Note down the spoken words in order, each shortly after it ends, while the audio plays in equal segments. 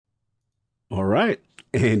All right.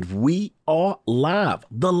 And we are live.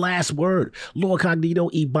 The last word. Lord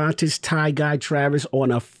Cognito, Ebontis, Ty Guy, Travis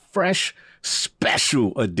on a fresh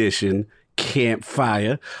special edition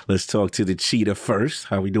Campfire. Let's talk to the cheetah first.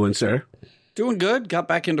 How we doing, sir? Doing good. Got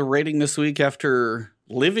back into raiding this week after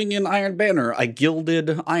living in Iron Banner. I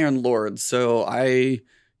gilded Iron Lord. So I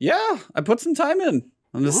put some time in.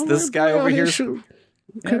 I'm this guy over here.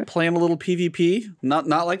 Okay. Playing a little PvP. Not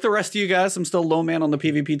like the rest of you guys. I'm still low man on the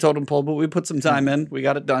PvP totem pole, but we put some time in. We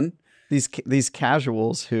got it done. These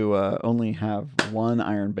casuals who only have one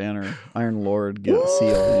Iron Banner, Iron Lord get seal.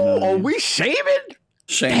 You know Are we shaming?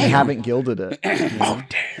 Shame. They haven't gilded it. Oh,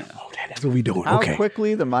 damn. That's what we doing. How okay.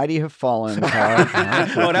 quickly the mighty have fallen. Oh,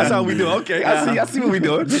 that's how we do. Okay, I see what we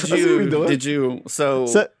doing. Did you? So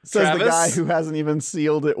says Travis? the guy who hasn't even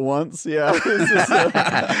sealed it once. Yeah.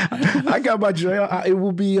 I got my joy. It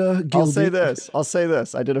will be gilded. I'll say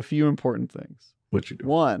this. I did a few important things. What you do?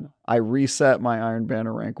 One, I reset my Iron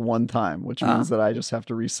Banner rank one time, which means that I just have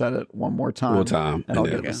to reset it one more time. And I'll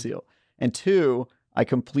get the seal. And two, I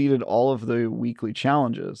completed all of the weekly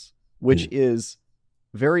challenges, which is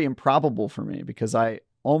very improbable for me because I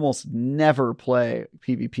almost never play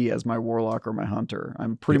PvP as my Warlock or my Hunter.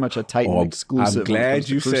 I'm pretty much a Titan exclusive. I'm glad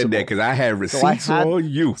you said that because I had receipts on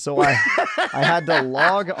you. So I had to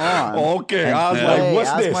log on. Okay, I was like,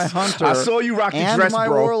 what's this? My Hunter I saw you rock the and dress, my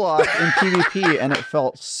bro. Warlock in PvP, and it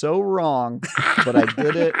felt so wrong, but I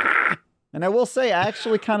did it. And I will say, I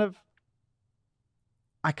actually kind of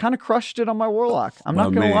crushed it on my Warlock. I'm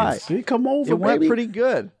not going to lie. See, come over, it went pretty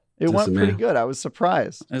good. It went pretty good. I was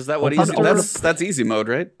surprised. Is that what easy? That's easy mode,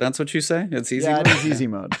 right? That's what you say? It's easy mode? Yeah, it is easy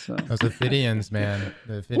mode. So. Those Ophidians, man.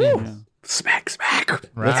 The Ophidians. Smack.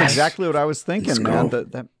 Right. That's exactly what I was thinking, man.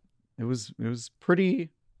 That it was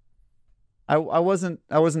pretty. I wasn't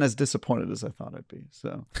as disappointed as I thought I'd be.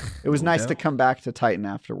 So it was nice to come back to Titan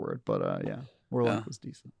afterward. But Warlock was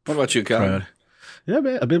decent. What about you, Kyle? Yeah,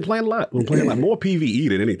 man, I've been playing a lot. More PvE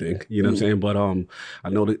than anything. You know what I'm saying? But I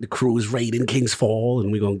know that the crew is raiding King's Fall,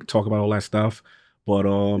 and we're gonna talk about all that stuff. But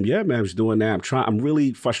yeah, man, I'm just doing that. I'm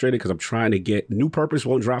really frustrated because I'm trying to get new purpose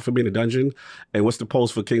won't drop for me in the dungeon. And what's the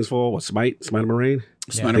post for King's Fall? What, Smite Marine?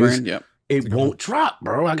 Smite Marine, yeah. It won't drop,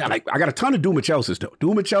 bro. I got a ton of Doom and Chelsea's though.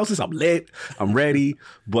 Doom and Chelsea's, I'm lit. I'm ready.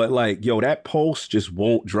 But like, yo, that post just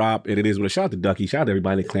won't drop. And it is when shout out to Ducky. Shout out to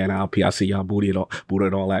everybody in Clan Isle, PIC, y'all, Booty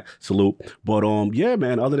and all that. Salute. But yeah,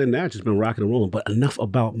 man, other than that, just been rocking and rolling. But enough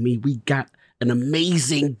about me. We got an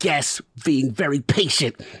amazing guest being very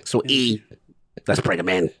patient. So let's bring him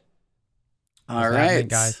in. All right,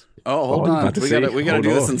 guys. Oh, hold on. We gotta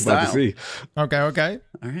do this in style. Okay. All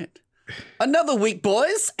right. Another week,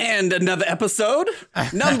 boys, and another episode.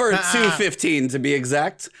 Number 215, to be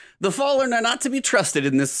exact. The Fallen are not to be trusted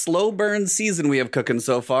in this slow burn season we have cooking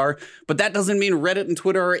so far, but that doesn't mean Reddit and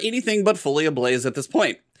Twitter are anything but fully ablaze at this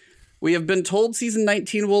point. We have been told Season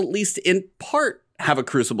 19 will at least in part have a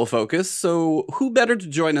Crucible focus, so who better to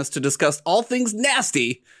join us to discuss all things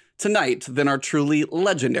nasty tonight than our truly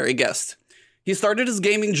legendary guest. He started his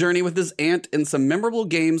gaming journey with his aunt in some memorable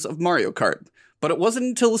games of Mario Kart. But it wasn't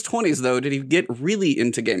until his 20s, though, did he get really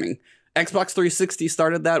into gaming. Xbox 360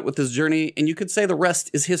 started that with his journey, and you could say the rest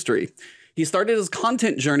is history. He started his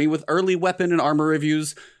content journey with early weapon and armor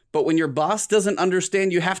reviews, but when your boss doesn't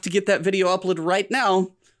understand you have to get that video uploaded right now,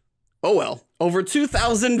 oh well. Over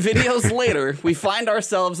 2,000 videos later, we find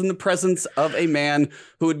ourselves in the presence of a man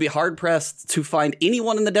who would be hard-pressed to find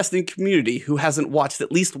anyone in the Destiny community who hasn't watched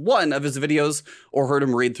at least one of his videos or heard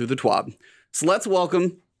him read through the TWAB. So let's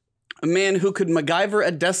welcome a man who could MacGyver a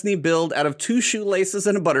Destiny build out of 2 shoelaces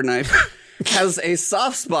and a butter knife, has a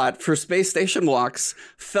soft spot for space station walks,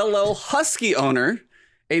 fellow Husky owner,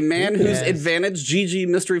 a man whose advantage GG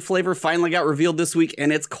mystery flavor finally got revealed this week,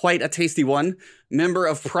 and it's quite a tasty one. Member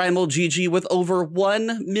of Primal GG with over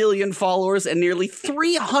 1 million followers and nearly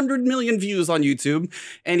 300 million views on YouTube.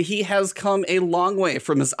 And he has come a long way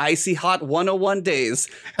from his icy hot 101 days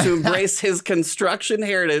to embrace his construction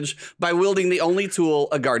heritage by wielding the only tool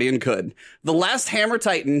a Guardian could. The last Hammer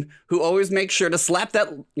Titan who always makes sure to slap that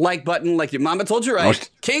like button like your mama told you right.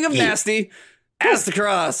 King of Nasty,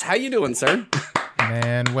 Aztecross. How you doing, sir?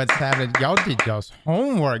 Man, what's happening? Y'all did y'all's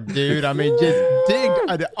homework, dude. I mean, just dig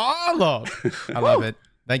it all up. I love it.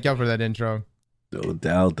 Thank y'all for that intro. No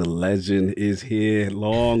doubt the legend is here.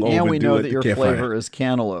 Long overdue. And we know at that the your campfire. flavor is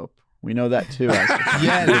cantaloupe. We know that too.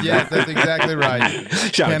 Yes, that's exactly right.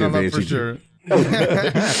 Cantaloupe for sure.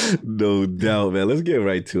 No doubt, man. Let's get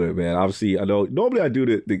right to it, man. Obviously, I know normally I do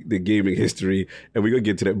the gaming history, and we're gonna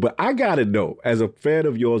get to that. But I gotta know, as a fan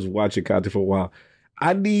of yours watching content for a while,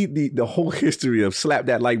 I need the whole history of slap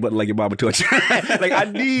that like button like your mama taught you. Like, I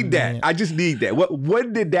need that. I just need that.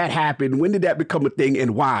 When did that happen? When did that become a thing,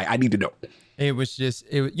 and why? I need to know. It was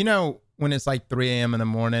just, you know, when it's like 3 a.m. in the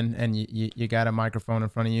morning and you got a microphone in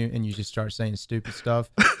front of you and you just start saying stupid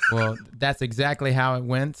stuff. Well, that's exactly how it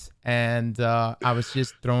went. And I was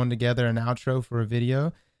just throwing together an outro for a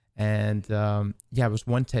video. And yeah, it was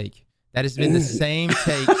one take. That has been the same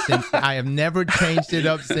take since. I have never changed it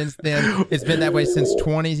up since then. It's been that way since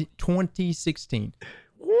 2016.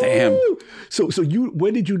 Damn. So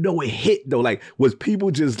when did you know it hit though? Like, was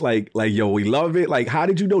people just like, yo, we love it? Like, how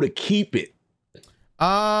did you know to keep it?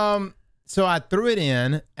 So I threw it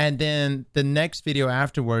in, and then the next video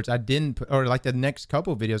afterwards, I didn't put, or like the next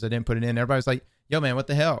couple of videos, I didn't put it in. Everybody was like, yo, man, what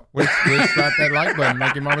the hell? Where's slap that like button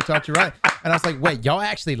like your mama taught you right? And I was like, wait, y'all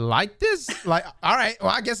actually like this? Like, all right,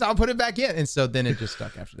 well, I guess I'll put it back in. And so then it just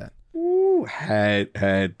stuck after that. Ooh, had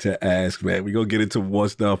to ask, man. We're going to get into more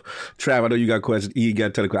stuff. Trav, I know you got questions. E got a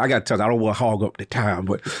ton of questions. I got tons. I don't want to hog up the time,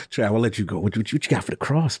 but Trav, I'll let you go. What you got for the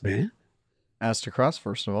cross, man? Aztecross,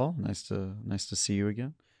 first of all, nice to see you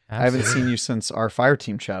again. Absolutely. I haven't seen you since our Fire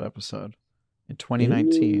Team chat episode in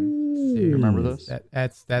 2019. Do you remember this?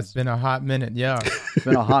 That's been a hot minute. Yeah, it's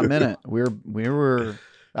been a hot minute. We were.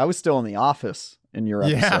 I was still in the office in your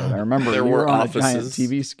episode. Yeah. I remember there we were were on offices. a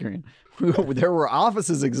giant TV screen. There were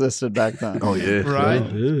offices existed back then. Oh yeah, right.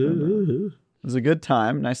 It was a good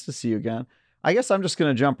time. Nice to see you again. I guess I'm just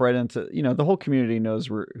gonna jump right into. The whole community knows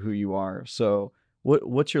who you are. So.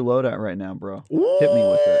 What's your loadout right now, bro? Hit me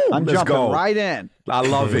with it. I'm jumping right in. I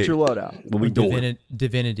love it. What's your loadout? What we doing?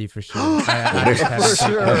 Divinity for sure. I just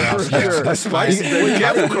For sure. That's spicy.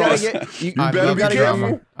 You better be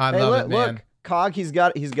careful. I love it, man. Look, Cog, he's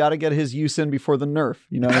got to get his use in before the nerf.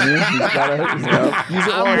 You know what I mean? He's got to use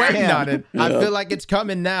it while I'm he waiting can. on it. I feel like it's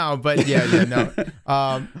coming now, but yeah,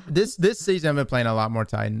 no. This season I've been playing a lot more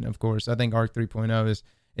Titan, of course. I think Arc 3.0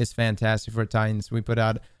 is fantastic for Titans. We put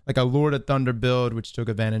out like a Lord of Thunder build, which took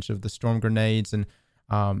advantage of the storm grenades, and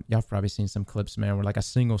y'all have probably seen some clips, man, where like a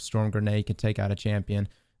single storm grenade can take out a champion.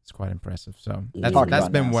 It's quite impressive. So that's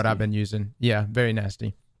been what I've been using. Yeah, very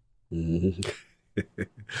nasty. Mm-hmm.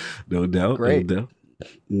 No doubt. Great. No doubt.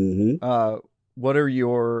 Mm-hmm. What are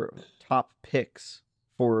your top picks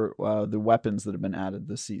for the weapons that have been added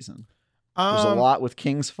this season? There's a lot with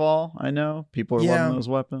King's Fall. I know people are loving those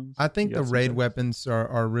weapons. I think the raid weapons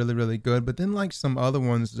are really, really good. But then like some other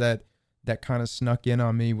ones that kind of snuck in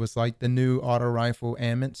on me was like the new auto rifle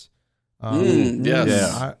Ammons. Yes.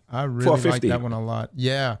 Yeah. I really like that one a lot.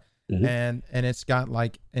 Yeah. Mm-hmm. And it's got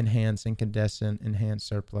like enhanced incandescent, enhanced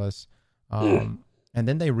surplus. And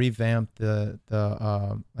then they revamped the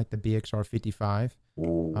like the BXR 55.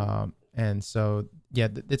 And so, yeah,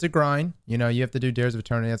 it's a grind. You have to do Dares of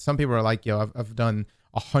Eternity. Some people are like, yo, I've done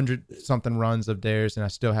 100-something runs of Dares, and I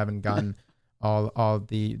still haven't gotten all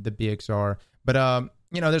the BXR. But,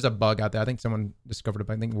 there's a bug out there. I think someone discovered a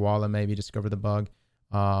bug. I think Walla maybe discovered the bug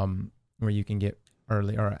where you can get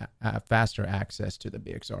early or faster access to the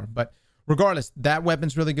BXR. But regardless, that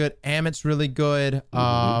weapon's really good. Amit's really good.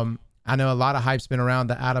 I know a lot of hype's been around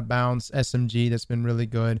the Out of Bounds SMG that's been really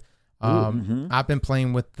good. I've been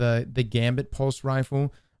playing with the Gambit Pulse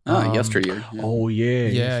Rifle. Yesteryear. Yeah. Oh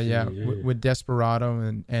yeah. Yeah. With Desperado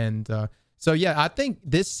and so yeah, I think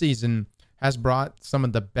this season has brought some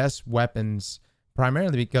of the best weapons,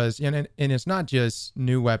 primarily because and it's not just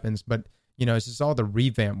new weapons, but it's just all the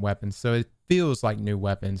revamped weapons. So it feels like new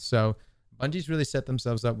weapons. So Bungie's really set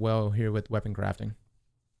themselves up well here with weapon crafting.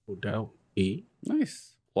 No doubt. E.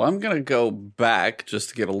 Nice. Well, I'm gonna go back just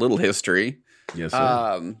to get a little history. Yes,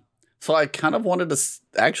 sir. So I kind of wanted to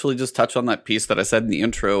actually just touch on that piece that I said in the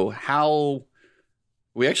intro, how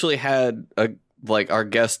we actually had our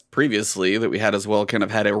guest previously that we had as well kind of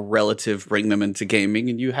had a relative bring them into gaming,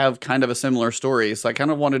 and you have kind of a similar story. So I kind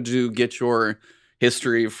of wanted to get your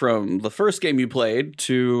history from the first game you played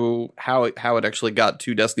to how it actually got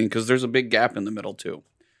to Destiny, because there's a big gap in the middle too.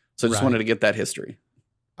 So I just wanted to get that history.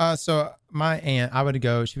 So my aunt, I would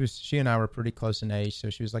go, she and I were pretty close in age, so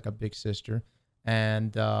she was like a big sister.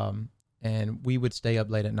 And we would stay up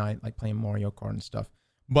late at night, like playing Mario Kart and stuff.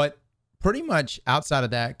 But pretty much outside of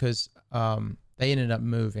that, because they ended up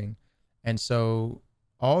moving. And so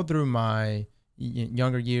all through my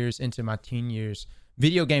younger years into my teen years,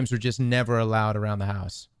 video games were just never allowed around the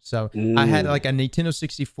house. So I had like a Nintendo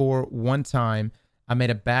 64 one time. I made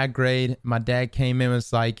a bad grade. My dad came in,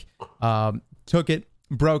 was like, took it,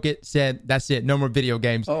 broke it, said, that's it, no more video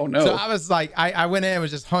games. Oh, no. So I was like, I went in and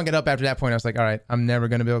was just hung it up after that point. I was like, all right, I'm never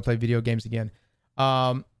going to be able to play video games again.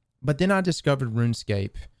 But then I discovered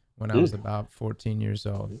RuneScape when I was about 14 years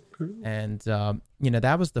old. And,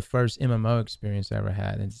 that was the first MMO experience I ever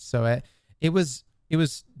had. And so it was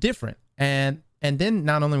different. And then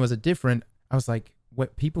not only was it different, I was like,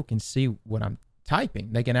 what, people can see what I'm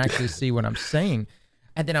typing. They can actually see what I'm saying.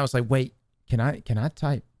 And then I was like, wait, can I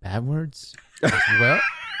type bad words as well?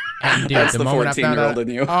 And dude, that's the the moment I found 14-year-old out,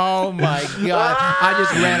 in you. oh my God, I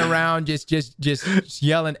just ran around just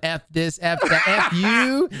yelling F this, F that, F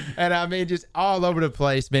you. And I mean, just all over the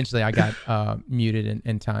place. Eventually I got muted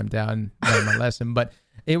and timed out and learned my lesson. But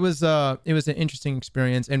it was an interesting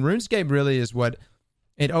experience. And RuneScape really is what,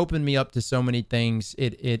 it opened me up to so many things.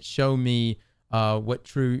 It showed me what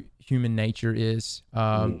true human nature is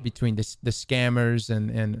between the scammers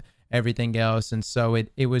and everything else. And so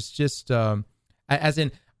it was just, as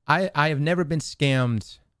in, I have never been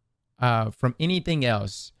scammed from anything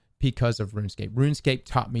else because of RuneScape. RuneScape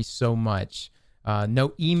taught me so much. No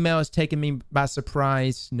emails taking me by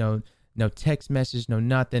surprise. No text message. No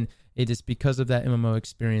nothing. It is because of that MMO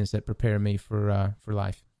experience that prepared me for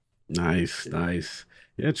life. Nice.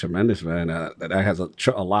 Yeah, tremendous, man. That has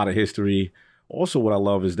a lot of history. Also, what I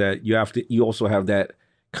love is that you also have that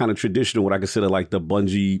kind of traditional, what I consider like the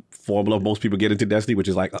Bungie formula most people get into Destiny, which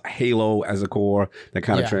is like Halo as a core, that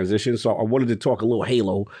kind of transition. So I wanted to talk a little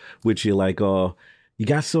Halo, which you like. You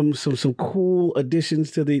got some cool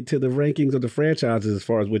additions to the rankings of the franchises as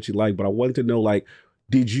far as what you like. But I wanted to know, like,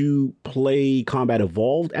 did you play Combat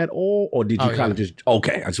Evolved at all, or did you kind of just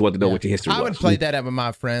okay? I just wanted to know what your history was. I would play that with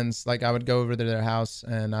my friends. Like, I would go over to their house,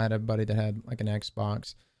 and I had a buddy that had like an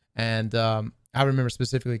Xbox, and I remember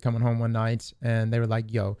specifically coming home one night and they were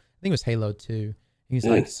like, yo, I think it was Halo 2. He's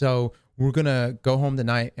like, so we're going to go home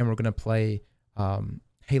tonight and we're going to play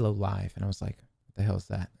Halo Live. And I was like, what the hell is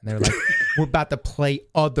that? And they were like, we're about to play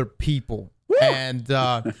other people. And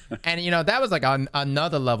that was like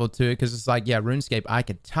another level to it, because it's like, yeah, RuneScape, I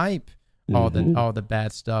could type all the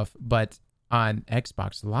bad stuff, but on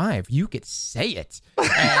Xbox Live, you could say it.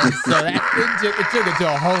 And so it took it to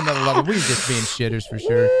a whole nother level. We were just being shitters for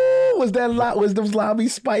sure. Was those lobby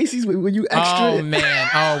spices? Were you extra? Oh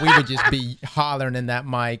man, we would just be hollering in that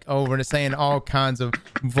mic over and saying all kinds of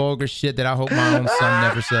vulgar shit that I hope my own son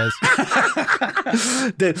never says.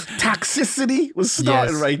 The toxicity was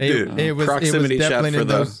starting right there. It was definitely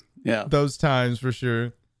in those times for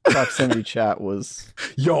sure. Proximity chat was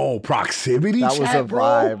proximity that chat, was a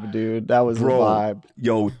vibe, dude. That was a vibe.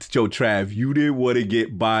 Yo, Trav, you didn't want to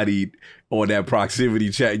get bodied on that proximity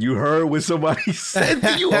chat. You heard what somebody said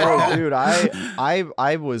to you. Oh, dude,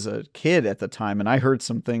 I was a kid at the time, and I heard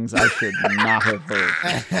some things I should not have heard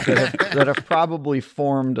that have probably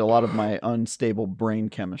formed a lot of my unstable brain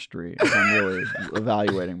chemistry as I'm really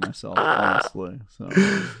evaluating myself, honestly. So,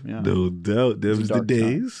 yeah. No doubt. Those the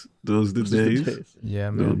days. Those the days.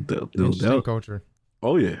 Yeah, man. No doubt. Culture.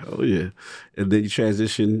 Oh yeah. And then you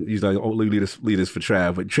transition. He's like, lead us for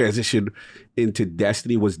Trav. But transition into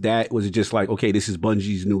Destiny. Was it just like, okay, this is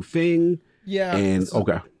Bungie's new thing? Yeah. And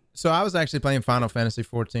So I was actually playing Final Fantasy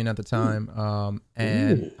 14 at the time,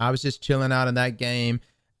 and I was just chilling out in that game.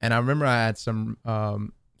 And I remember I had some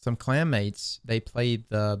clanmates. They played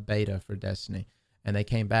the beta for Destiny, and they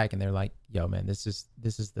came back and they're like, "Yo, man, this is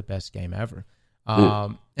the best game ever."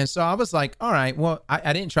 And so I was like, all right, well,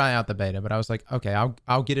 I didn't try out the beta, but I was like, okay,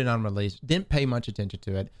 I'll get it on release. Didn't pay much attention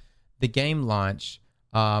to it. The game launched.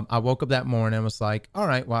 I woke up that morning and was like, all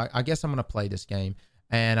right, well, I guess I'm going to play this game.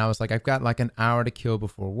 And I was like, I've got like an hour to kill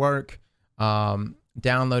before work.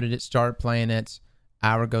 Downloaded it, started playing it.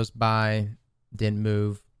 Hour goes by, didn't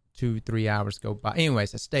move. 2-3 hours go by.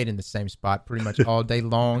 Anyways, I stayed in the same spot pretty much all day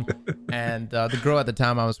long. And the girl at the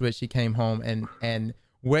time I was with, she came home and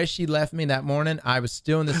where she left me that morning, I was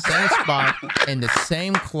still in the same spot, in the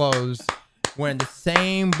same clothes, wearing the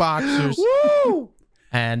same boxers. Woo!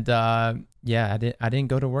 And I didn't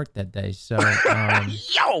go to work that day. So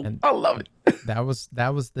I love it. That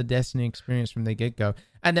was the Destiny experience from the get-go.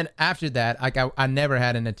 And then after that, like I never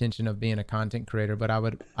had an intention of being a content creator, but I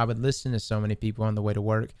would listen to so many people on the way to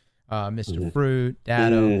work. Mr. Fruit,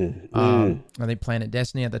 Dado, I think Planet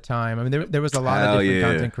Destiny at the time. I mean, there was a lot of different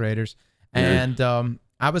content creators. And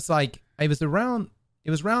I was like, it was around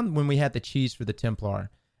when we had the cheese for the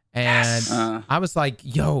Templar. And I was like,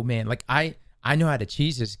 yo, man, like I know how to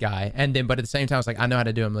cheese this guy. And then, but at the same time, I was like, I know how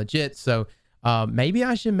to do him legit. So maybe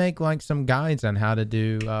I should make like some guides on how to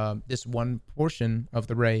do this one portion of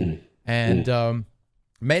the raid. And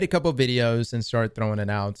made a couple videos and started throwing it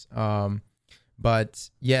out. But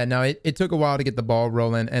yeah, no, it took a while to get the ball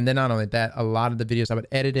rolling. And then not only that, a lot of the videos I would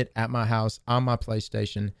edit it at my house on my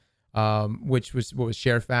PlayStation, which was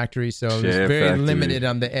Share Factory. So it was very limited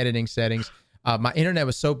on the editing settings. My internet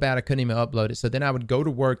was so bad I couldn't even upload it. So then I would go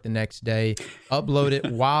to work the next day, upload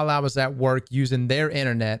it while I was at work using their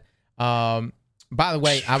internet. By the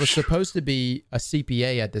way, I was supposed to be a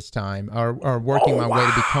CPA at this time, or working my way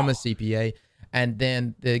to become a CPA. And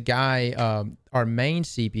then the guy, our main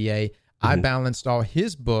CPA, I balanced all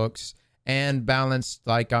his books and balanced,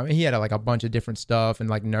 like, he had like a bunch of different stuff and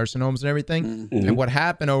like nursing homes and everything. And what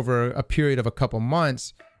happened over a period of a couple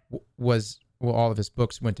months was, well, all of his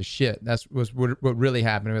books went to shit. That was what really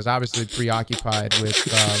happened. He was obviously preoccupied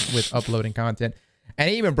with uploading content. And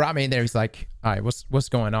he even brought me in there. He's like, all right, what's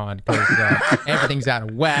going on? Because everything's out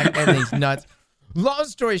of whack. Everything's nuts. Long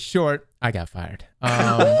story short, I got fired.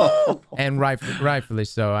 And rightfully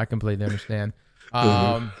so. I completely understand.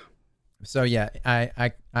 So yeah,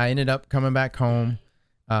 I ended up coming back home,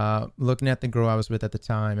 looking at the girl I was with at the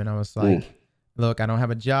time, and I was like, look, I don't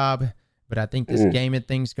have a job, but I think this gaming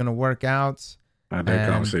thing's gonna work out. How'd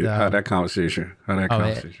that conversation?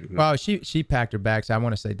 Well, she packed her bags, I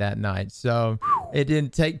want to say that night. So it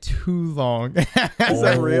didn't take too long. Is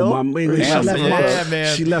that real? My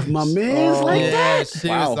man. She left my man like that? She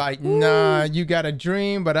was like, nah, you got a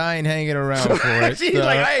dream, but I ain't hanging around for it. She's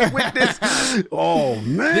like, I ain't with this. Oh,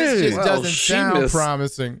 man. This just doesn't sound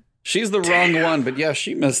promising. She's the wrong one, but yeah,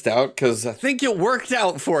 she missed out because I think it worked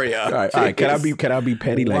out for you. All right. Can I be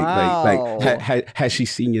petty? Has she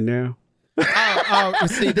seen you now?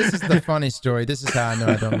 See, this is the funny story. This is how I know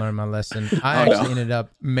I don't learn my lesson. I actually ended up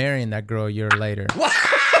marrying that girl a year later. What?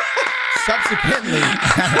 Subsequently,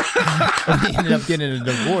 we ended up getting a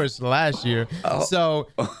divorce last year. So,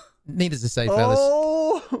 needless to say, fellas.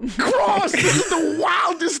 Cross, this is the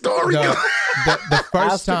wildest story. The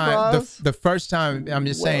first time, the first time, I'm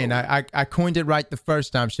just saying, I coined it right the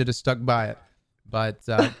first time. Should have stuck by it, but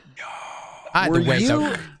I had to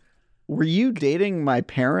wait. Were you dating my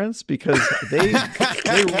parents? Because they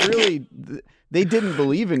didn't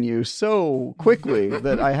believe in you so quickly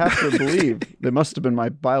that I have to believe they must have been my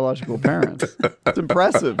biological parents. It's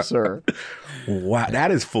impressive, sir. Wow,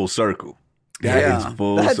 that is full circle.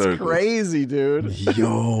 That's circle. Crazy, dude.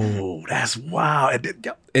 Yo, that's wild.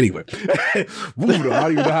 Anyway, I don't even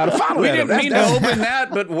know how to follow that. We didn't mean to open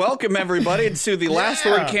that, but welcome everybody to the Last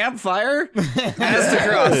Word Campfire.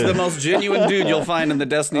 Aztecross, the most genuine dude you'll find in the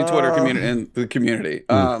Destiny Twitter community.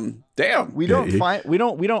 Damn. We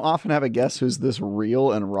don't often have a guest who's this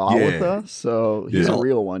real and raw with us. So he's a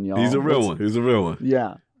real one, y'all. He's a real one.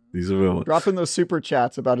 Yeah. He's a real one. Dropping those super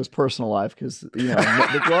chats about his personal life because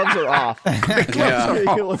the gloves are off.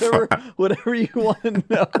 Whatever you want to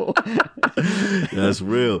know. That's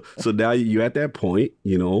real. So now you're at that point.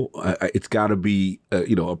 It's got to be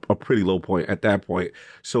a pretty low point at that point.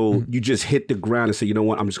 So you just hit the ground and say, you know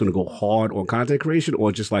what, I'm just going to go hard on content creation,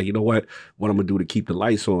 or just like, you know what I'm going to do to keep the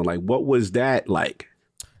lights on. Like, what was that like?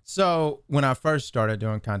 So when I first started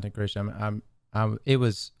doing content creation, it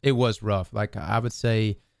was rough. Like, I would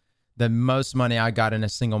say the most money I got in a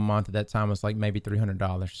single month at that time was like maybe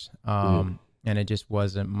 $300. And it just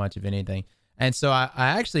wasn't much of anything. And so I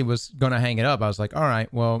actually was going to hang it up. I was like, all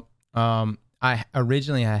right, well, I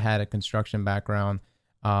originally had a construction background.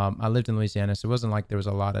 I lived in Louisiana, so it wasn't like there was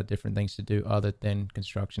a lot of different things to do other than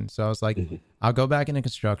construction. So I was like, I'll go back into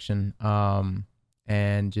construction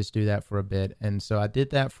and just do that for a bit. And so I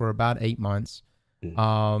did that for about 8 months.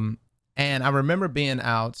 And I remember being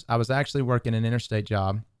out. I was actually working an interstate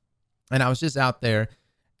job. And I was just out there,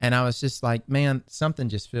 and I was just like, man, something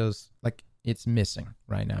just feels like it's missing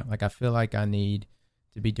right now. Like, I feel like I need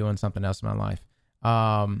to be doing something else in my life.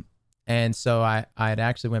 And so I had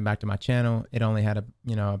actually went back to my channel. It only had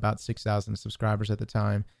about 6,000 subscribers at the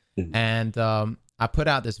time. And I put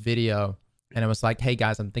out this video, and it was like, hey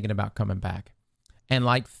guys, I'm thinking about coming back. And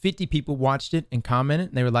like 50 people watched it and commented,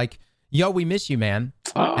 and they were like, yo, we miss you, man.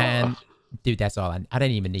 And dude, that's all. I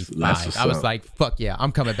didn't even need 5. I was like, fuck yeah,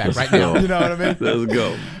 I'm coming back right now. You know what I mean? Let's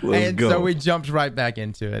go. So we jumped right back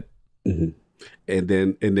into it. And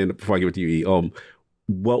then before I give it to you,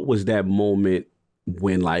 what was that moment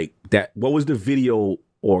when like that? What was the video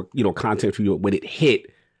or content for you when it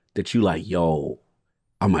hit that you like, yo,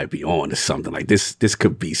 I might be on to something like this. This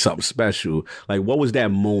could be something special. Like, what was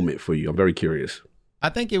that moment for you? I'm very curious. I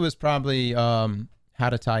think it was probably How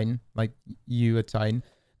to Titan, like you a Titan.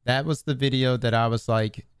 That was the video that I was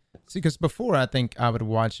like, see, because before I think I would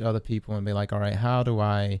watch other people and be like, all right, how do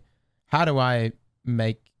I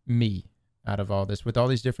make me out of all this with all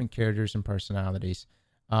these different characters and personalities?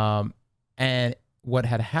 And what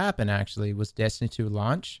had happened actually was Destiny 2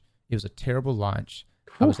 launch. It was a terrible launch.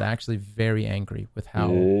 I was actually very angry with how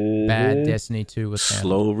bad Destiny 2 was handled.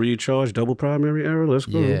 Slow recharge, double primary error. Let's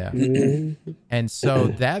go. Yeah. And so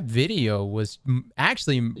that video was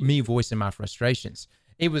actually me voicing my frustrations.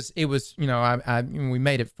 It was, you know, we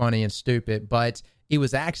made it funny and stupid, but it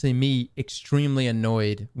was actually me extremely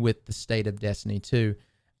annoyed with the state of Destiny 2.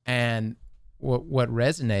 And what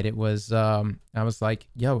resonated was, I was like,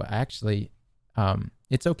 yo, actually,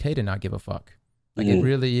 it's okay to not give a fuck. Like, it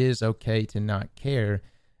really is okay to not care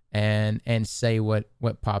and say what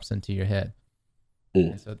pops into your head.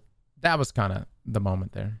 And so that was kind of the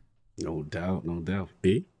moment there. No doubt.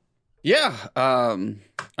 B? Yeah.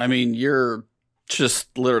 I mean, you're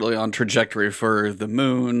just literally on trajectory for the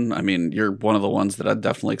moon. I mean, you're one of the ones that I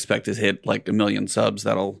definitely expect to hit like 1 million subs.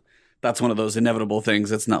 That's one of those inevitable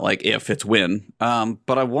things. It's not like if, it's when.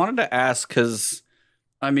 But I wanted to ask, because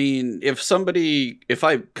I mean, if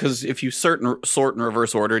you sort in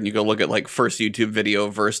reverse order and you go look at like first YouTube video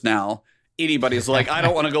versus now, anybody's like, I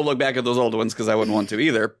don't want to go look back at those old ones because I wouldn't want to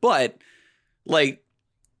either. But like,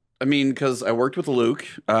 I mean, because I worked with Luke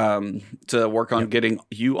to work on getting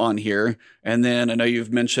you on here. And then I know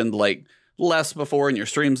you've mentioned like Les before in your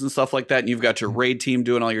streams and stuff like that. And you've got your raid team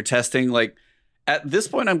doing all your testing. Like at this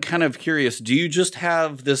point, I'm kind of curious. Do you just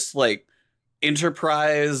have this like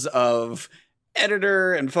enterprise of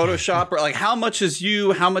editor and Photoshop, or like how much is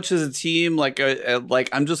you, how much is a team? Like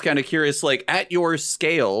I'm just kind of curious, like at your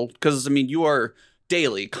scale, because I mean, you are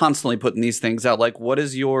daily constantly putting these things out. Like what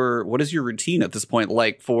is your routine at this point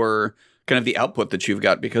like for kind of the output that you've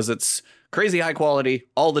got, because it's crazy high quality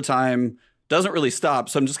all the time, doesn't really stop.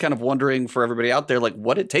 So I'm just kind of wondering for everybody out there, like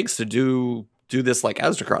what it takes to do this like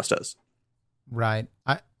Aztecross does. Right.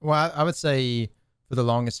 I would say for the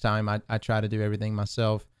longest time I try to do everything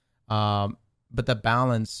myself, but the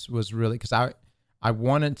balance was really, because I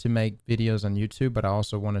wanted to make videos on YouTube, but I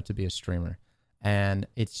also wanted to be a streamer. And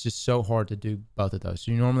it's just so hard to do both of those.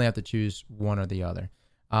 So you normally have to choose one or the other.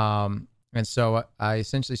 And so I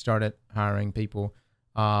essentially started hiring people.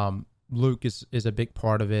 Luke is a big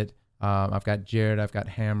part of it. I've got Jared, I've got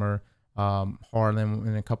Hammer, Harlan,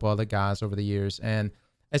 and a couple other guys over the years. And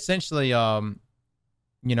essentially, you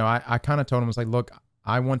know, I kind of told him, I was like, look,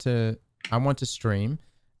 I want to stream,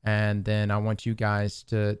 and then I want you guys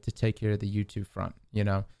to take care of the YouTube front, you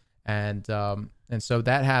know? And so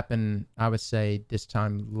that happened, I would say this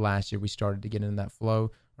time last year, we started to get into that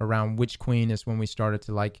flow. Around Witch Queen is when we started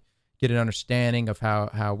to like get an understanding of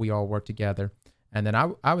how we all work together. And then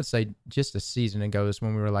I would say just a season ago is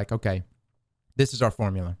when we were like, okay, this is our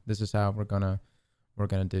formula. This is how we're gonna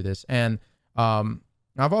do this. And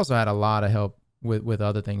I've also had a lot of help with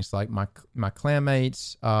other things, like my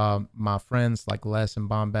clanmates, my friends like Les and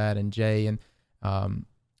Bombad and Jay and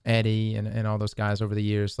Eddie and all those guys over the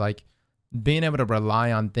years. Like being able to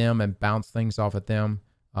rely on them and bounce things off of them,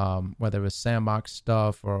 whether it was sandbox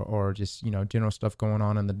stuff or just, you know, general stuff going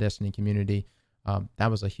on in the Destiny community, that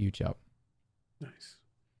was a huge help. Nice.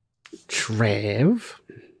 Trev?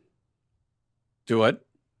 Do what?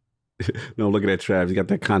 No, look at that, Trav. You got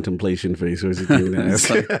that contemplation face. What's he thinking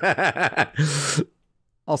that?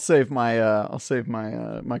 I'll save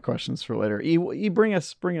my questions for later. E, bring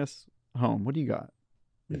us home. What do you got?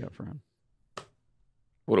 What do you got for him?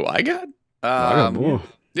 What do I got?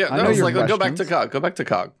 Yeah, I no, know it's your like go back questions. to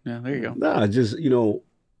Cog. Yeah, there you go. Nah, just, you know,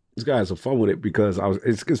 these guys are fun with it because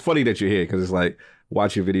it's funny that you're here, because it's like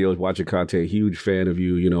watch your videos, watch your content, huge fan of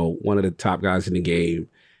you, you know, one of the top guys in the game.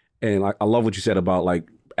 And I love what you said about like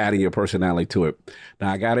adding your personality to it.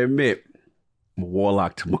 Now I gotta admit, I'm a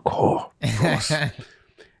warlock to my core, of course.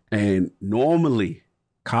 And normally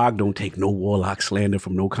Cog don't take no warlock slander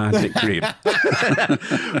from no content creator.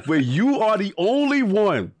 But you are the only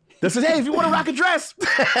one that says, hey, if you want to rock a dress, do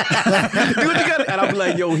it together. And I'm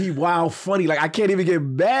like, yo, he wild funny. Like, I can't even get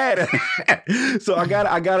mad. So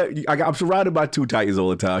I'm surrounded by two Titans all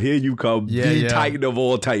the time. Here you come, Titan of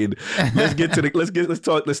all Titan.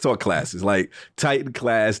 Let's talk classes. Like Titan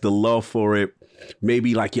class, the love for it,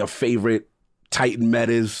 maybe like your favorite Titan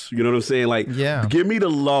metas. You know what I'm saying? Like, give me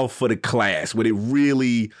the love for the class when it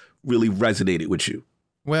really, really resonated with you.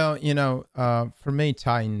 Well, you know, for me,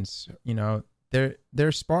 Titans, you know,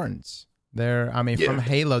 they're Spartans. From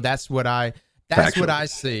Halo, that's what I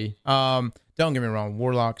see. Don't get me wrong,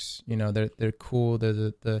 Warlocks, you know, they're cool.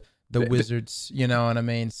 They're the wizards, you know what I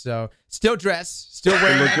mean? So still wearing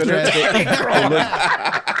that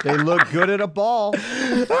dress. They look good at a ball.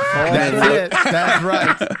 That's it. That's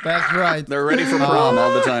right. They're ready for prom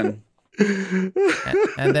all the time.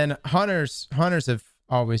 And then hunters have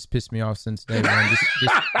always pissed me off since day one. Just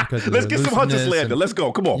because of Let's get some hunter slander. Let's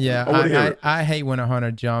go. Come on. Yeah, I hate when a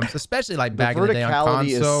hunter jumps, especially like back in the day on console.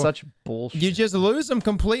 The verticality is such bullshit. You just lose them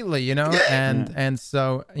completely, you know? And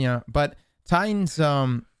so, you know, but Titans,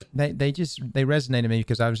 they resonated me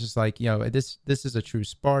because I was just like, this is a true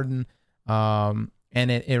Spartan. And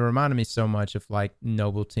it reminded me so much of like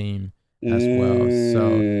Noble Team as well.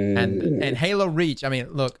 So and Halo Reach. I mean,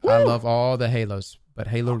 look, I love all the Halos, but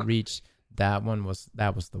Halo Reach, that was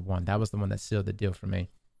the one. That was the one that sealed the deal for me.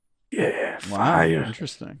 Yeah, fire.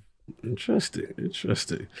 Interesting. We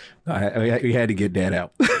had to get that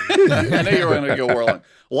out. I know you were going to go whirling.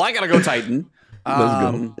 Well, I got to go Titan.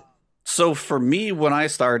 Let's go. So for me, when I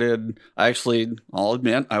started, I'll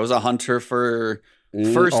admit, I was a hunter for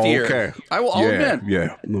first year. Okay. I'll admit.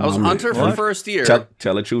 Yeah. I was a hunter for first year.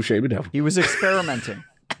 Tell the truth, shame the devil. He was experimenting.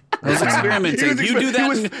 I was experimenting. You do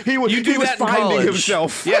that. He was finding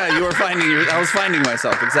himself. Yeah, you were finding. I was finding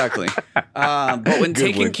myself exactly. But when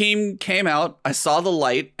Taken King came out, I saw the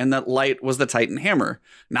light, and that light was the Titan Hammer.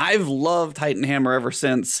 Now I've loved Titan Hammer ever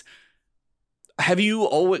since. Have you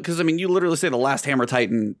always? Because I mean, you literally say the last Hammer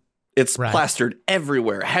Titan. It's plastered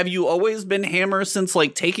everywhere. Have you always been Hammer since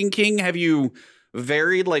like Taken King? Have you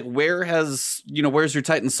varied? Like where's your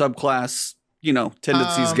Titan subclass?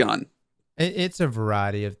 Tendencies gone. It's a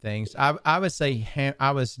variety of things. I would say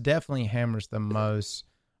I was definitely Hammers the most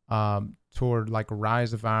toward like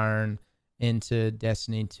Rise of Iron into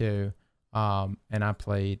Destiny 2. And I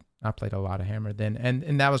played a lot of Hammer then.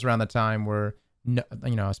 And that was around the time where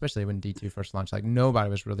especially when D2 first launched, like nobody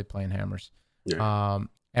was really playing Hammers. Yeah.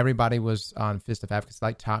 Everybody was on Fist of Havoc. It's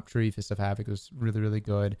like Top Tree. Fist of Havoc was really, really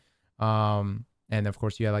good. And of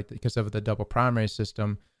course you had because of the double primary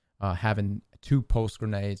system, having 2 pulse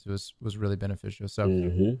grenades was really beneficial. So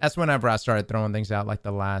that's whenever I started throwing things out like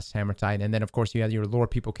the last Hammer Titan. And then of course you had your lore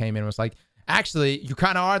people came in and was like, actually you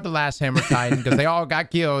kind of are the last Hammer Titan because they all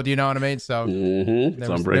got killed, you know what I mean? So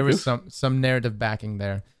there was some narrative backing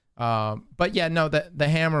there. But yeah, no, the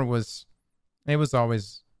Hammer was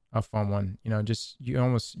always a fun one. Just you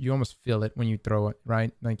almost feel it when you throw it,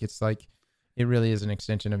 right? Like it's like it really is an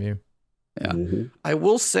extension of you. Yeah. I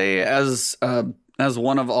will say as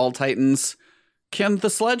one of all Titans, can the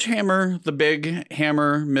sledgehammer, the big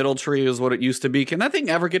hammer, middle tree is what it used to be, can that thing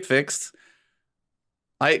ever get fixed?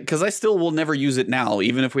 Because I still will never use it now,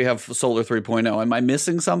 even if we have Solar 3.0. Am I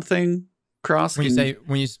missing something, Cross? When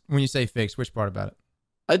you say fixed, which part about it?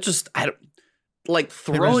 I don't like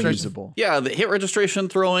throwing. The hit registration,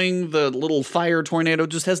 throwing the little fire tornado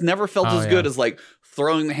just has never felt as good as like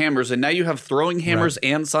throwing the hammers. And now you have throwing hammers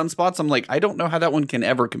and sunspots. I'm like, I don't know how that one can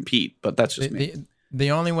ever compete, but that's just me.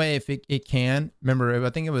 The only way if it can, remember, I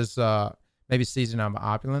think it was maybe Season of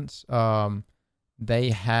Opulence.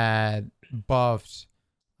 They had buffed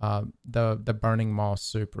the Burning Maw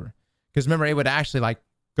super. Because remember, it would actually like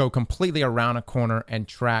go completely around a corner and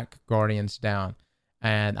track Guardians down.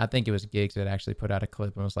 And I think it was Giggs that actually put out a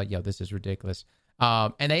clip and was like, yo, this is ridiculous.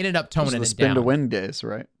 And they ended up toning it down. Spin to win days,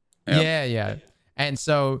 right? Yep. Yeah. And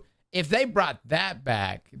so if they brought that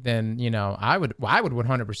back, then, I would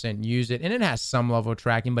 100% use it. And it has some level of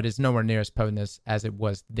tracking, but it's nowhere near as potent as it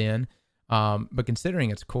was then. But considering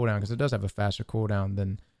its cooldown, because it does have a faster cooldown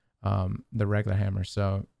than the regular hammer.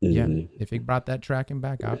 So, yeah, if it brought that tracking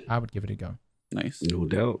back, I would give it a go. Nice. No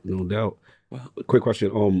doubt. Well, quick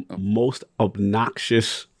question. Most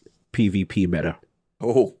obnoxious PvP meta.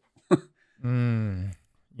 Oh. God,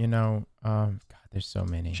 there's so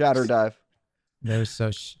many. Shatter Dive.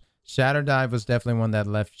 Shatter Dive was definitely one that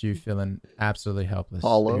left you feeling absolutely helpless.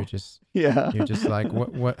 Hollow. You're just like,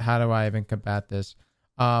 what? How do I even combat this?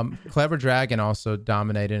 Clever Dragon also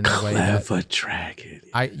dominated in a way that Clever Dragon.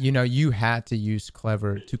 You had to use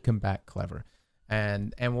Clever to combat Clever.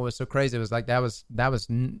 And what was so crazy was like that was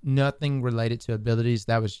nothing related to abilities.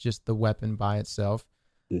 That was just the weapon by itself.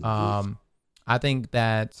 I think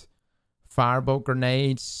that firebolt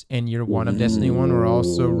grenades in year 1 of Destiny 1 were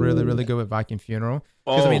also really, really good with Viking Funeral.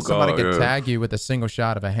 Because somebody could tag you with a single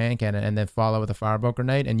shot of a hand cannon and then follow with a firebolt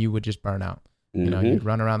grenade, and you would just burn out. You'd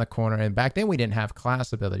run around the corner. And back then we didn't have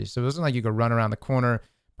class abilities, so it wasn't like you could run around the corner,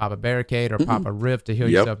 pop a barricade or pop a rift to heal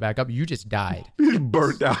yourself back up. You just died. You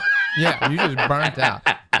burnt out. Yeah, you just burnt out.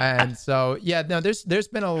 And so, there's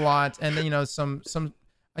been a lot. And then, some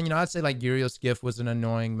I'd say like Uriel's Gift was an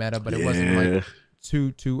annoying meta, but it wasn't like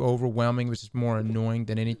too overwhelming. It was just more annoying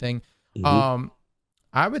than anything.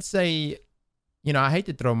 I would say, I hate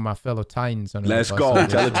to throw my fellow Titans under Let's the go. bus.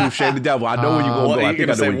 Tell the truth, shame the devil. I know where you're going to go. You're going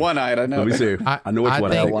to say One-Eyed. I know. Let me see. I know which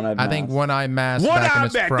one. I think One-Eyed Mask back in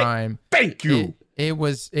its prime. Thank you. It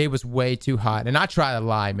was way too hot, and I try to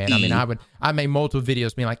lie, man. I mean, I made multiple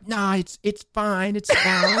videos being like, "Nah, it's fine, it's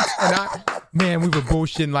fine." And we were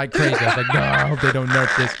bullshitting like crazy. I was like, "No, I hope they don't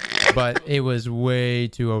nerf this," but it was way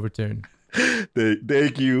too overtuned.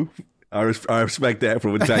 Thank you. I respect that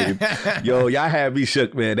from a time. Yo, y'all had me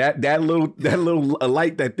shook, man. That little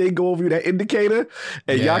light, that thing go over you, that indicator,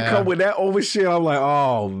 and y'all come with that over shit. I'm like,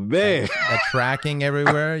 oh man, that tracking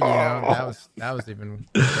everywhere. You know, that was even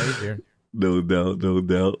crazier. No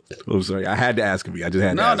doubt. I'm sorry. I had to ask him. I just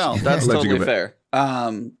had to ask. No, that's totally fair.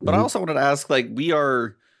 But I also wanted to ask, like, we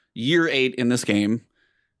are year 8 in this game.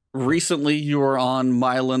 Recently, you were on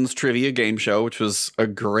Mylan's Trivia Game Show, which was a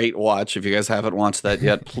great watch. If you guys haven't watched that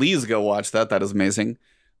yet, please go watch that. That is amazing.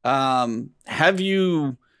 Did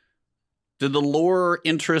the lore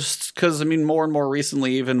interest? Because I mean, more and more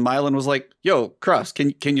recently, even Mylan was like, "Yo, Cross,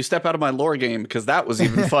 can you step out of my lore game? Because that was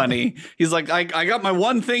even funny." He's like, I got my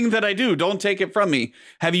one thing that I do. Don't take it from me."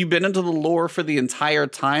 Have you been into the lore for the entire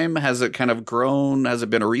time? Has it kind of grown? Has it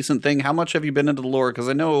been a recent thing? How much have you been into the lore? Because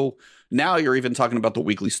I know now you're even talking about the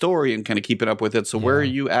weekly story and kind of keeping up with it. So where are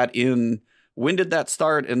you at when did that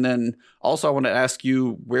start? And then also I want to ask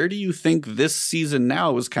you, where do you think this season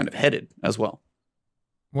now is kind of headed as well?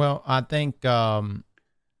 Well, I think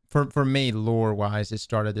for me, lore-wise, it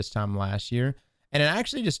started this time last year. And it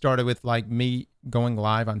actually just started with, like, me going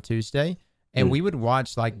live on Tuesday. And we would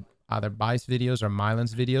watch, like, either Bice videos or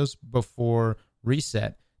Mylan's videos before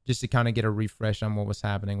reset just to kind of get a refresh on what was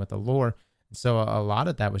happening with the lore. So a lot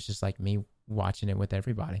of that was just, like, me watching it with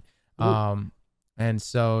everybody. And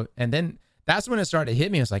then that's when it started to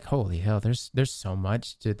hit me. I was like, holy hell, there's so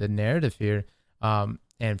much to the narrative here.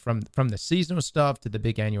 And from the seasonal stuff to the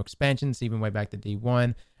big annual expansions, even way back to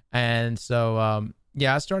D1. And so, I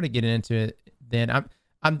started getting into it then.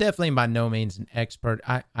 I'm definitely by no means an expert.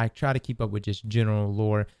 I try to keep up with just general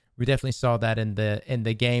lore. We definitely saw that in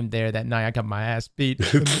the game there that night. I got my ass beat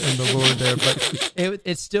in the lore there. But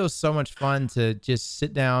it's still so much fun to just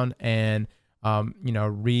sit down and,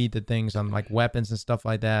 read the things on, like, weapons and stuff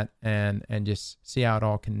like that and just see how it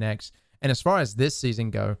all connects. And as far as this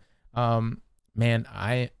season go, man,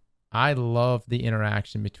 I love the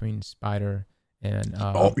interaction between Spider and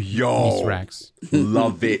Mithrax.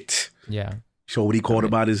 Love it. Yeah. So what he called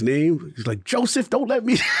him by his name? He's like, Joseph, don't let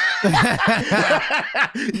me.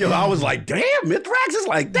 I was like, damn, Mithrax is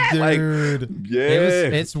like that. Dude. Like, yeah.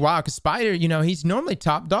 It's wild because Spider, he's normally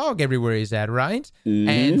top dog everywhere he's at, right? Mm-hmm.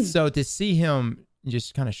 And so to see him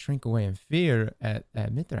just kind of shrink away in fear at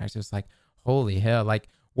Mithrax, it's like, holy hell, like,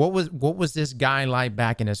 what was this guy like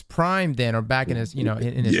back in his prime then, or back in his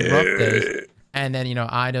in his rough days? And then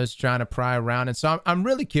Ida's trying to pry around, and so I'm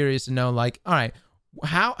really curious to know, like, all right,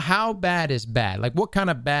 how bad is bad? Like, what kind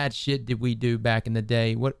of bad shit did we do back in the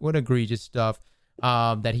day? What egregious stuff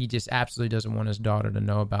that he just absolutely doesn't want his daughter to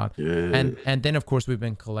know about? Yeah. And then of course we've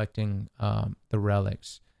been collecting the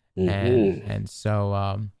relics, and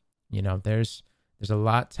so there's a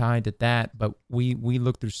lot tied to that, but we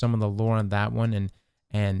looked through some of the lore on that one,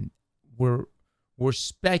 and we're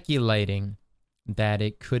speculating that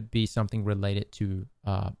it could be something related to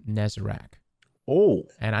Nezarec. Oh.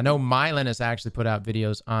 And I know Mylan has actually put out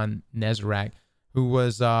videos on Nezarec, who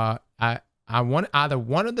was either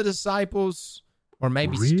one of the disciples or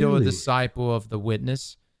maybe still a disciple of the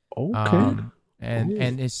Witness. Okay.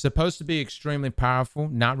 And it's supposed to be extremely powerful.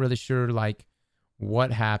 Not really sure, like,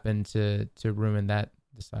 what happened to ruin that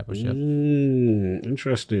discipleship.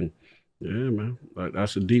 Interesting. Yeah, man,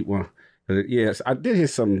 that's a deep one. Yes, I did hear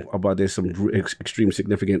some about there's some extreme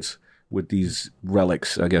significance with these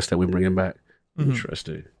relics, I guess, that we're bringing back. Mm-hmm.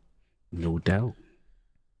 Interesting. No doubt.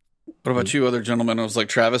 What about you, other gentlemen? I was like,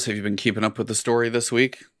 Travis, have you been keeping up with the story this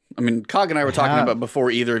week? I mean, Cog and I were talking about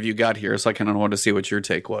before either of you got here, so I kind of wanted to see what your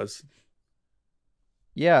take was.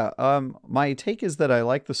 Yeah, my take is that I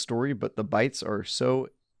like the story, but the bites are so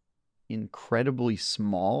incredibly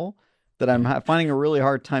small that I'm finding a really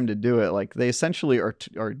hard time to do it. Like, they essentially are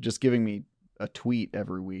just giving me a tweet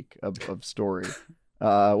every week of story,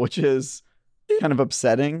 which is kind of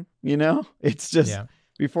upsetting, It's just,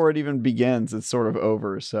 before it even begins, it's sort of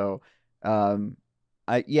over. So,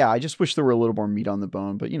 I just wish there were a little more meat on the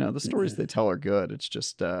bone, but, the stories they tell are good. It's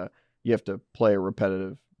just, you have to play a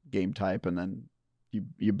repetitive game type, and then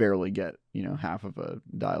you barely get, half of a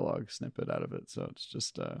dialogue snippet out of it. So it's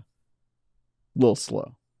just a little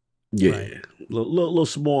slow. Yeah, right. little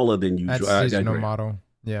smaller than usual. That's seasonal model.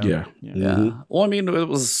 Yeah. Mm-hmm. Well, I mean, it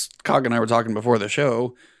was Cog and I were talking before the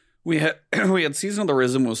show. We had Season of the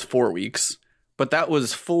Risen was 4 weeks, but that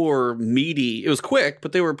was 4 meaty. It was quick,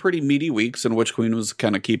 but they were pretty meaty weeks in which Queen was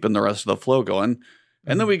kind of keeping the rest of the flow going.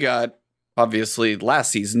 And then we got obviously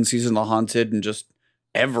last season, Season of the Haunted, and just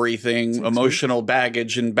everything, emotional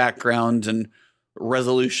baggage and background and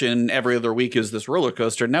resolution every other week is this roller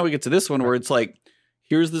coaster. Now we get to this one where it's like,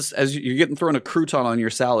 here's this, as you're getting thrown a crouton on your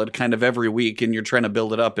salad kind of every week, and you're trying to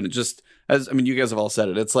build it up. And it just, you guys have all said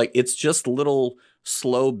it. It's like, it's just little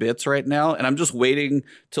slow bits right now. And I'm just waiting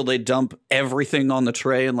till they dump everything on the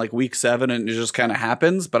tray in like week 7 and it just kind of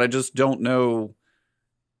happens. But I just don't know.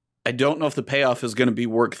 I don't know if the payoff is going to be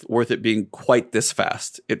worth it being quite this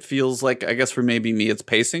fast. It feels like, I guess for maybe me, it's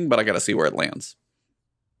pacing, but I got to see where it lands.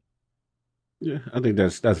 Yeah, I think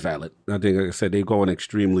that's valid. I think, like I said, they're going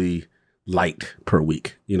extremely light per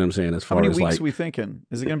week. You know what I'm saying? As far how many as weeks like, are we thinking?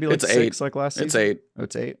 Is it going to be like it's 6 8. like last season? It's 8. Oh,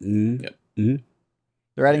 it's 8. Mm-hmm. Yep. Mm-hmm.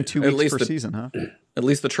 They're adding 2 At weeks least per season, huh? At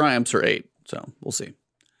least the triumphs are 8. So we'll see.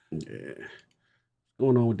 Yeah. What's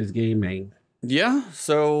going on with this game, man? Yeah.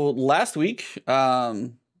 So last week,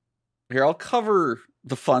 here, I'll cover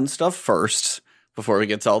the fun stuff first before we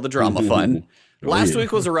get to all the drama fun. Last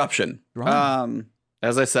week was Eruption.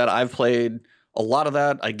 As I said, I've played a lot of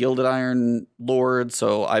that. I gilded Iron Lord,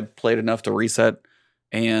 so I played enough to reset,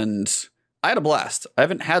 and I had a blast. I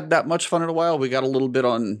haven't had that much fun in a while. We got a little bit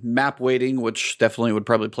on map waiting, which definitely would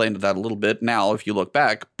probably play into that a little bit now if you look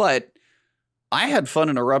back, but I had fun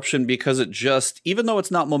in Eruption because it just, even though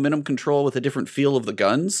it's not momentum control with a different feel of the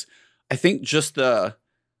guns, I think just the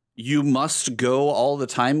you must go all the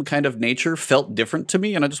time kind of nature felt different to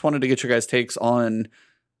me. And I just wanted to get your guys' takes on,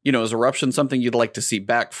 is Eruption something you'd like to see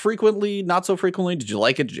back frequently, not so frequently? Did you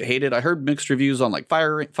like it? Did you hate it? I heard mixed reviews on like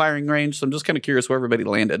firing range. So I'm just kind of curious where everybody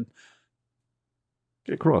landed.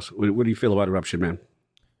 Okay, Cross, what do you feel about Eruption, man?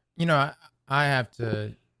 I have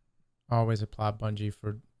to always applaud Bungie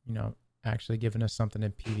for, actually giving us something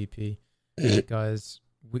in PvP because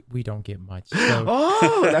we don't get much. So,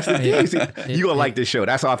 that's the thing. You're going to like this show.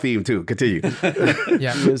 That's our theme, too. Continue.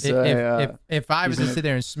 Yeah. If I was to sit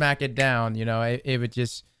there and smack it down, it would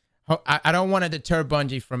just... I don't want to deter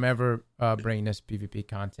Bungie from ever bringing this PvP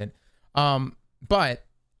content. But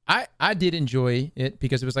I did enjoy it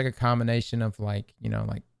because it was like a combination of like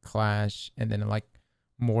Clash and then like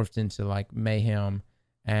morphed into like Mayhem.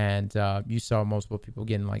 And you saw multiple people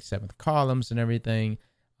getting like 7th columns and everything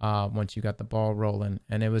once you got the ball rolling.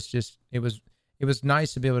 And it was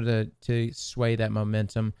nice to be able to sway that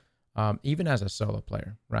momentum even as a solo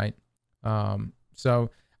player, right?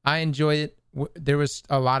 So I enjoy it. There was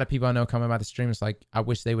a lot of people I know coming by the stream. It's like, I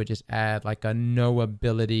wish they would just add like a no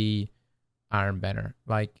ability Iron Banner,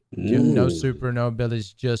 like no super, no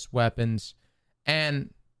abilities, just weapons.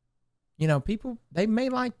 And people, they may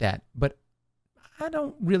like that, but I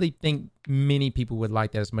don't really think many people would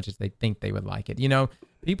like that as much as they think they would like it.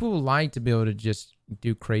 People like to be able to just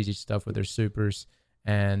do crazy stuff with their supers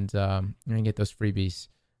and get those freebies.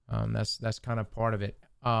 That's kind of part of it.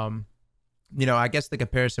 I guess the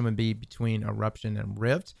comparison would be between Eruption and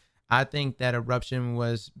Rift. I think that Eruption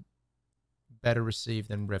was better received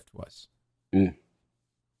than Rift was. Yeah.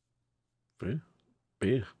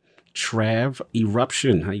 Trav,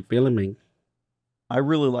 Eruption. How you feeling, man? I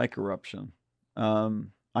really like Eruption.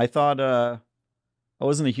 I thought I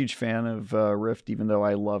wasn't a huge fan of Rift, even though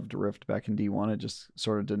I loved Rift back in D1. It just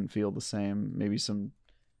sort of didn't feel the same. Maybe some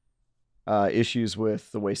issues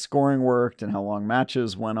with the way scoring worked and how long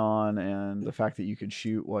matches went on and the fact that you could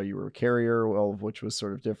shoot while you were a carrier, all of which was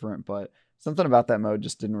sort of different. But something about that mode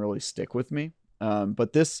just didn't really stick with me.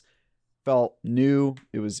 But this felt new.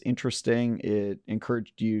 It was interesting. It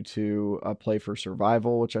encouraged you to play for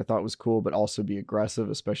survival, which I thought was cool, but also be aggressive,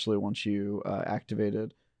 especially once you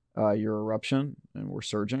activated your Eruption and were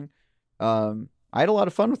surging. I had a lot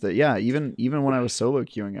of fun with it. Yeah, even when I was solo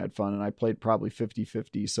queuing, I had fun, and I played probably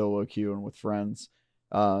 50-50 solo queue and with friends.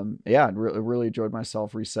 I really enjoyed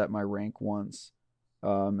myself, reset my rank once,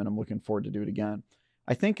 and I'm looking forward to do it again.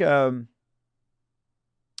 I think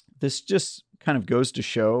this just kind of goes to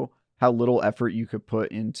show how little effort you could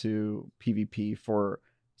put into PvP for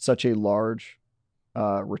such a large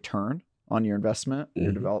return on your investment,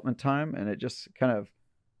 your development time. And it just kind of,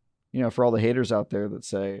 for all the haters out there that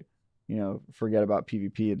say, forget about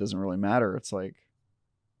PvP, it doesn't really matter. It's like,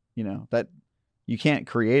 that you can't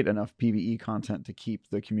create enough PvE content to keep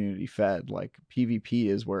the community fed. Like PvP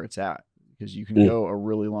is where it's at because you can go a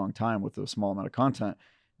really long time with a small amount of content.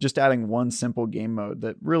 Just adding one simple game mode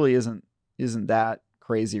that really isn't that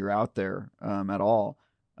crazy or out there at all,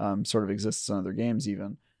 sort of exists in other games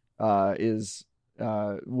even,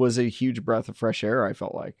 was a huge breath of fresh air, I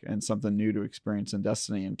felt like, and something new to experience in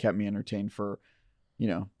Destiny, and kept me entertained for,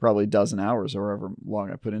 probably a dozen hours or however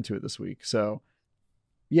long I put into it this week. So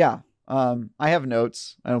yeah, I have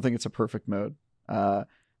notes. I don't think it's a perfect mode.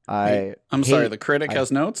 I'm sorry, the critic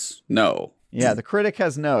has notes? No. Yeah, the critic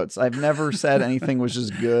has notes. I've never said anything was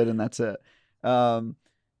just good and that's it.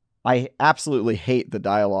 I absolutely hate the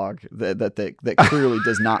dialogue that clearly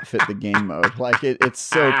does not fit the game mode. Like it's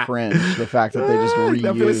so cringe, the fact that they just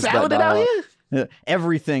reuse that dialogue.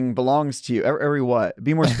 Everything belongs to you. Every what?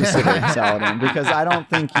 Be more specific, Saladin, because I don't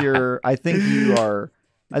think I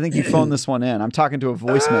think you phoned this one in. I'm talking to a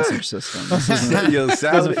voice message system. This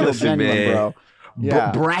doesn't feel genuine, bro.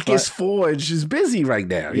 Yeah, Brackus Forge is busy right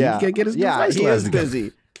now. Yeah, he can't get his he is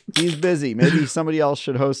busy. He's busy. Maybe somebody else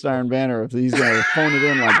should host Iron Banner if he's going to phone it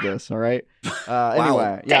in like this. All right.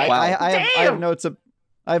 Anyway, yeah, I have notes.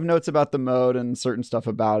 I have notes about the mode and certain stuff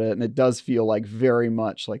about it, and it does feel like very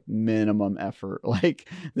much like minimum effort. Like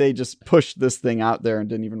they just pushed this thing out there and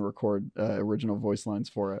didn't even record original voice lines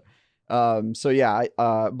for it. So yeah,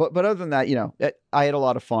 but other than that, I had a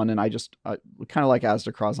lot of fun, and I just kind of like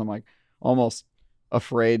Aztecross. I'm like almost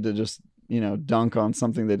afraid to just dunk on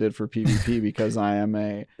something they did for PvP because I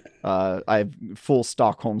have full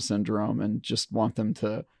Stockholm syndrome and just want them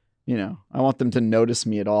to, I want them to notice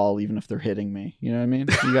me at all, even if they're hitting me. You know what I mean?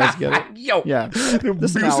 You guys get it? Yo, yeah.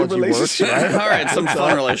 This analogy works, right? All right, some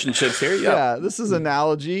fun relationships here. Yep. Yeah, this is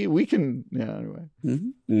analogy. We can, anyway.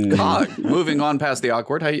 Mm-hmm. Moving on past the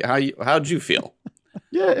awkward, how'd you feel?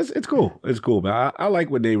 Yeah, it's cool. It's cool, but I like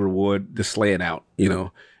when they reward the slaying out,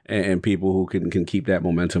 and people who can keep that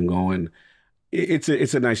momentum going. It's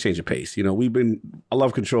a nice change of pace. I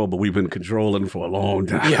love control, but we've been controlling for a long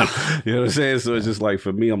time. Yeah. You know what I'm saying? So it's just like,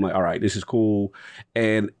 for me, I'm like, all right, this is cool.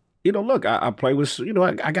 And, look, I play with,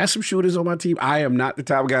 I got some shooters on my team. I am not the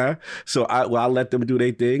top guy. So I let them do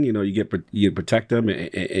their thing. You protect them and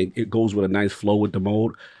it goes with a nice flow with the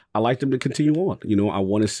mode. I like them to continue on. I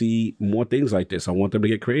want to see more things like this. I want them to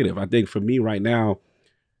get creative. I think for me right now,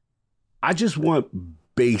 I just want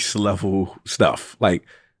base level stuff like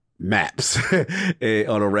maps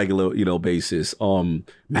on a regular, basis.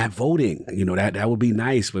 Map voting, that would be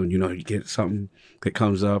nice when, you get something that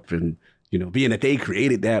comes up and, being that they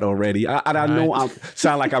created that already. I know I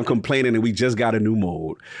sound like I'm complaining and we just got a new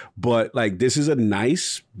mode, but like, this is a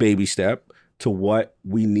nice baby step to what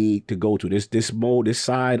we need to go to. This mode, this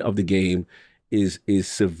side of the game is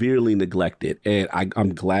severely neglected. And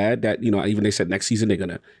I'm glad that, even they said next season they're going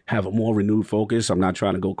to have a more renewed focus. I'm not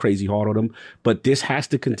trying to go crazy hard on them, but this has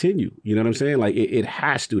to continue. You know what I'm saying? Like it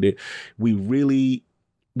has to. We really,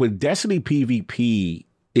 when Destiny PvP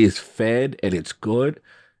is fed and it's good,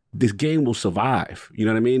 this game will survive. You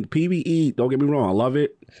know what I mean? PvE, don't get me wrong, I love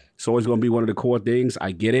it. It's always going to be one of the core things.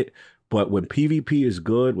 I get it. But when PvP is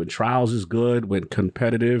good, when Trials is good, when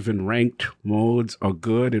competitive and ranked modes are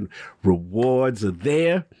good and rewards are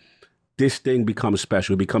there, this thing becomes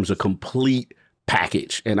special. It becomes a complete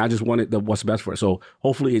package. And I just want it what's best for it. So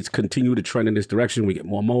hopefully it's continue to trend in this direction. We get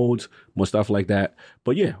more modes, more stuff like that.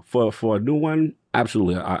 But yeah, for a new one,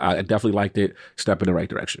 absolutely. I definitely liked it. Step in the right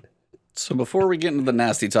direction. So before we get into the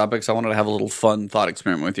nasty topics, I wanted to have a little fun thought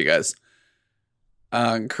experiment with you guys.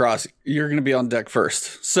 Cross, you're going to be on deck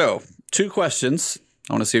first. So 2 questions.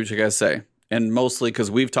 I want to see what you guys say. And mostly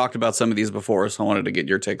because we've talked about some of these before, so I wanted to get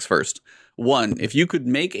your takes first. 1, if you could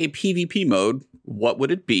make a PvP mode, what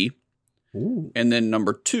would it be? Ooh. And then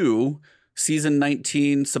number 2, Season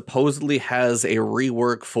 19 supposedly has a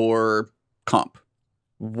rework for comp.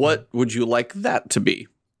 What would you like that to be?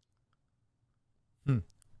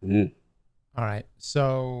 All right.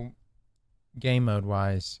 So game mode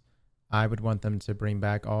wise, I would want them to bring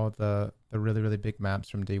back all the really, really big maps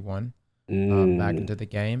from D1 back into the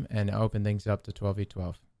game and open things up to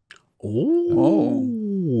 12v12.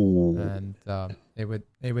 Oh. And it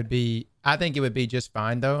would be, I think it would be just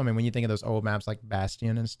fine though. I mean, when you think of those old maps like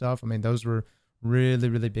Bastion and stuff, I mean, those were really,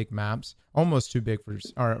 really big maps, almost too big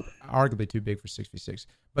or arguably too big for 6v6.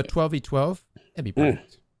 But 12v12, it'd be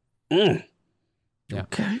perfect. Yeah.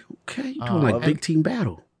 Okay. You're doing like big team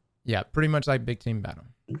battle. Yeah, pretty much like big team battle.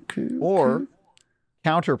 Okay. Or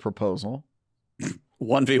counter proposal.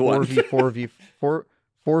 1v1.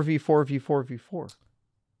 4v4v4v4.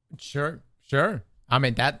 Sure. I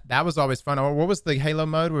mean, that was always fun. Or what was the Halo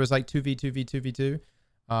mode where it was like 2v2v2v2?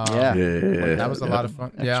 That was a lot of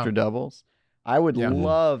fun. Extra doubles. I would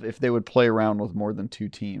love if they would play around with more than 2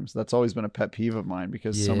 teams. That's always been a pet peeve of mine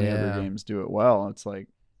because so many other games do it well. It's like,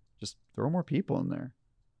 just throw more people in there.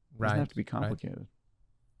 It doesn't have to be complicated.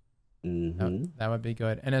 Right. Mm-hmm. That would be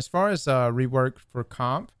good. And as far as rework for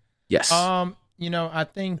comp, yes. I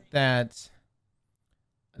think that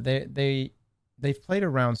they've played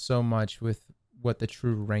around so much with what the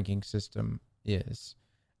true ranking system is,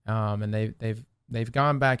 and they've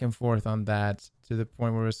gone back and forth on that to the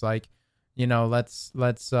point where it's like, let's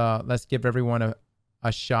give everyone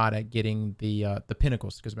a shot at getting the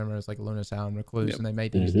pinnacles, because remember, it's like Luna's Howl and Recluse, and they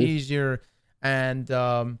made things easier. And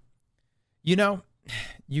you know,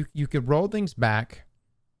 you could roll things back,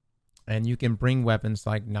 and you can bring weapons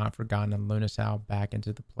like Not Forgotten and Luna's Howl back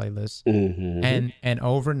into the playlist, and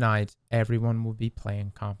overnight everyone will be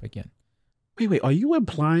playing comp again. Wait, are you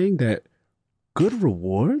implying that good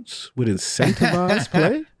rewards would incentivize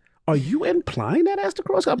play? Are you implying that,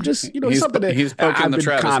 Aztecross? I'm just, he's something that he's poking I've the been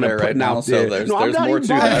Travis kind there of right putting now. out So there. there's I'm not more even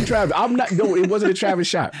to buying that. Travis. I'm not. No, it wasn't a Travis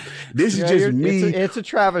shot. This is just me. It's a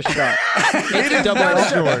Travis shot. It's a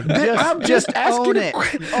double-edged sword. I'm just asking. Own it. Own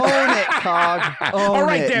it, Cog. All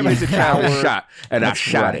right, damn it, it's a Travis shot, and I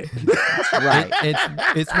shot it. That's right.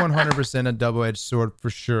 It's 100% a double-edged sword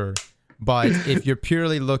for sure. But if you're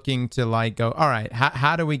purely looking to like go, all right,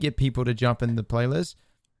 how do we get people to jump in the playlist?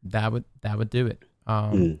 That would do it.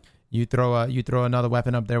 You throw another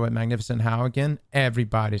weapon up there with Magnificent Howl again,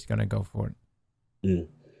 everybody's gonna go for it.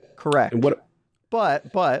 Correct. And what?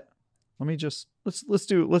 But let me just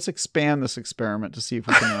let's expand this experiment to see if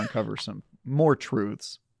we can uncover some more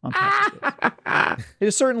truths on top of this. It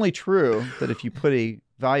is certainly true that if you put a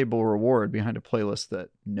valuable reward behind a playlist that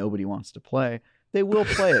nobody wants to play, they will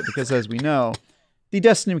play it, because as we know, the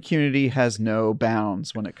Destiny community has no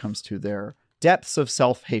bounds when it comes to their depths of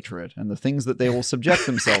self-hatred and the things that they will subject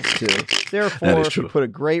themselves to. Therefore, if you put a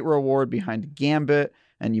great reward behind Gambit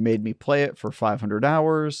and you made me play it for 500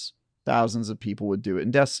 hours, thousands of people would do it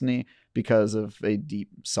in Destiny because of a deep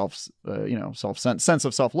sense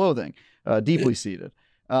of self-loathing, deeply seated.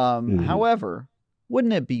 However,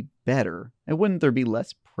 wouldn't it be better, and wouldn't there be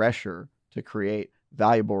less pressure to create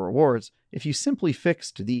valuable rewards if you simply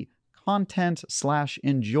fixed the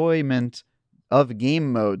content/enjoyment of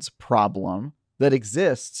game modes problem that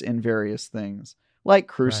exists in various things like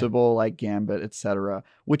Crucible, like Gambit, etc.,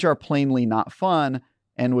 which are plainly not fun,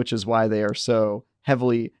 and which is why they are so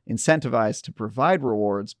heavily incentivized to provide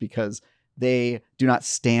rewards, because they do not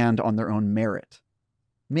stand on their own merit.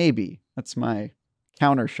 Maybe that's my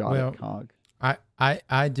counter shot at Cog.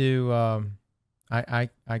 I do. I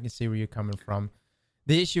can see where you're coming from.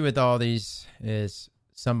 The issue with all these is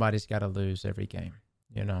somebody's got to lose every game,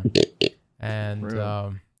 and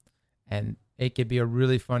it could be a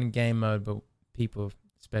really fun game mode, but people,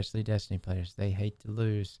 especially Destiny players, they hate to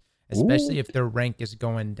lose, especially if their rank is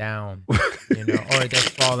going down, or they're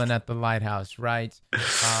falling at the lighthouse, right?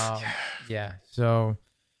 Yeah. So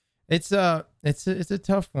it's a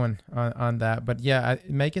tough one on that, but yeah,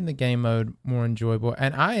 making the game mode more enjoyable.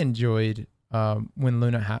 And I enjoyed when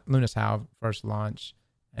Luna's Howl first launched,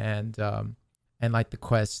 and like the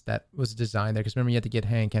quest that was designed there, because remember you had to get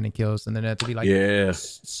hand cannon kills, and then it had to be like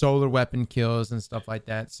solar weapon kills and stuff like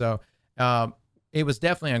that. So it was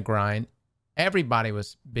definitely a grind. Everybody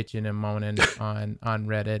was bitching and moaning on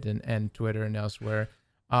Reddit and Twitter and elsewhere,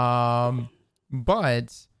 but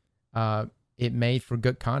it made for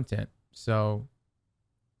good content. So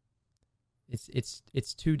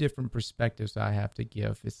it's two different perspectives I have to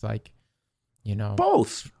give. It's like,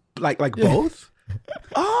 both, like both.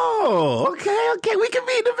 Oh, okay. We can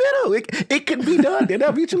be in the middle. It can be done. They're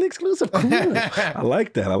not mutually exclusive. Cool. I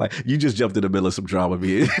like that. You just jumped in the middle of some drama.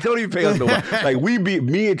 Don't even pay us no mind. Like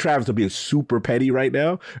me and Travis are being super petty right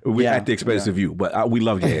now. We're at the expense of you, but we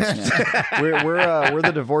love your answers. We're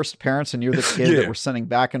the divorced parents, and you're the kid that we're sending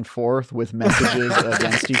back and forth with messages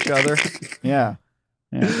against each other. Yeah.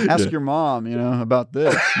 Ask your mom, about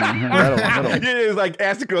this. It's like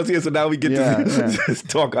Aztecross here, so now we get to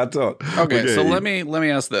talk. Okay, so let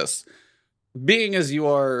me ask this. Being as you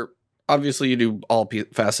are, obviously you do all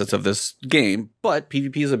facets of this game, but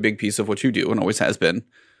PvP is a big piece of what you do and always has been.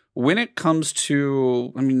 When it comes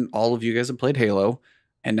to, all of you guys have played Halo,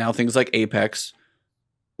 and now things like Apex,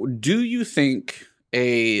 do you think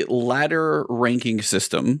a ladder ranking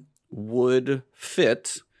system would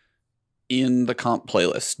fit in the comp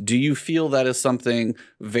playlist? Do you feel that is something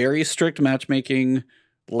very strict matchmaking,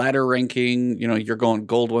 ladder ranking, you're going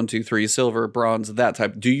gold 1, 2, 3, silver, bronze, that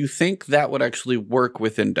type? Do you think that would actually work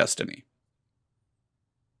within Destiny?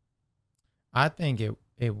 I think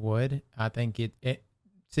it would. I think it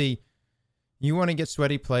see, you want to get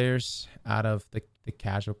sweaty players out of the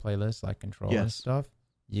casual playlist like Control and stuff,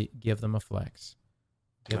 you give them a flex.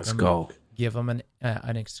 Let's go. Give them an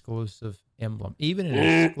exclusive emblem. Even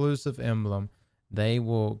an exclusive emblem, they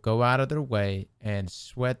will go out of their way and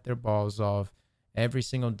sweat their balls off every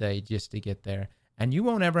single day just to get there. And you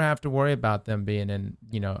won't ever have to worry about them being in,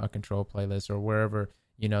 a Control playlist or wherever,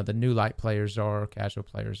 the new light players are or casual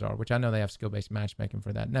players are, which I know they have skill-based matchmaking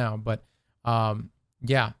for that now. But,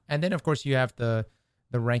 yeah. And then, of course, you have the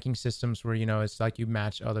ranking systems where, it's like you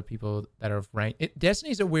match other people that are ranked.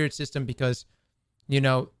 Destiny's a weird system because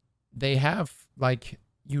they have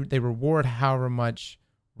they reward however much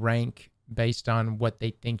rank based on what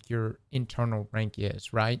they think your internal rank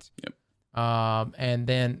is, right? Yep. And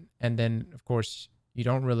then of course you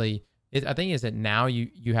don't really. I think is that now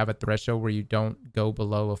you have a threshold where you don't go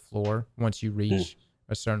below a floor once you reach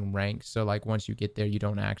a certain rank. So once you get there, you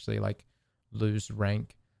don't actually lose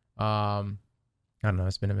rank. I don't know.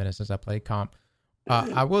 It's been a minute since I played comp.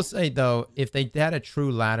 I will say though, if they had a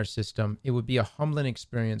true ladder system, it would be a humbling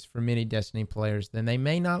experience for many Destiny players. Then they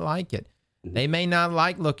may not like it. They may not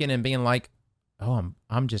like looking and being like, "Oh,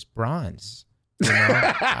 I'm just bronze."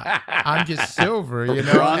 I'm just silver,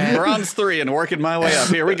 bronze 3 and working my way up.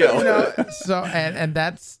 Here we go. So and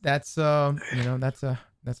that's a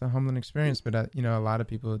humbling experience, but a lot of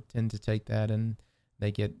people tend to take that and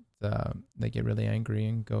they get really angry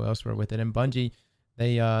and go elsewhere with it. And Bungie,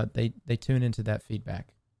 they tune into that feedback.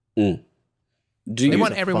 They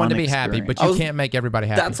want everyone to be happy, but you can't make everybody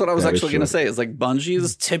happy. That's what I was actually going to say. Is Bungie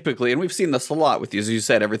is typically, and we've seen this a lot with you, as you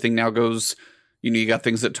said, everything now goes. You got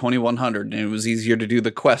things at 2100, and it was easier to do the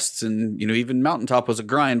quests, and even Mountaintop was a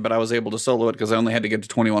grind, but I was able to solo it because I only had to get to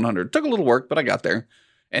 2100. It took a little work, but I got there.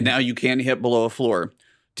 And now you can't hit below a floor.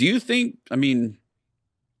 Do you think?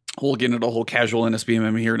 We'll get into the whole casual in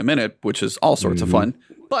SBMM here in a minute, which is all sorts of fun.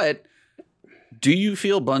 But do you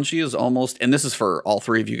feel Bungie is almost, and this is for all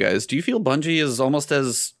three of you guys, do you feel Bungie is almost,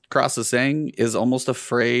 as Cross is saying, is almost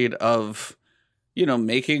afraid of,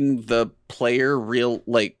 making the player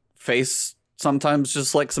face sometimes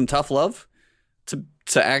just some tough love to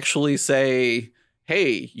actually say,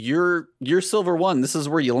 hey, you're silver 1. This is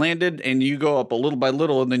where you landed, and you go up a little by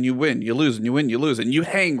little, and then you win, you lose, and you win, you lose, and you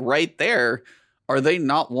hang right there. Are they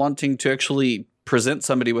not wanting to actually present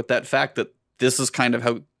somebody with that fact that this is kind of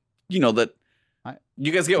how, that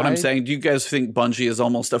you guys get what I'm saying? Do you guys think Bungie is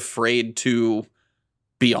almost afraid to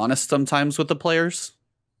be honest sometimes with the players?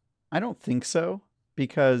 I don't think so,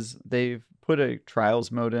 because they've put a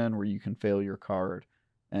trials mode in where you can fail your card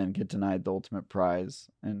and get denied the ultimate prize,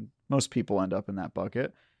 and most people end up in that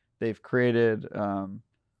bucket. They've created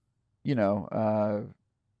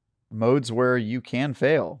modes where you can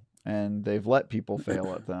fail, and they've let people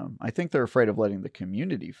fail at them. I think they're afraid of letting the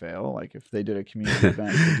community fail. If they did a community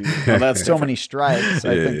event to do that's so many strikes,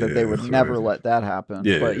 I think that they would never let that happen.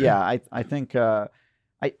 But I think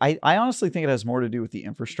I honestly think it has more to do with the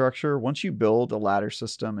infrastructure. Once you build a ladder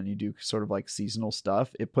system and you do sort of seasonal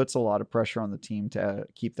stuff, it puts a lot of pressure on the team to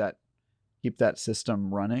keep that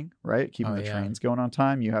system running, right? Keeping the trains going on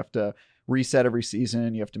time. You have to reset every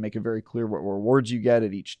season. You have to make it very clear what rewards you get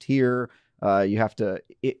at each tier. You have to,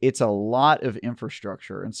 it's a lot of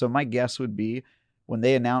infrastructure. And so my guess would be when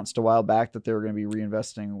they announced a while back that they were going to be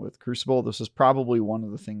reinvesting with Crucible, this is probably one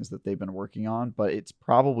of the things that they've been working on, but it's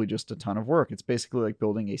probably just a ton of work. It's basically like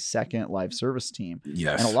building a second live service team.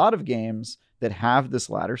 Yes. And a lot of games that have this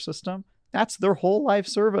ladder system, that's their whole live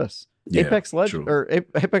service. Yeah, Apex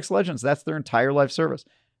Legends, that's their entire live service.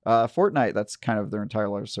 Fortnite, that's kind of their entire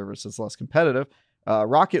live service. It's less competitive.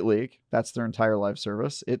 Rocket League, that's their entire live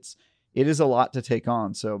service. It is a lot to take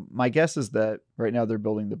on. So my guess is that right now they're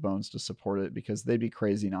building the bones to support it because they'd be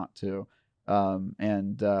crazy not to. I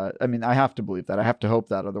mean, I have to believe that. I have to hope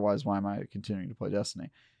that. Otherwise, why am I continuing to play Destiny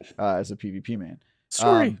as a PvP main?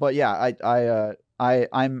 Sorry. But yeah,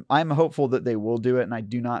 I'm hopeful that they will do it, and I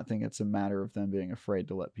do not think it's a matter of them being afraid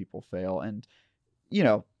to let people fail. And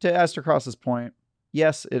to Aztecross's point,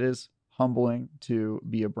 yes, it is humbling to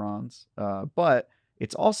be a bronze, but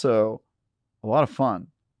it's also a lot of fun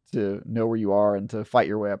to know where you are and to fight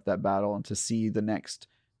your way up that battle and to see the next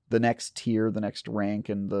tier, the next rank,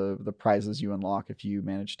 and the prizes you unlock if you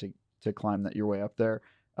manage to climb your way up there.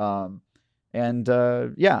 I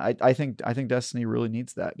think Destiny really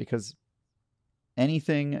needs that, because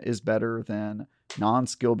anything is better than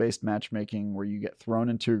non-skill based matchmaking where you get thrown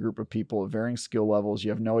into a group of people of varying skill levels. You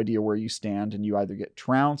have no idea where you stand, and you either get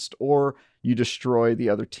trounced or you destroy the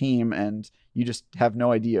other team, and you just have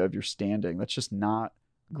no idea of your standing. That's just not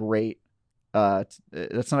great. That's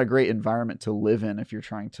not a great environment to live in if you're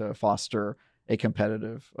trying to foster a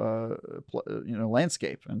competitive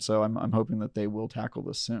landscape. And so I'm hoping that they will tackle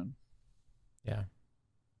this soon. Yeah,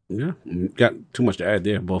 got too much to add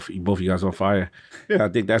there. Both of you guys on fire. Yeah, I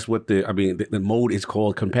think that's what the mode is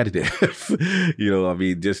called, competitive.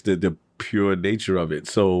 Just the pure nature of it.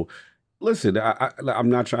 So listen, I'm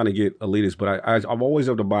not trying to get elitist, but I'm always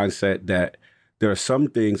of the mindset that there are some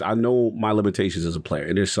things, I know my limitations as a player,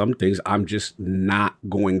 and there's some things I'm just not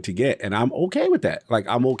going to get, and I'm okay with that.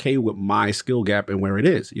 I'm okay with my skill gap and where it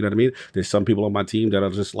is. You know what I mean? There's some people on my team that are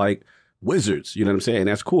just wizards. You know what I'm saying?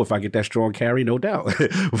 That's cool if I get that strong carry, no doubt.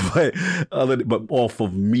 but off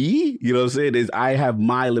of me, you know what I'm saying, is I have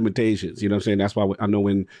my limitations. You know what I'm saying? That's why I know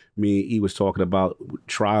when me and E was talking about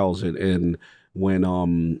trials and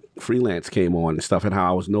when freelance came on and stuff, and how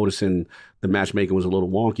I was noticing the matchmaking was a little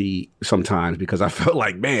wonky sometimes, because I felt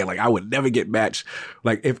like, man, like I would never get matched.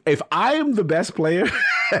 Like if I am the best player,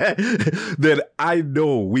 then I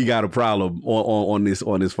know we got a problem on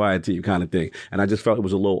this fire team kind of thing. And I just felt it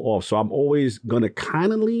was a little off. So I'm always gonna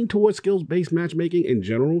kind of lean towards skills-based matchmaking in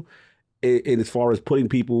general, in as far as putting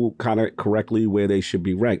people kind of correctly where they should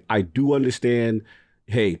be ranked. I do understand,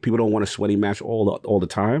 hey, people don't want a sweaty match all the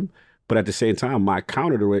time. But at the same time, my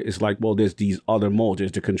counter to it is like, well, there's these other modes.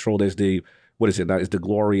 There's the control. There's the, what is it? It's the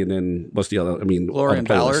glory, and then what's the other? I mean, glory and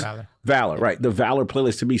valor. Valor, right? The valor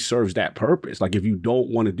playlist to me serves that purpose. Like, if you don't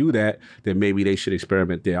want to do that, then maybe they should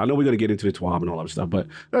experiment there. I know we're gonna get into the TWAB and all that stuff, but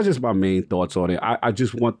that's just my main thoughts on it. I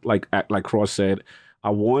just want, like Cross said, I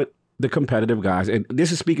want the competitive guys, and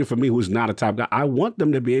this is speaking for me, who's not a top guy. I want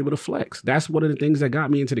them to be able to flex. That's one of the things that got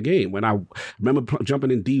me into the game. When I remember jumping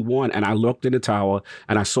in D1 and I looked in the tower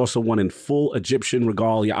and I saw someone in full Egyptian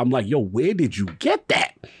regalia, I'm like, yo, where did you get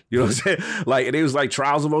that? You know what I'm saying? Like, and it was like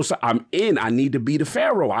Trials of Osiris. I'm in. I need to be the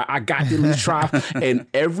Pharaoh. I got to at least try. And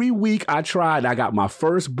every week I tried, I got my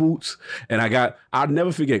first boots, and I'll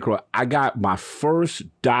never forget, I got my first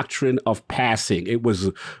doctrine of passing. It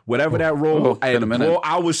was whatever that role. And bro,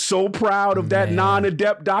 I was so proud of that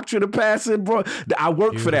non-adept doctrine of passing, bro. I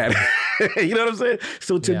worked for that. You know what I'm saying?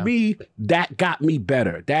 So to me, that got me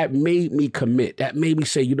better. That made me commit. That made me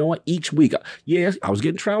say, you know what? Each week, yes, I was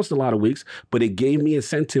getting trounced a lot of weeks, but it gave me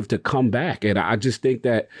incentive to come back. And I just think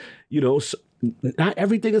that, you know, not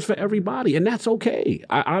everything is for everybody, and that's okay.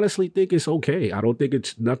 I honestly think it's okay. I don't think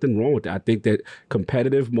it's nothing wrong with that. I think that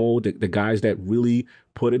competitive mode, the guys that really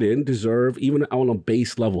put it in deserve, even on a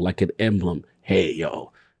base level, like an Emblem. Hey,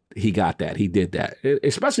 yo, he got that. He did that.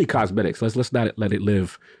 Especially cosmetics. Let's not let it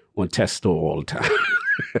live on test store all the time.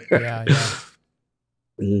 Yeah.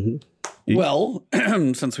 Mm-hmm. Well,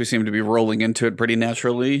 since we seem to be rolling into it pretty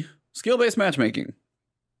naturally, skill-based matchmaking.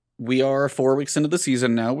 We are 4 weeks into the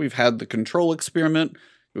season now. We've had the control experiment.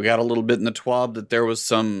 We got a little bit in the TWAB that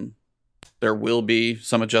there will be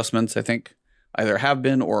some adjustments, I think, either have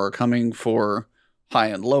been or are coming for high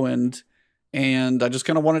and low end. And I just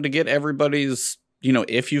kind of wanted to get everybody's, you know,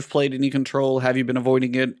 if you've played any control, have you been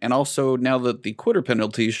avoiding it? And also, now that the quitter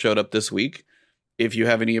penalties showed up this week, if you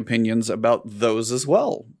have any opinions about those as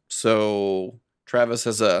well. So Travis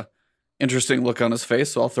has a interesting look on his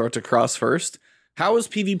face, so I'll throw it to Cross first. How has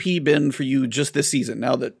PvP been for you just this season?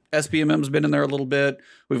 Now that SBMM's been in there a little bit,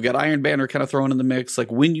 we've got Iron Banner kind of thrown in the mix.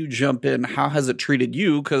 Like, when you jump in, how has it treated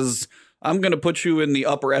you? Because I'm going to put you in the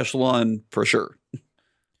upper echelon for sure.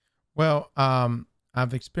 Well,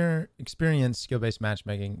 I've experienced skill-based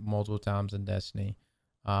matchmaking multiple times in Destiny,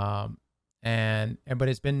 but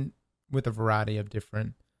it's been with a variety of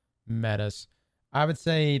different metas. I would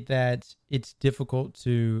say that it's difficult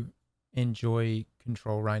to enjoy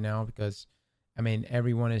control right now because, I mean,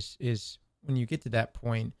 everyone is when you get to that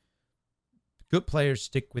point, good players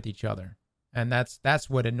stick with each other, and that's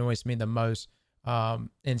what annoys me the most in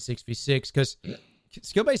 6v6, because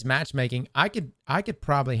skill-based matchmaking, I could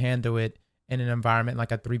probably handle it in an environment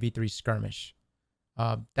like a 3v3 skirmish.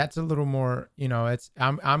 That's a little more, you know,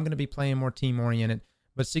 I'm going to be playing more team-oriented,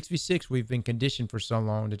 but 6v6, we've been conditioned for so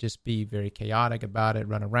long to just be very chaotic about it,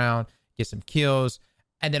 run around, get some kills,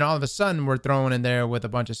 and then all of a sudden we're thrown in there with a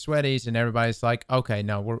bunch of sweaties, and everybody's like, okay,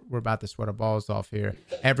 no, we're about to sweat our balls off here.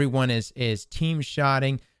 Everyone is team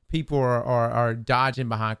shotting. People are dodging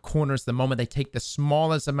behind corners the moment they take the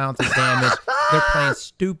smallest amounts of damage. They're playing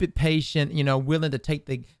stupid patient, you know, willing to take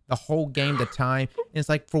the whole game to time. And it's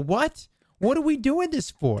like, for what? What are we doing this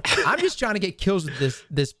for? I'm just trying to get kills with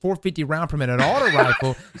this 450 round per minute auto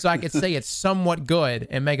rifle so I could say it's somewhat good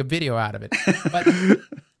and make a video out of it. But,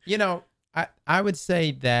 you know, I would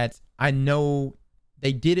say that I know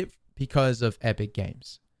they did it because of Epic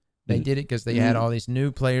Games. They did it because they had all these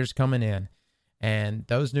new players coming in. And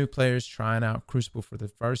those new players trying out Crucible for the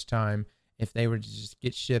first time, if they were to just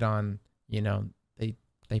get shit on, you know,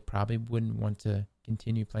 they probably wouldn't want to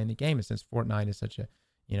continue playing the game. And since Fortnite is such a,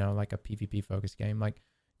 you know, like a PvP focused game, like,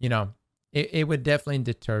 you know, it would definitely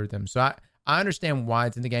deter them. So I understand why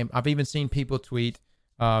it's in the game. I've even seen people tweet,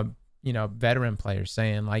 you know, veteran players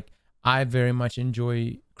saying, like, I very much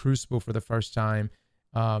enjoy Crucible for the first time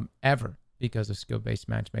ever because of skill-based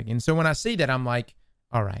matchmaking. And so when I see that, I'm like,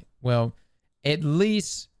 all right, well, at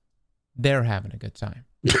least they're having a good time.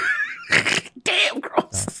 Damn,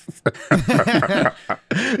 Cross.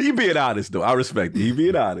 You being honest, though. I respect it. You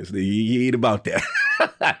being honest. You ain't about that.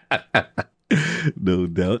 No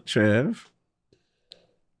doubt, Trav.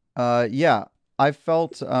 Yeah, I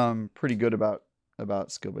felt pretty good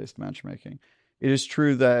about skill-based matchmaking. It is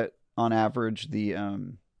true that on average the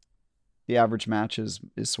average match is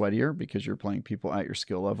sweatier because you're playing people at your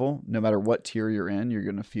skill level. No matter what tier you're in, you're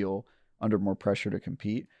going to feel under more pressure to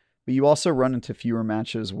compete. But you also run into fewer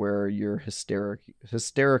matches where you're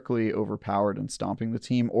hysterically overpowered and stomping the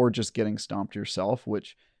team, or just getting stomped yourself,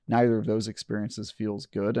 which neither of those experiences feels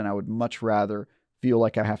good. And I would much rather feel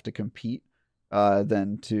like I have to compete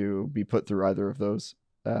than to be put through either of those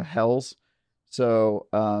hells. So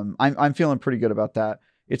I'm feeling pretty good about that.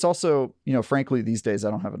 It's also, frankly, these days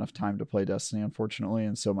I don't have enough time to play Destiny, unfortunately.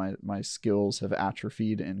 And so my skills have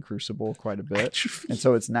atrophied in Crucible quite a bit. And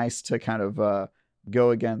so it's nice to kind of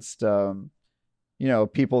go against,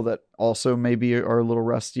 people that also maybe are a little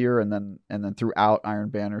rustier. And then throughout Iron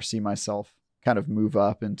Banner, see myself kind of move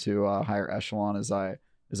up into a higher echelon as I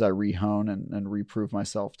rehone and reprove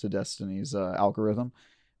myself to Destiny's algorithm.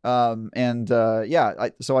 So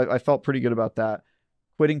I felt pretty good about that.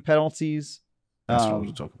 Quitting penalties. That's what I was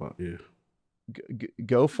to talk about. Yeah.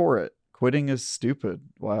 Go for it. Quitting is stupid.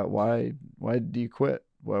 Why do you quit?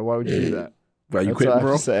 Why would you do that? Why you quitting,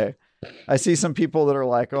 bro? I see some people that are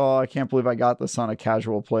like, "Oh, I can't believe I got this on a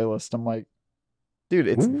casual playlist." I'm like, dude,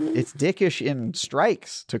 it's dickish in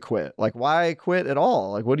strikes to quit. Like, why quit at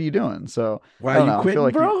all? Like, what are you doing? So why are you quitting,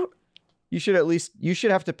 bro? You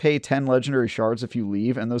should have to pay 10 legendary shards if you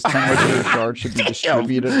leave, and those 10 legendary shards should be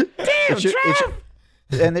distributed.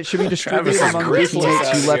 It should be distributed among the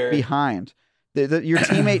teammates you left behind. Your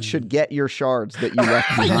teammates should get your shards that you left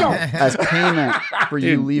behind as payment for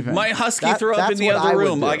you leaving. My husky threw up in the other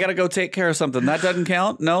room. I gotta go take care of something. That doesn't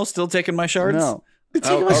count? No? Still taking my shards? No.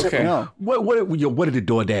 Okay. No. What did the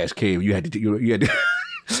DoorDash came? You had to you had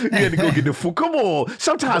to go get the food. Come on.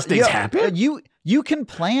 Sometimes things happen. You can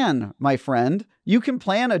plan, my friend. You can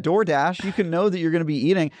plan a DoorDash. You can know that you're going to be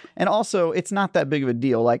eating. And also, it's not that big of a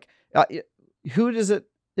deal. Like, who does it?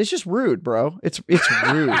 It's just rude, bro. It's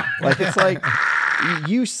rude. Like, it's like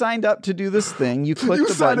you signed up to do this thing. You clicked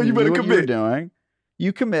the button. You knew what you were doing.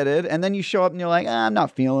 You committed. And then you show up and you're like, I'm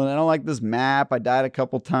not feeling it. I don't like this map. I died a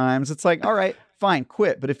couple times. It's like, all right, fine,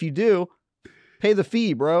 quit. But if you do, pay the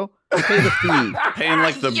fee, bro. Pay the fee. Paying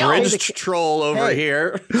like the bridge troll over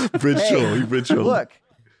here. Bridge troll.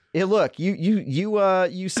 Look,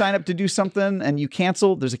 you sign up to do something and you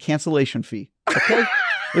cancel. There's a cancellation fee. Okay.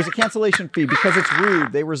 There's a cancellation fee because it's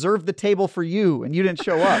rude. They reserved the table for you and you didn't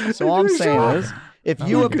show up. So all I'm saying is, if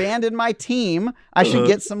you abandon my team, I should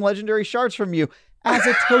get some legendary shards from you as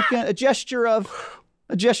a token, a gesture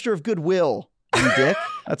of goodwill. You dick.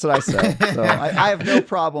 That's what I say. So I have no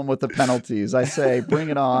problem with the penalties. I say, bring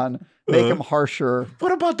it on. Make them harsher.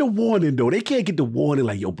 What about the warning, though? They can't get the warning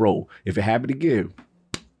like, yo, bro, if it happened again.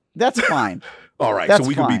 That's fine. All right, so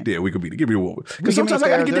we can be there. We can be there. Give me a warning. Because sometimes I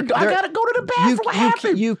gotta go to the bathroom. What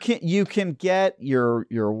happened? You can get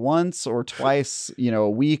your once or twice, a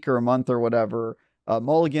week or a month or whatever,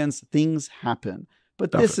 mulligans. Things happen.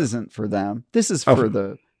 But this isn't for them. This is for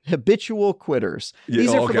the habitual quitters.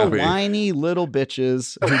 These are for the whiny little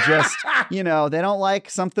bitches who just, they don't like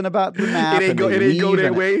something about the map. It ain't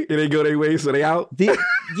go their way, so they out.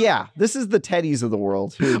 This is the Teddies of the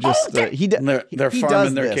world who just they're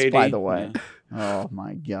farming their KD. By the way. Yeah. Oh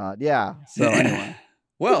my God. Yeah. So anyway.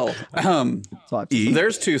 Well,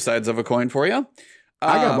 there's two sides of a coin for you.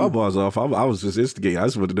 I got my bars off. I was just instigating. I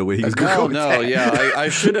just wanted to know where he was going. I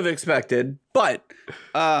should have expected. But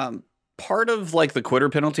part of like the quitter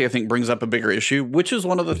penalty, I think, brings up a bigger issue, which is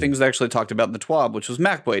one of the things they actually talked about in the TWAB, which was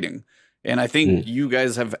map waiting. And I think you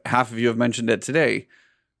guys half of you have mentioned it today.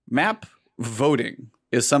 Map voting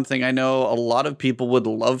is something I know a lot of people would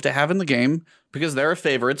love to have in the game because they're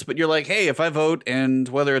favorites. But you're like, hey, if I vote, and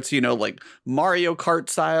whether it's, like Mario Kart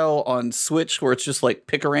style on Switch, where it's just like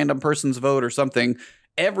pick a random person's vote or something,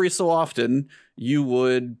 every so often you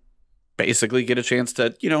would basically get a chance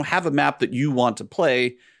to, have a map that you want to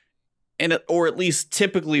play, or at least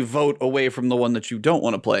typically vote away from the one that you don't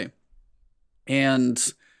want to play. And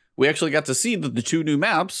we actually got to see that the two new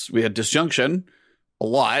maps, we had Disjunction a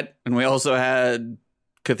lot, and we also had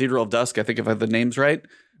Cathedral of Dusk, I think if I have the names right.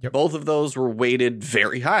 Yep. Both of those were weighted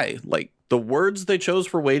very high. Like, the words they chose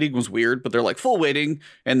for weighting was weird, but they're like full weighting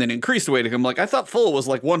and then increased weighting. I'm like, I thought full was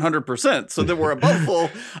like 100%. So then we're above full.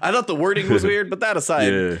 I thought the wording was weird, but that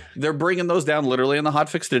aside, they're bringing those down literally in the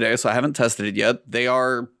hotfix today. So I haven't tested it yet.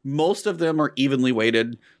 Most of them are evenly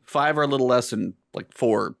weighted. 5 are a little less and like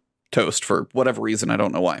 4 toast for whatever reason. I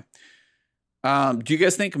don't know why. Do you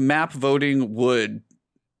guys think map voting would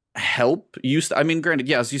help I mean, granted,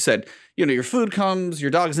 yeah, as you said, your food comes,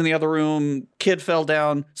 your dog's in the other room, kid fell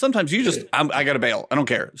down. Sometimes you just, I gotta bail. I don't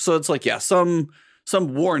care. So it's like, yeah, some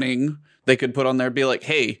warning they could put on there, be like,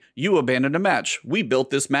 hey, you abandoned a match. We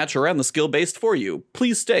built this match around the skill based for you.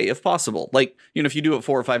 Please stay if possible. Like, if you do it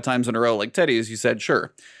 4 or 5 times in a row, like Teddy, as you said,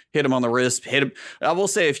 sure. Hit him on the wrist, hit him. I will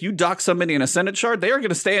say, if you dock somebody in Ascendant Shard, they are going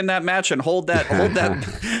to stay in that match and hold that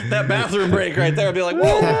that bathroom break right there. Be like,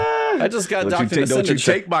 whoa, I just got docked in Ascendant Shard. Don't you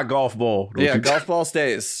take my golf ball. Golf ball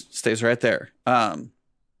stays right there.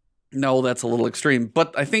 No, that's a little extreme.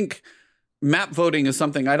 But I think map voting is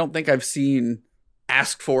something I don't think I've seen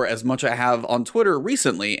asked for as much as I have on Twitter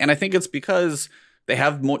recently. And I think it's because they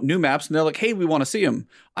have new maps and they're like, hey, we want to see them.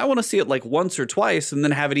 I want to see it like once or twice and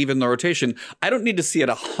then have it even in the rotation. I don't need to see it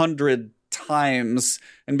 100 times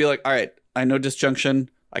and be like, all right, I know Disjunction.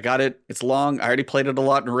 I got it. It's long. I already played it a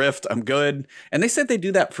lot in Rift. I'm good. And they said they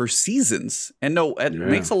do that for seasons. And no, it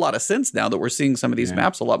makes a lot of sense now that we're seeing some of these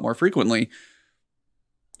maps a lot more frequently.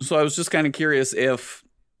 So I was just kind of curious if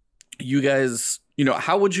you guys,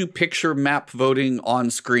 how would you picture map voting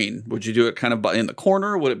on screen? Would you do it kind of in the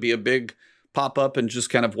corner? Would it be a big pop up and just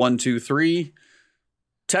kind of 1, 2, 3?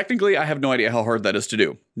 Technically, I have no idea how hard that is to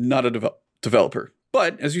do. Not a developer.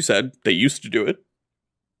 But as you said, they used to do it.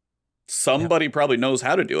 Somebody probably knows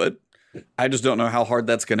how to do it. I just don't know how hard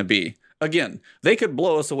that's going to be. Again, they could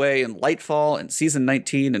blow us away in Lightfall and Season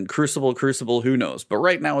 19 and Crucible, who knows? But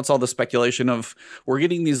right now it's all the speculation of we're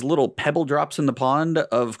getting these little pebble drops in the pond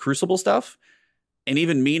of Crucible stuff. And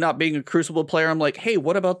even me not being a Crucible player, I'm like, hey,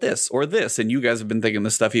 what about this or this? And you guys have been thinking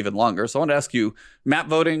this stuff even longer. So I want to ask you, map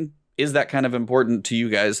voting, is that kind of important to you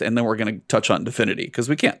guys? And then we're going to touch on Divinity because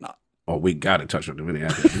we can't not. Oh, we got to touch on Divinity.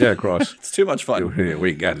 Yeah, Cross. It's too much fun. Yeah,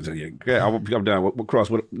 we got to. Yeah, I'm done. What Cross?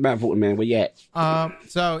 What map voting, man? Where you at?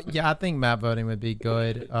 So yeah, I think map voting would be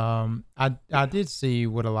good. I did see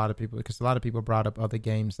what a lot of people, because a lot of people brought up other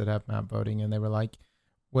games that have map voting, and they were like,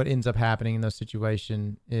 what ends up happening in those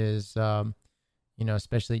situations is,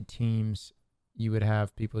 especially teams, you would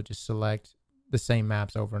have people just select the same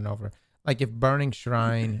maps over and over. Like if Burning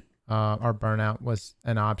Shrine or Burnout was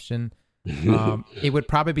an option. It would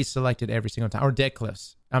probably be selected every single time, or Dead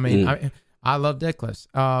Cliffs. I mean, I love Dead Cliffs.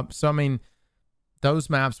 So I mean, those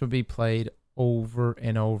maps would be played over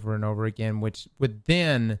and over and over again, which would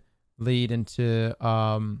then lead into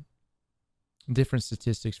different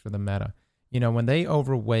statistics for the meta. When they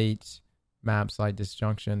overweight maps like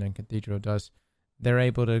Disjunction and Cathedral Dust, they're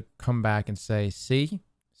able to come back and say, "See,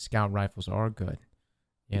 scout rifles are good."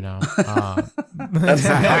 No, you're not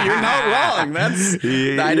wrong.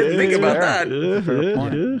 I didn't think about that. Fair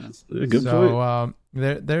point. Good point.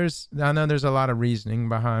 I know there's a lot of reasoning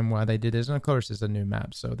behind why they did this, and of course it's a new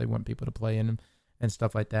map, so they want people to play in them and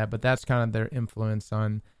stuff like that. But that's kind of their influence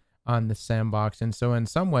on the sandbox, and so in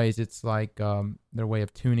some ways it's like their way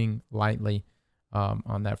of tuning lightly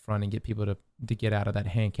on that front and get people to get out of that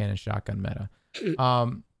hand cannon shotgun meta.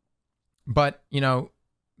 But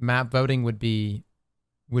map voting would be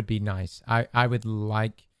nice. I would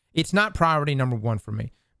like, it's not priority number 1 for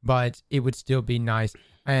me, but it would still be nice.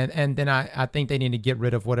 And then I think they need to get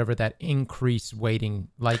rid of whatever that increased weighting,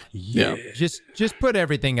 like just put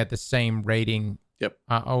everything at the same rating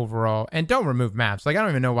overall, and don't remove maps. Like I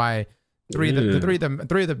don't even know why three of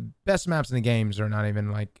the best maps in the games are not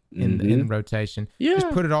even like in rotation. Yeah. Just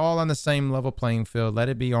put it all on the same level playing field. Let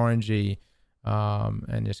it be RNG,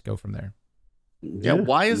 and just go from there. Yeah,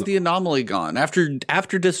 why is the anomaly gone? After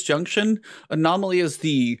Disjunction, anomaly is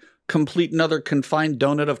the complete another confined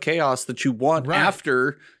donut of chaos that you want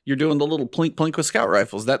after you're doing the little plink plink with scout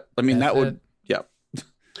rifles. That would.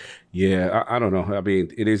 Yeah, I don't know. I mean,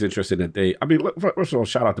 it is interesting that first of all,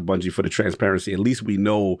 shout out to Bungie for the transparency. At least we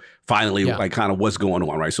know finally like kind of what's going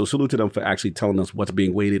on, right? So salute to them for actually telling us what's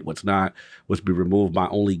being weighted, what's not, what's being removed. My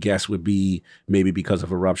only guess would be maybe because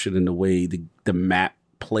of Eruption and the way the map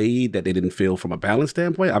played, that they didn't feel from a balance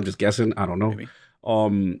standpoint. I'm just guessing. I don't know. Maybe.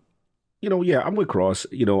 I'm with Cross.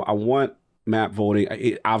 I want map voting.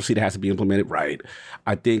 Obviously, it has to be implemented right.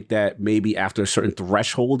 I think that maybe after a certain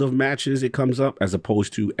threshold of matches, it comes up as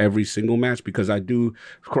opposed to every single match, because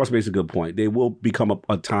Cross makes a good point. There will become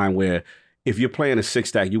a time where if you're playing a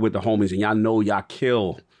 6-stack, you with the homies and y'all know y'all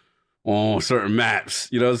kill on certain maps,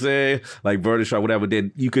 you know what I'm saying? Like Vertish or whatever,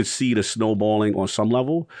 then you could see the snowballing on some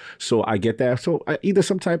level. So I get that. So either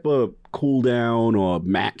some type of cooldown or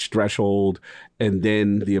match threshold, and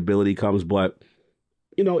then the ability comes. But,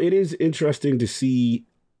 it is interesting to see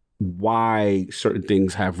why certain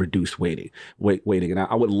things have reduced weighting. And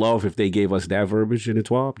I would love if they gave us that verbiage in the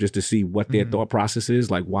 12 just to see what their thought process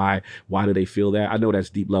is. Like, why do they feel that? I know that's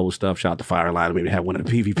deep level stuff. Shout out to Fireline. Maybe have one of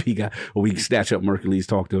the PvP guys, or we can snatch up Mercules,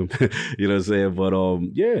 talk to him. You know what I'm saying?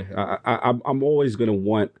 But I'm always going to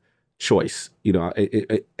want choice, you know,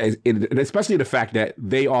 and especially the fact that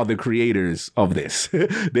they are the creators of this.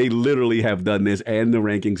 They literally have done this and the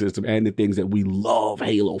ranking system and the things that we love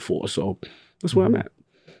Halo for. So that's where I'm at.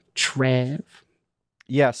 Trav.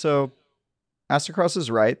 Yeah, so Aztecross is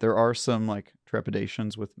right. There are some like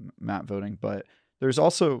trepidations with map voting, but there's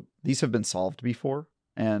also, these have been solved before,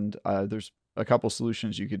 and there's a couple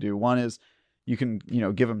solutions you could do. One is you can,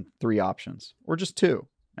 give them 3 options or just 2.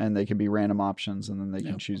 And they can be random options, and then they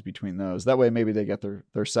can choose between those. That way, maybe they get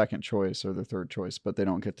their second choice or their third choice, but they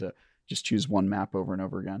don't get to just choose one map over and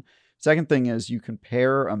over again. Second thing is you can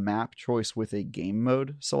pair a map choice with a game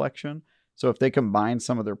mode selection. So if they combine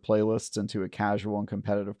some of their playlists into a casual and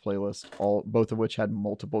competitive playlist, both of which had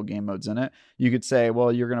multiple game modes in it, you could say,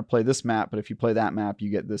 well, you're going to play this map, but if you play that map, you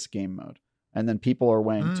get this game mode. And then people are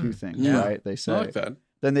weighing 2 things, right? They say. I like that.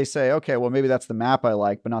 Then they say, okay, well, maybe that's the map I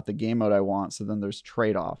like, but not the game mode I want. So then there's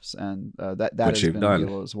trade-offs, and that has been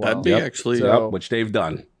done as well. That'd be actually which they've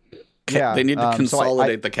done. Yeah, they need to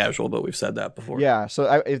consolidate the casual, but we've said that before. Yeah,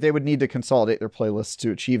 so if they would need to consolidate their playlists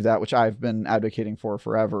to achieve that, which I've been advocating for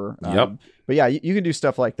forever. But yeah, you can do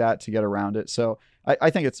stuff like that to get around it. So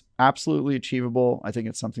I think it's absolutely achievable. I think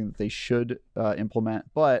it's something that they should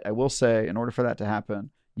implement. But I will say, in order for that to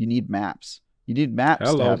happen, you need maps. You need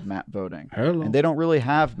maps to have map voting. And they don't really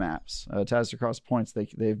have maps. To Aztecross points,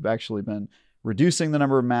 they've actually been reducing the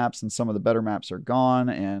number of maps, and some of the better maps are gone.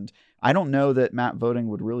 And I don't know that map voting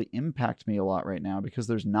would really impact me a lot right now, because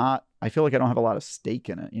I feel like I don't have a lot of stake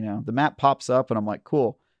in it. The map pops up and I'm like,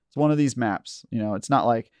 cool, it's one of these maps. It's not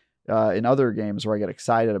like in other games where I get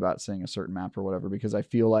excited about seeing a certain map or whatever, because I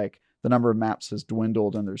feel like the number of maps has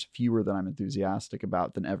dwindled and there's fewer that I'm enthusiastic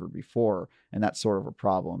about than ever before. And that's sort of a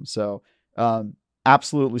problem. So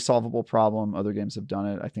absolutely solvable problem. Other games have done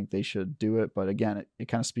it. I think they should do it. But again, it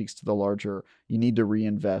kind of speaks to the larger, you need to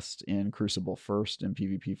reinvest in Crucible first and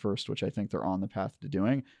PvP first, which I think they're on the path to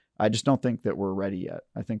doing. I just don't think that we're ready yet.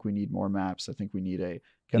 I think we need more maps. I think we need a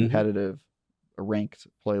competitive, a ranked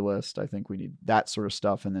playlist. I think we need that sort of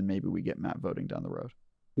stuff. And then maybe we get map voting down the road.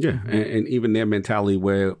 Yeah. And even their mentality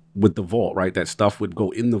where with the vault, right, that stuff would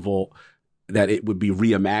go in the vault, that it would be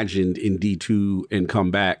reimagined in D2 and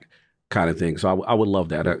come back, kind of thing. So I would love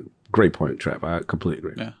that. Great point, Trev. I completely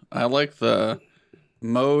agree. Yeah, I like the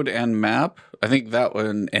mode and map. I think that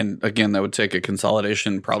one, and again, that would take a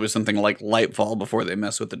consolidation, probably something like Lightfall before they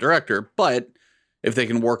mess with the director. But if they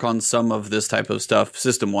can work on some of this type of stuff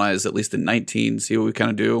system-wise, at least in 19, see what we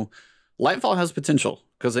kind of do. Lightfall has potential,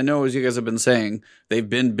 because I know, as you guys have been saying, they've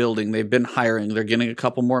been building, they've been hiring, they're getting a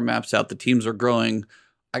couple more maps out, the teams are growing.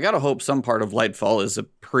 I gotta hope some part of Lightfall is a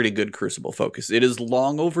pretty good Crucible focus. It is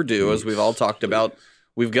long overdue, as we've all talked about.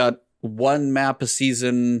 We've got 1 map a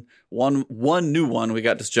season, one new one. We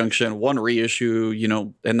got Disjunction, 1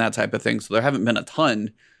 reissue, and that type of thing. So there haven't been a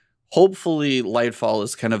ton. Hopefully, Lightfall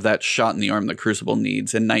is kind of that shot in the arm that Crucible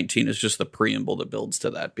needs, and 19 is just the preamble that builds to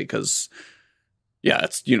that. Because, yeah,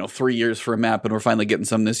 it's 3 years for a map, and we're finally getting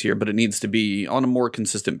some this year. But it needs to be on a more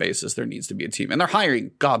consistent basis. There needs to be a team, and they're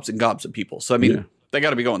hiring gobs and gobs of people. So I mean. Yeah. They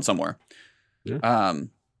got to be going somewhere. Yeah.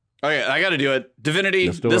 Okay, I got to do it. Divinity.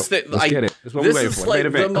 Let's get it. This is like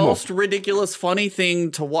the most ridiculous, funny thing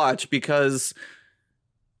to watch, because,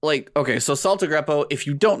 okay, so Salto Greppo, if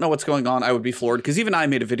you don't know what's going on, I would be floored, because even I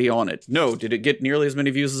made a video on it. No, did it get nearly as many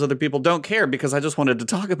views as other people? Don't care, because I just wanted to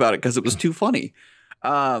talk about it because it was too funny.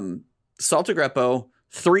 Salto Greppo,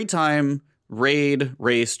 3-time raid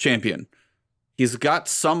race champion. He's got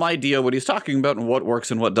some idea what he's talking about and what works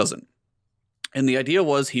and what doesn't. And the idea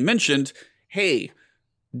was, he mentioned, hey,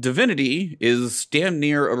 Divinity is damn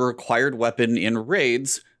near a required weapon in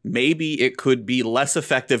raids. Maybe it could be less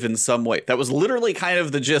effective in some way. That was literally kind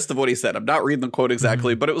of the gist of what he said. I'm not reading the quote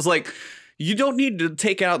exactly, but it was like, you don't need to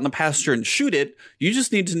take it out in the pasture and shoot it. You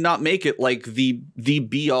just need to not make it like the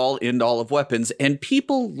be-all, end-all of weapons. And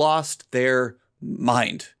people lost their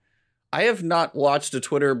mind. I have not watched a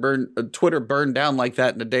Twitter burn down like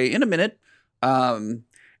that in a day in a minute.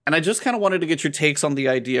 And I just kind of wanted to get your takes on the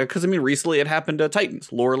idea, because, I mean, recently it happened to Titans.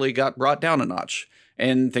 Loreley got brought down a notch,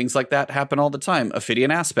 and things like that happen all the time. Ophidian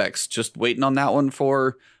Aspects, just waiting on that one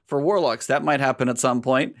for for Warlocks. That might happen at some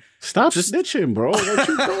point. Stop snitching, bro. What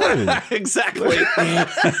you doing? Exactly.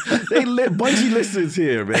 Bungie listens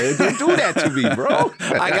here, man. Don't do that to me, bro.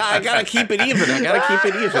 I gotta keep it even.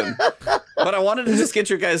 But I wanted to just get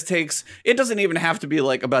your guys' takes. It doesn't even have to be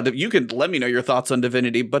like about you can let me know your thoughts on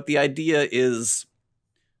Divinity, but the idea is,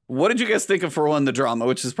 what did you guys think of, for one, the drama,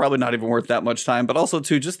 which is probably not even worth that much time, but also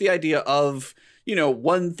two, just the idea of,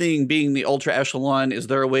 one thing being the ultra echelon. Is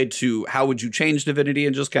there a way to, how would you change Divinity,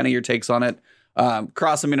 and just kind of your takes on it?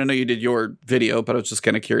 Cross, I mean, I know you did your video, but I was just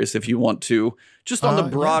kind of curious if you want to, just on the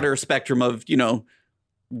broader spectrum of,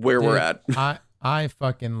 where we're at. I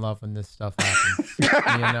fucking love when this stuff happens.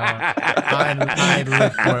 I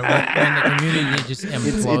live for it. When the community just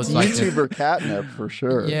implodes. It's like YouTuber catnip for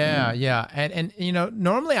sure. Yeah. And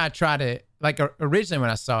normally I try to, like, originally when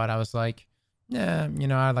I saw it, I was like, yeah,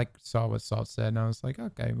 I saw what Salt said, and I was like,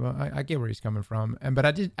 okay, well, I get where he's coming from. But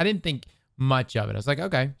I didn't think much of it. I was like,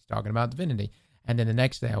 okay, he's talking about Divinity. And then the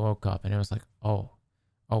next day I woke up and it was like, oh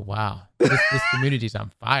wow, this community's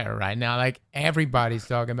on fire right now. Like, everybody's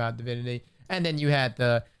talking about Divinity. And then you had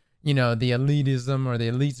the elitism, or the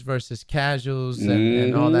elites versus casuals,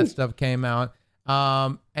 and all that stuff came out.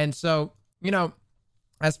 And so,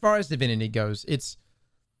 as far as Divinity goes, it's,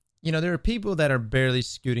 there are people that are barely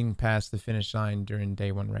scooting past the finish line during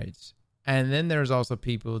day one raids. And then there's also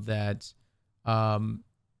people that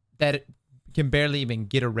that can barely even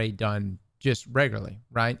get a raid done just regularly,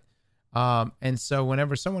 right? And so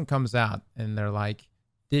whenever someone comes out and they're like,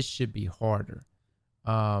 this should be harder,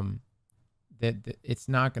 that it's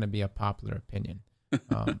not going to be a popular opinion,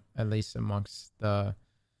 at least amongst the.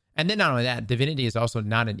 And then not only that, Divinity is also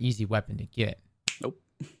not an easy weapon to get. Nope.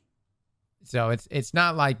 So it's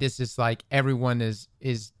not like this is like everyone is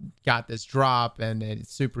got this drop and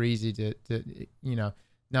it's super easy to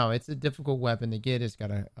No, it's a difficult weapon to get. It's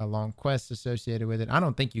got a long quest associated with it. I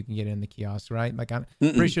don't think you can get it in the kiosk, right? Like, I'm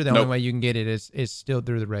pretty sure the only way you can get it is still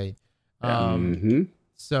through the raid.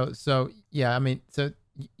 So yeah, I mean, so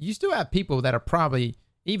you still have people that are probably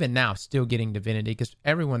even now still getting Divinity, because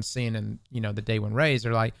everyone's seeing in the day one raids.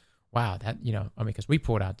 They're like, wow, that because we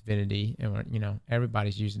pulled out Divinity, and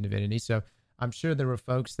everybody's using Divinity. So I'm sure there were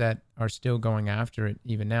folks that are still going after it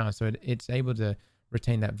even now. So it's able to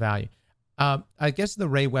retain that value. I guess the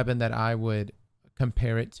raid weapon that I would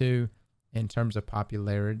compare it to in terms of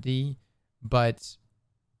popularity, but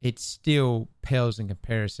it still pales in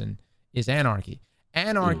comparison, is Anarchy.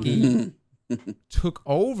 Anarchy took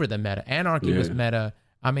over the meta. Anarchy was meta.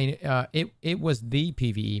 I mean, it was the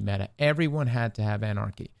PvE meta. Everyone had to have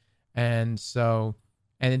Anarchy. And so,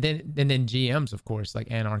 and then GMs, of course, like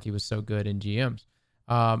Anarchy was so good in GMs.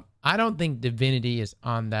 I don't think Divinity is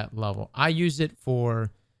on that level. I use it for,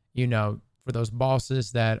 for those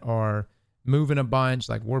bosses that are moving a bunch,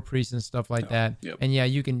 like War Priests and stuff like that. Yep. And yeah,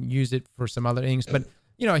 you can use it for some other things. But,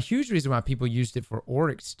 a huge reason why people used it for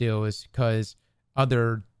Oryx still is because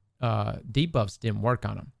other debuffs didn't work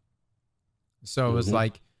on them. So it was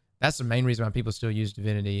like, that's the main reason why people still use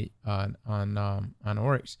Divinity on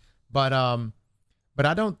Oryx. But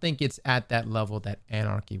I don't think it's at that level that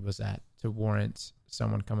Anarchy was at to warrant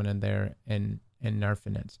someone coming in there and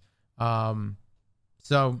nerfing it.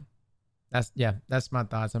 So that's my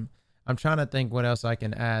thoughts. I'm trying to think what else I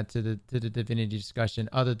can add to the Divinity discussion,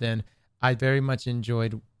 other than I very much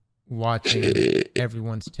enjoyed watching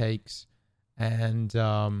everyone's takes, and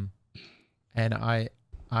I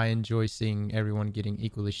enjoy seeing everyone getting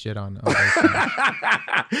equally shit on those things.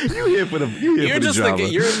 You're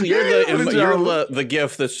the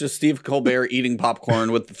GIF that's just Steve Colbert eating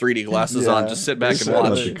popcorn with the 3D glasses on. Just sit back and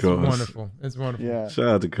watch. It's wonderful. It's wonderful. Yeah. Shout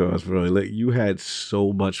out to Cos, bro. Like, you had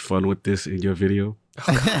so much fun with this in your video.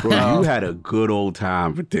 Bro, you had a good old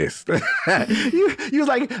time with this. you was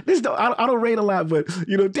like, I don't raid a lot, but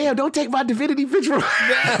damn, don't take my Divinity picture.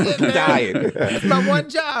 Dying. It's my one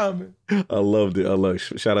job. I loved it.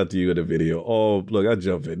 Shout out to you in the video. Oh, look, I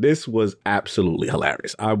jumped in. This was absolutely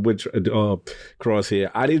hilarious. I went cross here.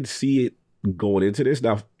 I didn't see it going into this.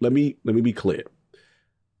 Now, let me be clear.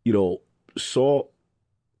 Saul,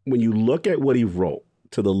 when you look at what he wrote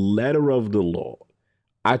to the letter of the law,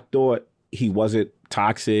 I thought he wasn't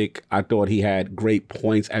toxic. I thought he had great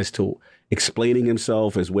points as to explaining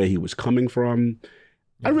himself, as where he was coming from.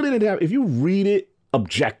 I really didn't have, if you read it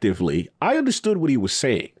objectively, I understood what he was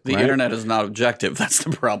saying. The internet is not objective. That's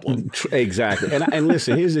the problem. Exactly. And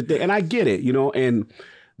listen, here's the thing, and I get it, and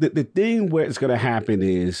the thing where it's going to happen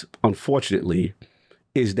is, unfortunately,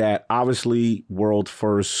 is that obviously world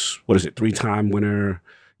first, 3-time winner,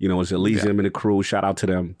 it's Elysium and the crew, shout out to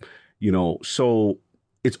them, so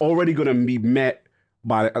it's already going to be met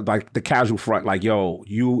by like the casual front, like, yo,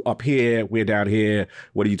 you up here, we're down here.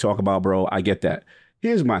 What are you talking about, bro? I get that.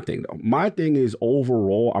 Here's my thing, though. My thing is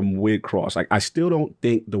overall, I'm with Cross. Like, I still don't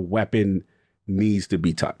think the weapon needs to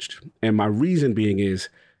be touched. And my reason being is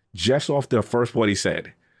just off the first what he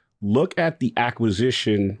said, look at the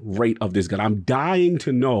acquisition rate of this gun. I'm dying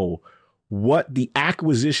to know what the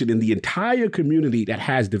acquisition in the entire community that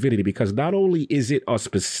has Divinity, because not only is it a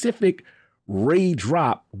specific raid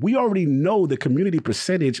drop, we already know the community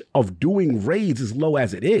percentage of doing raids is low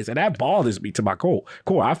as it is, and that bothers me to my core.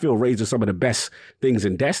 I feel raids are some of the best things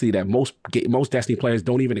in Destiny that most Destiny players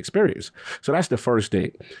don't even experience. So that's the first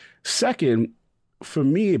thing. Second, for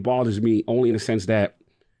me, it bothers me only in the sense that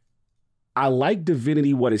I like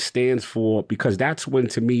Divinity, what it stands for, because that's when,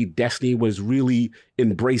 to me, Destiny was really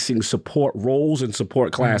embracing support roles and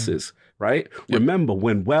support classes, right? Yep. Remember,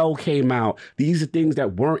 when Well came out, these are things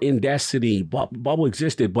that weren't in Destiny. Bubble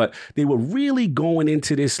existed, but they were really going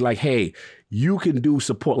into this like, hey, you can do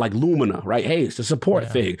support, like Lumina, right? Hey, it's a support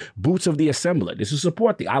thing. Boots of the Assembler, this is a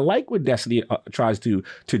support thing. I like when Destiny tries to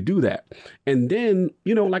do that. And then,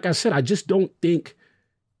 like I said, I just don't think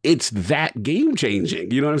it's that game changing.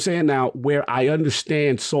 You know what I'm saying? Now, where I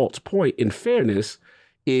understand Salt's point, in fairness,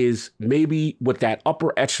 is maybe with that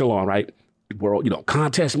upper echelon, right? Where,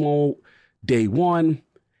 contest mode, day one,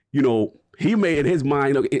 he made in his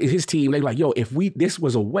mind, his team, they like, yo, if this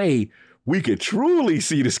was a way we could truly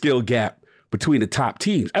see the skill gap between the top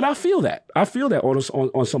teams. And I feel that.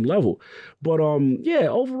 On some level. But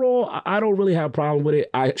overall, I don't really have a problem with it.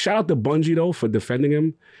 I shout out to Bungie, though, for defending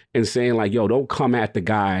him and saying, like, yo, don't come at the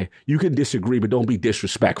guy. You can disagree, but don't be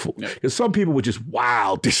disrespectful. Because some people were just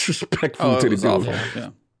disrespectful to the dude. Awful. Yeah.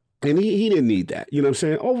 And he didn't need that. You know what I'm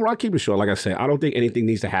saying? Overall, I keep it short. Like I said, I don't think anything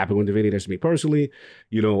needs to happen with Divinity. That's me personally.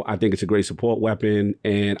 I think it's a great support weapon.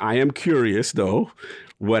 And I am curious, though,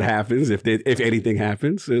 what happens if anything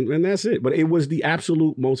happens. And that's it. But it was the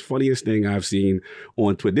absolute most funniest thing I've seen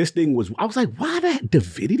on Twitter. This thing was, I was like, why that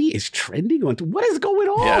Divinity is trending on Twitter? What is going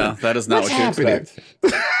on? Yeah, that is not what you expect.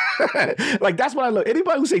 Like, that's what I love.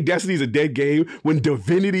 Anybody who say Destiny is a dead game when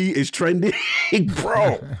Divinity is trending,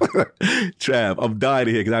 bro. Trav, I'm dying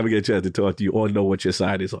to hear because I haven't get a chance to talk to you or know what your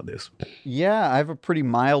side is on this. Yeah, I have a pretty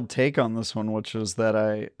mild take on this one, which was that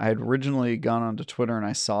I had originally gone onto Twitter and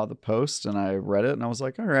I saw the post and I read it and I was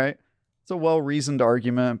like, all right, it's a well-reasoned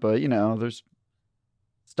argument, but there's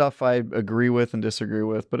stuff I agree with and disagree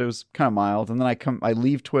with, but it was kind of mild. And then I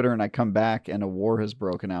leave Twitter and I come back and a war has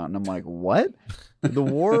broken out and I'm like, what? The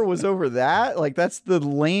war was over that? Like, that's the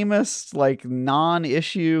lamest, like,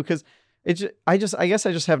 non-issue, because I guess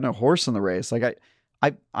I just have no horse in the race. Like,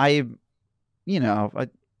 I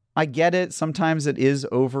get it. Sometimes it is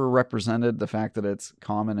overrepresented, the fact that it's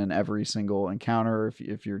common in every single encounter.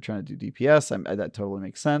 If you're trying to do DPS, that totally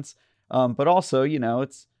makes sense. But also,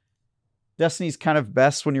 it's Destiny's kind of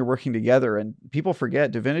best when you're working together, and people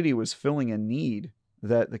forget Divinity was filling a need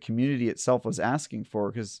that the community itself was asking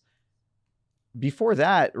for, because before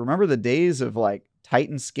that, remember the days of like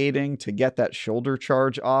Titan skating to get that shoulder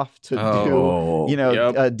charge off to do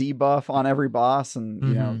a debuff on every boss,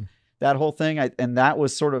 and that whole thing. And that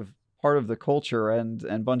was sort of part of the culture, and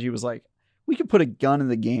Bungie was like, we could put a gun in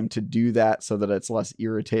the game to do that so that it's less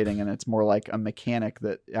irritating and it's more like a mechanic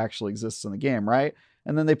that actually exists in the game, right?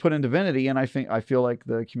 And then they put in Divinity, and I feel like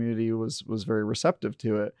the community was very receptive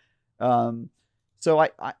to it. So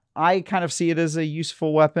I kind of see it as a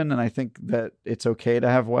useful weapon, and I think that it's okay to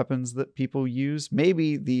have weapons that people use.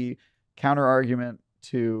 Maybe the counter argument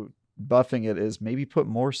to buffing it is maybe put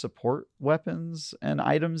more support weapons and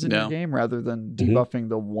items in your game rather than debuffing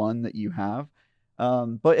the one that you have.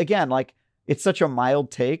 But again, like, it's such a mild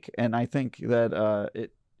take, and I think that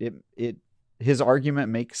his argument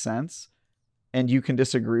makes sense. And you can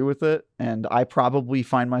disagree with it. And I probably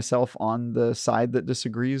find myself on the side that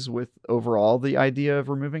disagrees with overall the idea of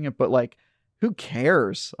removing it. But, like, who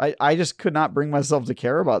cares? I just could not bring myself to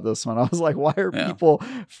care about this one. I was like, why are people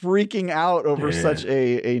freaking out over such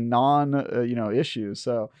a non issue?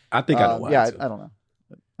 So I think I know why. I don't know.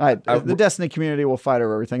 The Destiny community will fight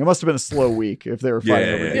over everything. It must have been a slow week if they were fighting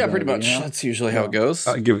over everything. Yeah, pretty much. That's usually how it goes.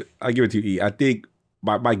 I give it to you, E. I think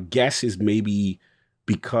my guess is maybe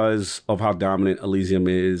because of how dominant Elysium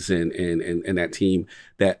is and that team,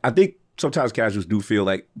 that I think sometimes casuals do feel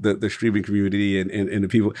like the streaming community and the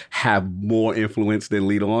people have more influence than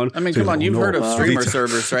Lead On. I mean, come on, you've heard of streamer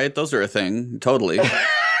servers, right? Those are a thing. Totally.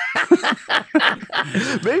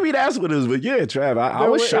 Maybe that's what it is, but yeah, Trav, I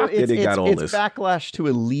was shocked that they got all this. It's backlash to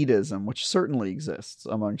elitism, which certainly exists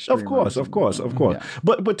among streamers. Of course. Yeah.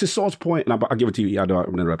 But to Salt's point, and I'll give it to you. I know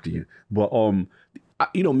I'm interrupting you, but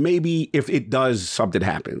maybe if it does, something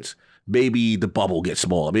happens, maybe the bubble gets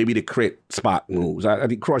smaller, maybe the crit spot moves. I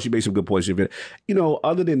think Cross, you made some good points.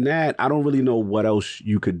 Other than that, I don't really know what else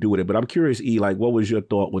you could do with it. But I'm curious, E, like, what was your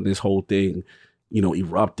thought when this whole thing,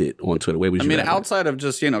 erupted on Twitter? Where was you? Outside of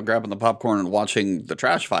just grabbing the popcorn and watching the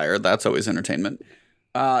trash fire, that's always entertainment.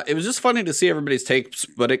 It was just funny to see everybody's takes,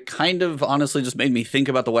 but it kind of honestly just made me think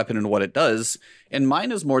about the weapon and what it does. And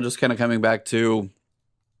mine is more just kind of coming back to,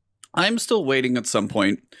 I'm still waiting at some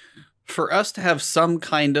point for us to have some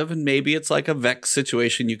kind of, and maybe it's like a Vex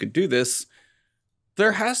situation, you could do this.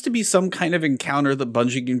 There has to be some kind of encounter that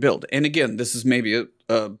Bungie can build. And again, this is maybe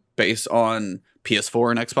based on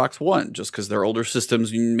PS4 and Xbox One, just because they're older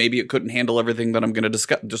systems. Maybe it couldn't handle everything that I'm going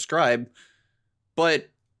to describe. But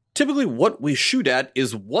typically what we shoot at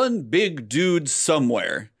is one big dude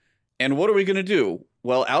somewhere. And what are we going to do?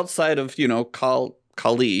 Well, outside of,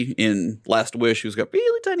 Kali in Last Wish, who's got a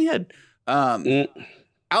really tiny head.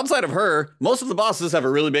 Outside of her, most of the bosses have a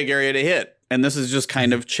really big area to hit. And this is just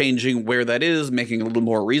kind of changing where that is, making it a little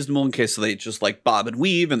more reasonable in case they just like bob and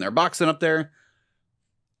weave and they're boxing up there.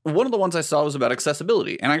 One of the ones I saw was about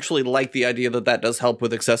accessibility, and I actually like the idea that does help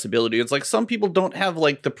with accessibility. It's like some people don't have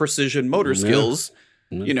like the precision motor skills,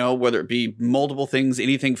 whether it be multiple things,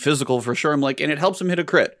 anything physical for sure. I'm like, and it helps them hit a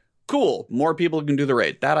crit. Cool. More people can do the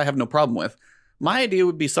raid. That I have no problem with. My idea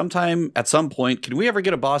would be sometime at some point, can we ever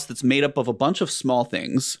get a boss that's made up of a bunch of small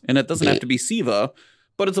things? And it doesn't have to be Siva,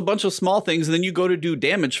 but it's a bunch of small things. And then you go to do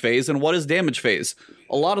damage phase. And what is damage phase?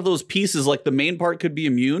 A lot of those pieces, like the main part could be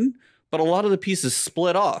immune, but a lot of the pieces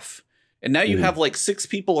split off. And now you have like 6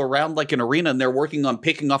 people around like an arena and they're working on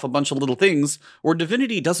picking off a bunch of little things where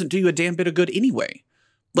Divinity doesn't do you a damn bit of good anyway.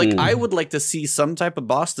 Like I would like to see some type of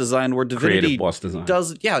boss design where Divinity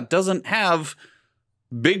doesn't have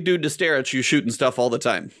big dude to stare at you shooting stuff all the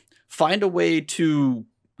time. Find a way to,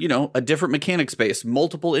 a different mechanic space,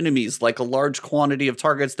 multiple enemies, like a large quantity of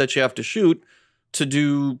targets that you have to shoot to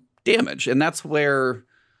do damage. And that's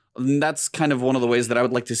kind of one of the ways that I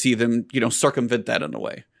would like to see them, circumvent that in a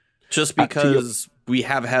way. Just because we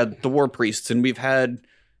have had the War Priests and we've had,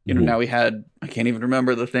 now we had, I can't even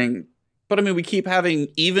remember the thing. But we keep having,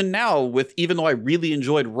 even now, even though I really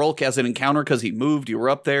enjoyed Rolk as an encounter because he moved, you were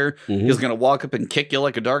up there, he was going to walk up and kick you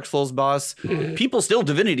like a Dark Souls boss. People still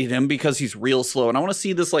divinity'd him because he's real slow. And I want to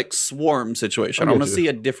see this like swarm situation. I want to see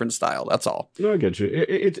a different style. That's all. No, I get you.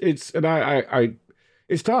 It's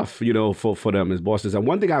tough, for them as bosses. And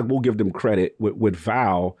one thing I will give them credit with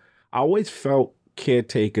Val, I always felt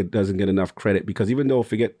Caretaker doesn't get enough credit because even though,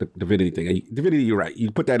 forget the Divinity thing, Divinity, you're right.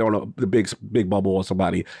 You put that on the big bubble or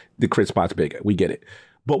somebody, the crit spot's bigger. We get it.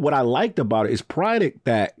 But what I liked about it is prior to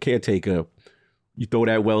that Caretaker, you throw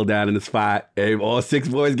that well down in the spot, and all 6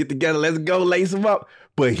 boys get together, let's go, lace them up.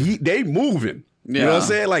 But they moving. Yeah. You know what I'm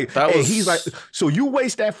saying? Like, he's like, so you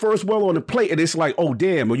waste that first well on the plate, and it's like, oh,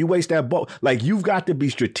 damn, or you waste that ball. Like, you've got to be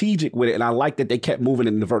strategic with it, and I like that they kept moving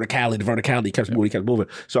in the verticality. The verticality kept moving.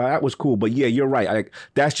 So that was cool. But yeah, you're right.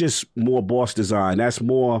 That's just more boss design. That's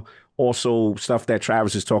more also stuff that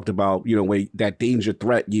Travis has talked about, where that danger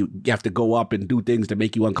threat, you have to go up and do things to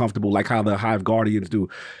make you uncomfortable, like how the Hive Guardians do.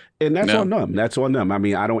 And that's on them. That's on them.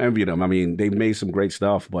 I don't envy them. They've made some great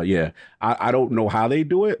stuff, but yeah, I don't know how they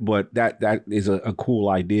do it, but that is a cool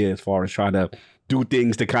idea as far as trying to do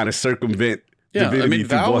things to kind of circumvent. Yeah,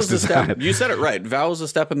 Val was a step. You said it right. Val was a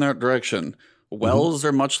step in that direction. Wells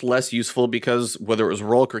are much less useful because whether it was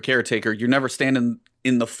Rolk or Caretaker, you're never standing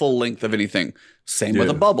in the full length of anything. Same with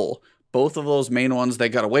a bubble. Both of those main ones they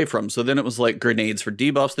got away from. So then it was like grenades for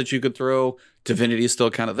debuffs that you could throw. Divinity is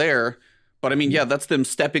still kind of there. But that's them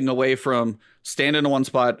stepping away from stand in one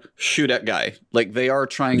spot, shoot at guy. Like they are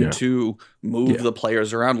trying to move the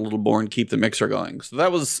players around a little more and keep the mixer going. So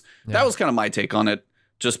that was kind of my take on it,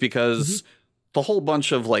 just because the whole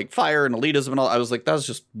bunch of like fire and elitism and all, I was like, that was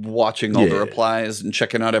just watching all the replies and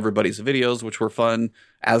checking out everybody's videos, which were fun.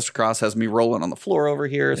 Aztecross has me rolling on the floor over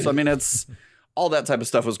here. So it's all that type of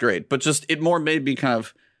stuff was great, but just it more made me kind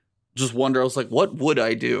of just wonder. I was like, what would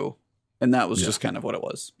I do? And that was just kind of what it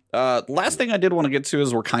was. Last thing I did want to get to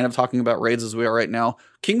is we're kind of talking about raids as we are right now.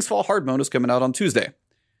 King's Fall Hard Mode is coming out on Tuesday.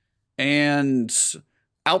 And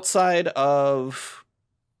outside of,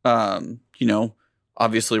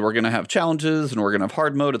 obviously we're going to have challenges and we're going to have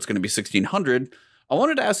hard mode. It's going to be 1600. I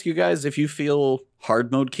wanted to ask you guys if you feel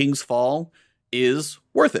hard mode King's Fall is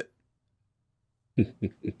worth it.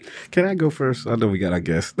 Can I go first? I know we got our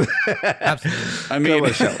guest. Absolutely.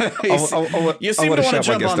 You seem to want to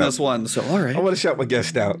jump on this one, so all right. I want to shout my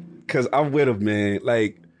guest out because I'm with him, man.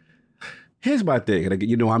 Like, here's my thing. Like,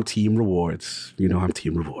 I'm team rewards. I'm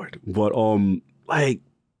team reward. But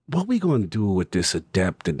what we gonna do with this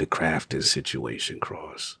adept in the crafting situation,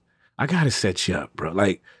 Cross? I gotta set you up, bro.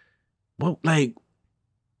 Like, well, like,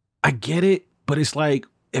 I get it, but it's like,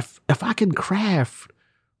 if I can craft,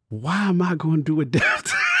 why am I going to do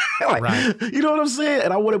adept? Like, right. You know what I'm saying?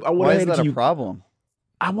 And I want to. Why is that a problem?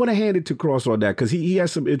 I want to hand it to Cross on that because he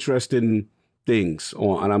has some interesting things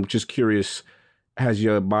on, and I'm just curious: has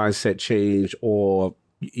your mindset changed, or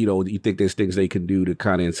do you think there's things they can do to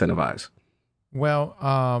kind of incentivize? Well,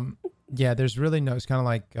 yeah, there's really no. It's kind of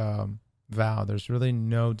like Val. There's really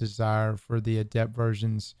no desire for the adept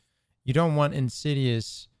versions. You don't want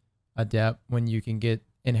Insidious adept when you can get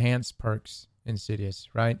enhanced perks Insidious,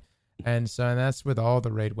 right? And that's with all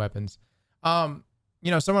the raid weapons.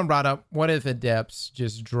 Someone brought up, what if adepts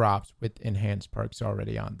just dropped with enhanced perks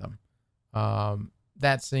already on them?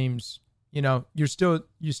 That seems, you're still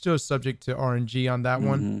subject to RNG on that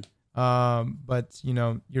one. But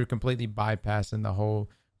you're completely bypassing the whole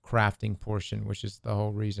crafting portion, which is the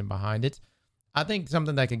whole reason behind it. I think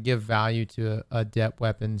something that could give value to adept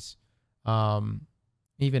weapons,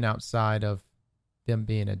 even outside of them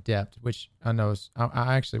being adept, which I know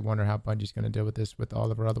I actually wonder how Bungie's going to deal with this with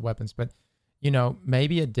all of our other weapons. But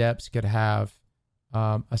maybe adepts could have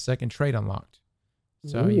a second trait unlocked,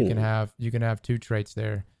 so you can have 2 traits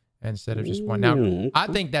there instead of just one. Now, I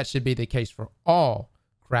think that should be the case for all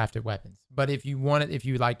crafted weapons. But if you want it,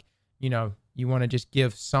 you want to just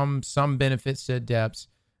give some benefits to adepts,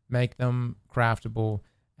 make them craftable,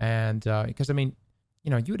 and because you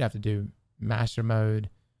would have to do master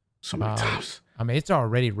mode so many times. It's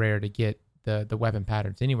already rare to get the weapon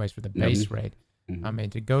patterns anyways for the base raid.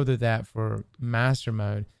 To go through that for master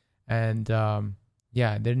mode, and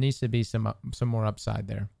there needs to be some more upside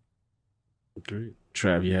there. Great.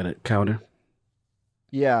 Trav, you had a counter?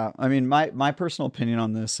 Yeah, my personal opinion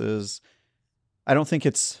on this is I don't think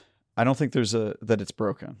that it's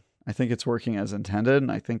broken. I think it's working as intended,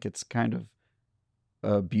 and I think it's kind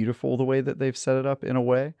of beautiful the way that they've set it up in a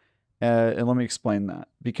way. And let me explain that,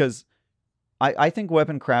 because I think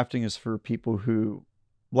weapon crafting is for people who,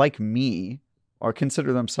 like me, or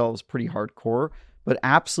consider themselves pretty hardcore, but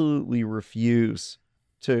absolutely refuse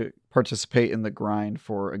to participate in the grind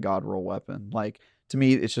for a god roll weapon. Like, to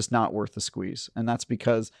me, it's just not worth the squeeze. And that's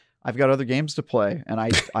because I've got other games to play, and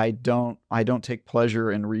I don't take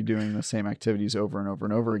pleasure in redoing the same activities over and over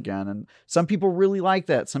and over again. And some people really like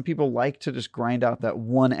that. Some people like to just grind out that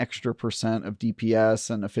 1% extra of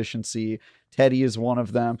DPS and efficiency. Teddy is one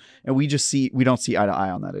of them, and we don't see eye to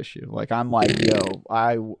eye on that issue. Like, I'm like, yo,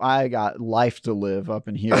 I got life to live up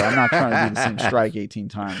in here. I'm not trying to do the same strike 18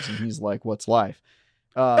 times. And he's like, what's life?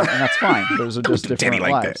 And that's fine. Those are just different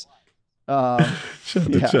lives. Shout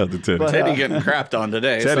to Teddy. Teddy getting crapped on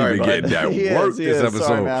today. Teddy Sorry, been getting that work this episode.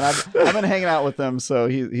 Sorry, man. I've been hanging out with him, so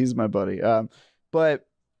he's my buddy. But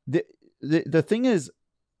the thing is,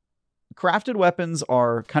 crafted weapons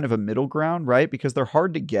are kind of a middle ground, right? Because they're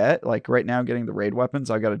hard to get. Like right now, getting the raid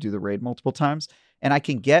weapons, I got to do the raid multiple times, and I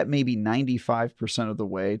can get maybe 95% of the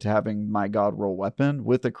way to having my god roll weapon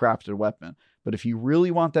with a crafted weapon. But if you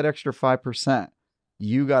really want that extra 5%,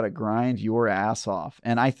 you got to grind your ass off.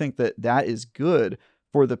 And I think that is good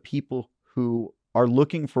for the people who are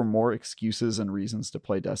looking for more excuses and reasons to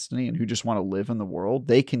play Destiny and who just want to live in the world.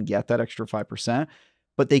 They can get that extra 5%,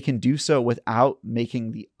 but they can do so without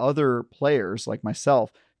making the other players like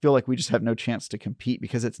myself feel like we just have no chance to compete,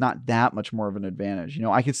 because it's not that much more of an advantage.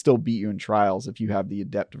 I could still beat you in trials if you have the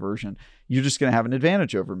adept version. You're just going to have an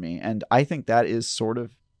advantage over me. And I think that is sort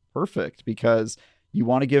of perfect, because you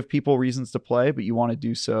want to give people reasons to play, but you want to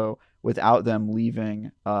do so without them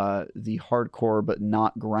leaving the hardcore but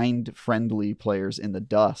not grind-friendly players in the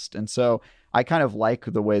dust. And so I kind of like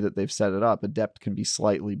the way that they've set it up. Adept can be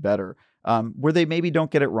slightly better. Where they maybe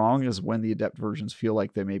don't get it wrong is when the adept versions feel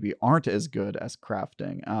like they maybe aren't as good as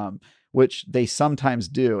crafting, which they sometimes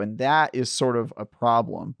do. And that is sort of a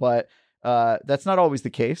problem. But that's not always the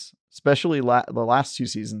case, especially the last 2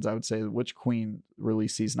 seasons. I would say the Witch Queen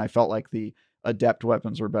release season, I felt like the adept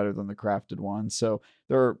weapons were better than the crafted ones. So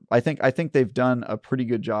I think they've done a pretty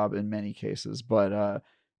good job in many cases. But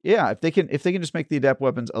if they can just make the adept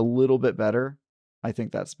weapons a little bit better, I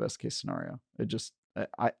think that's the best case scenario.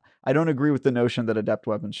 I don't agree with the notion that adept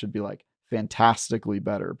weapons should be like fantastically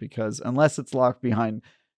better, because unless it's locked behind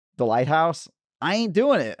the lighthouse, I ain't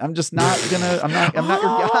doing it. I'm just not gonna. I'm not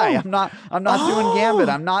your guy. I'm not doing Gambit.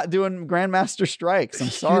 I'm not doing Grandmaster Strikes. I'm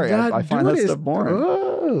sorry. I find that stuff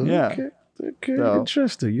boring. Yeah. Okay, so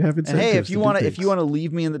interesting. You haven't said. Hey, if you want to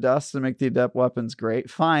leave me in the dust and make the adept weapons great,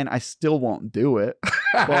 fine. I still won't do it.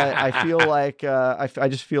 But I feel like I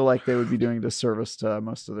just feel like they would be doing a disservice to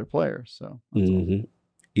most of their players. So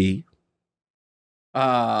E.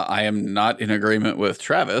 I am not in agreement with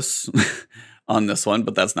Travis on this one,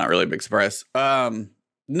 but that's not really a big surprise.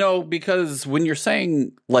 No, because when you're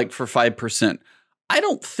saying like for 5%, I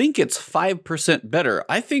don't think it's 5% better.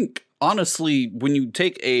 I think honestly, when you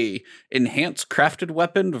take a enhanced crafted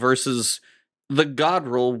weapon versus the god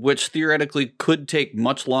roll, which theoretically could take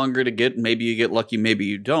much longer to get, maybe you get lucky, maybe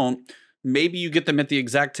you don't. Maybe you get them at the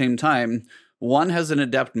exact same time. One has an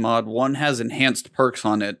adept mod, one has enhanced perks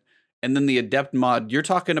on it. And then the adept mod, you're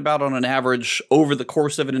talking about on an average over the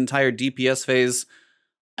course of an entire DPS phase.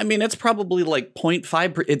 I mean, it's probably like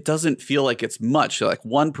 0.5. It doesn't feel like it's much, like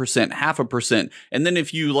 1%, 0.5%. And then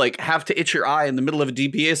if you like have to itch your eye in the middle of a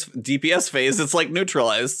DPS phase, it's like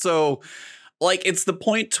neutralized. So like it's the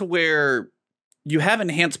point to where you have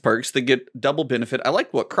enhanced perks that get double benefit. I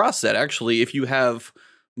like what Cross said, actually. If you have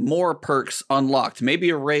more perks unlocked, maybe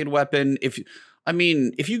a raid weapon. If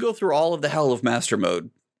you go through all of the hell of master mode,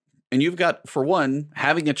 and you've got, for one,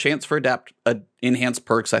 having a chance for enhanced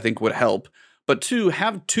perks, I think would help. But 2,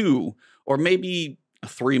 have 2, or maybe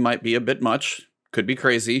 3 might be a bit much. Could be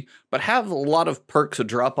crazy. But have a lot of perks to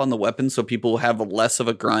drop on the weapon so people have less of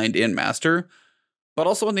a grind in master. But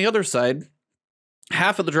also on the other side,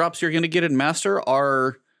 half of the drops you're going to get in master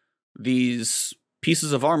are these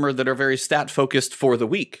pieces of armor that are very stat focused for the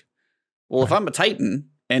week. Well, if I'm a Titan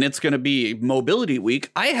and it's going to be mobility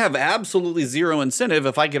week, I have absolutely zero incentive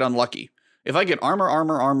if I get unlucky. If I get armor,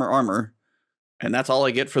 and that's all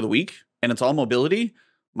I get for the week, and it's all mobility,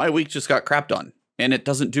 my week just got crapped on, and it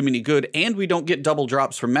doesn't do me any good, and we don't get double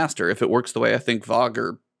drops from master if it works the way I think Vogue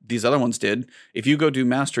or these other ones did. If you go do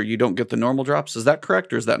master, you don't get the normal drops. Is that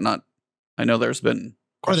correct, or is that not? I know there's been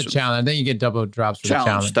questions. For the challenge, then you get double drops for the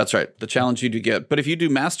challenge. That's right. The challenge you do get. But if you do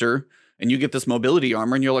master and you get this mobility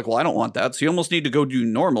armor and you're like, well, I don't want that. So you almost need to go do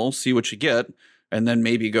normal, see what you get, and then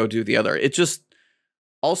maybe go do the other. It just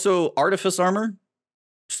also artifice armor,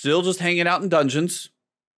 still just hanging out in dungeons,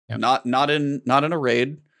 not in a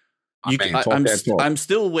raid. I'm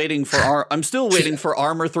still waiting for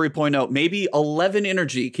armor 3.0, maybe 11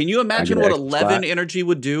 energy. Can you imagine what 11 energy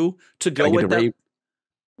would do to go with that?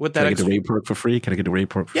 Can I get the raid perk for free? Can I get the raid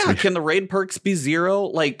perk for free? Yeah, can the raid perks be 0?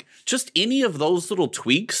 Like, just any of those little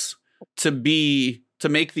tweaks to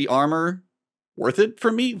make the armor worth it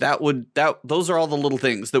for me, those are all the little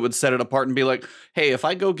things that would set it apart and be like, hey, if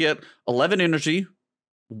I go get 11 energy,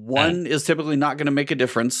 1 is typically not going to make a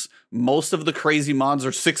difference. Most of the crazy mods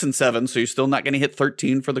are 6 and 7, so you're still not going to hit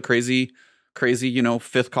 13 for the crazy,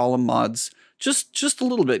 5th column mods. Just a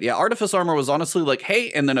little bit. Yeah, Artifice Armor was honestly like,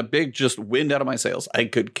 hey, and then a big just wind out of my sails. I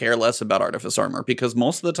could care less about Artifice Armor because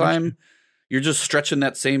most of the time you're just stretching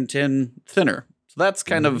that same tin thinner. So that's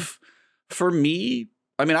kind of, for me,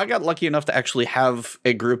 I mean, I got lucky enough to actually have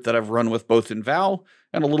a group that I've run with both in Val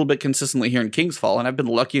and a little bit consistently here in Kingsfall, and I've been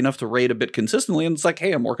lucky enough to raid a bit consistently, and it's like,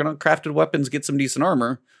 hey, I'm working on crafted weapons, get some decent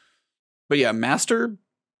armor. But yeah, Master,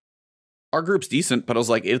 our group's decent, but I was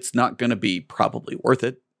like, it's not going to be probably worth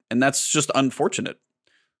it. And that's just unfortunate.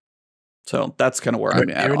 So that's kind of where I'm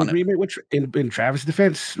at. They're in agreement with in Travis'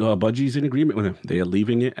 defense. Bungie's in agreement with him. They are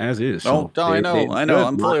leaving it as is. So I know.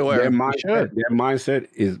 I'm fully aware. Their mindset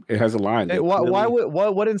is it has a line. Hey,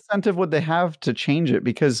 what incentive would they have to change it?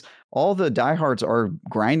 Because all the diehards are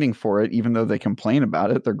grinding for it, even though they complain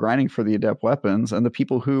about it. They're grinding for the adept weapons, and the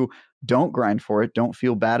people who don't grind for it don't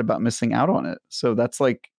feel bad about missing out on it. So that's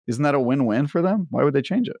like, isn't that a win-win for them? Why would they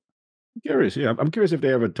change it? I'm curious. Yeah, I'm curious if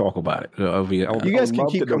they ever talk about it. You guys can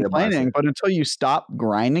keep complaining, but until you stop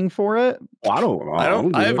grinding for it, I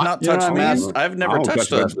have not touched Master. I've never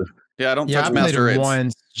touched it. Yeah, I don't touch Master raids.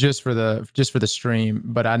 Once just for the stream,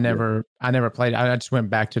 but I never played. I just went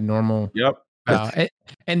back to normal. Yep.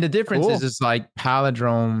 And the difference is like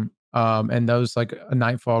Palindrome, and those like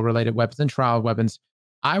Nightfall related weapons and trial weapons.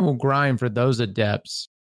 I will grind for those adepts,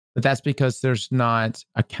 but that's because there's not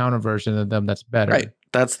a counter version of them that's better. Right.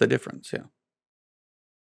 That's the difference, yeah.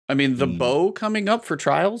 I mean, the bow coming up for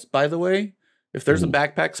trials, by the way, if there's a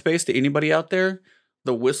backpack space to anybody out there,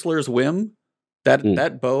 the Whistler's Whim,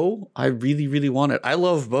 that bow, I really, really want it. I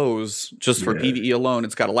love bows just for PvE alone.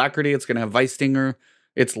 It's got alacrity. It's going to have Vice Stinger.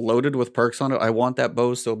 It's loaded with perks on it. I want that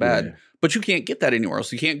bow so bad. Yeah. But you can't get that anywhere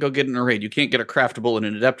else. You can't go get it in a raid. You can't get a craftable in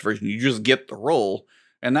an adept version. You just get the roll.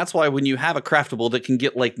 And that's why when you have a craftable that can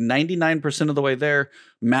get like 99% of the way there,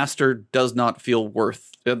 Master does not feel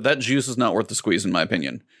worth that juice is not worth the squeeze, in my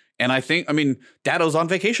opinion. And I think, Dado's on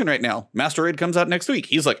vacation right now. Master Raid comes out next week.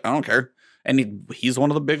 He's like, I don't care. And he's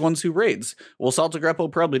one of the big ones who raids. Will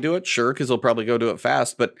Saltagreppo probably do it? Sure, because he'll probably go do it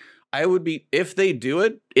fast. But I would be, if they do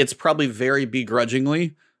it, it's probably very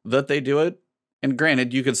begrudgingly that they do it. And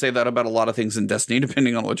granted, you could say that about a lot of things in Destiny,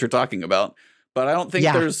 depending on what you're talking about. But I don't think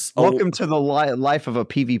there's... Welcome to the life of a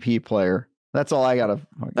PvP player. That's all I got to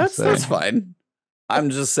say. That's fine. I'm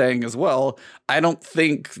just saying as well, I don't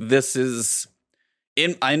think this is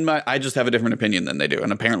I just have a different opinion than they do,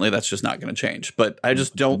 and apparently that's just not going to change. But I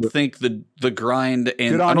just don't think the grind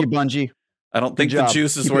and good on you, Bungie. I don't think the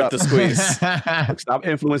juice is worth the squeeze. Stop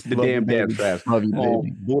influencing the damn dance traps.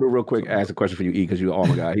 Buddha, real quick, asked a question for you, E, because you're an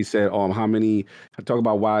armor guy. He said, talk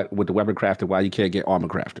about why, with the weapon crafting, why you can't get armor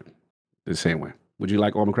crafting the same way. Would you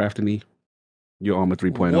like armor crafting, E? Your armor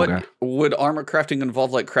 3.0 guy. Would armor crafting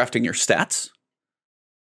involve like crafting your stats?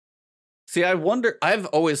 See, I wonder, I've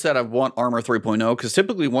always said I want armor 3.0 because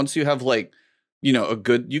typically once you have like, you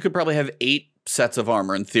could probably have 8 sets of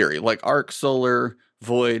armor in theory, like arc, solar,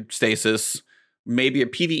 void, stasis, maybe a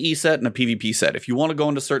PvE set and a PvP set. If you want to go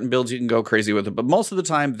into certain builds, you can go crazy with it. But most of the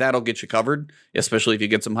time, that'll get you covered, especially if you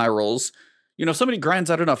get some high rolls. Somebody grinds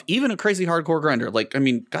out enough, even a crazy hardcore grinder. Like, I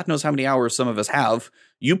mean, God knows how many hours some of us have.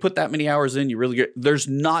 You put that many hours in, you really get, there's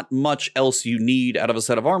not much else you need out of a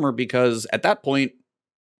set of armor because at that point,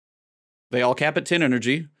 they all cap at 10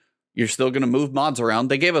 energy. You're still going to move mods around.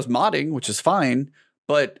 They gave us modding, which is fine.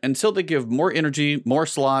 But until they give more energy, more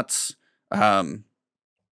slots,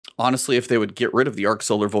 honestly, if they would get rid of the Arc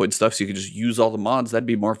Solar Void stuff so you could just use all the mods, that'd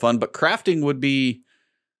be more fun. But crafting would be,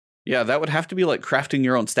 that would have to be like crafting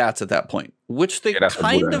your own stats at that point, which they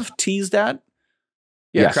kind of teased at.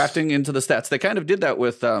 Yeah, yes. Crafting into the stats. They kind of did that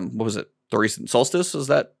with, what was it? The recent Solstice? Is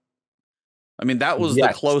that? I mean, that was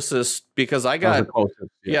the closest because I got,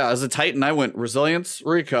 as a Titan, I went Resilience,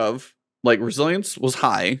 Recov. Like, Resilience was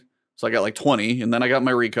high. So I got like 20, and then I got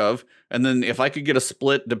my Recov. And then if I could get a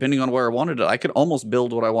split, depending on where I wanted it, I could almost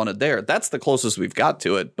build what I wanted there. That's the closest we've got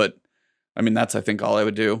to it. But, I mean, that's, I think, all I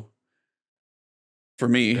would do. For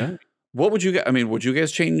me, what would you guys, would you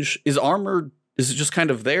guys change? Is armor, is it just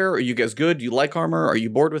kind of there? Are you guys good? Do you like armor? Are you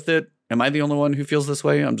bored with it? Am I the only one who feels this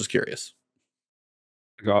way? I'm just curious.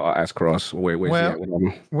 I'll ask Cross. I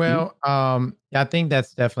think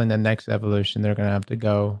that's definitely the next evolution they're going to have to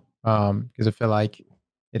go. Because I feel like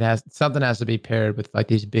something has to be paired with like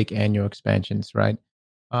these big annual expansions, right?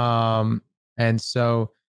 And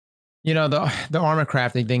so, the armor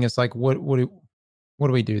crafting thing is like, what do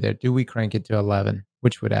we do there? Do we crank it to 11,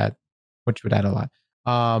 which would add a lot?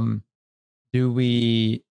 Do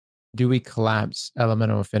we collapse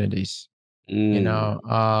elemental affinities?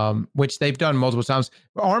 Which they've done multiple times.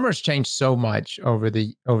 But armor's changed so much over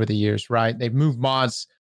the years, right? They've moved mods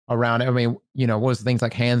around. I mean, what was things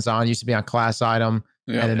like hands-on used to be on class item,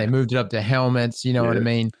 and then they moved it up to helmets. You know what I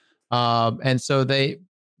mean? And so the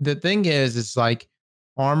thing is like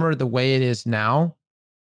armor the way it is now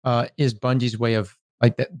is Bungie's way of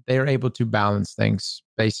like that. They're able to balance things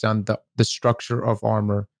based on the structure of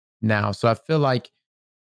armor now. So I feel like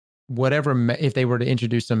if they were to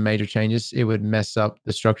introduce some major changes, it would mess up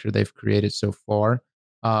the structure they've created so far.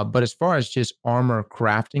 But as far as just armor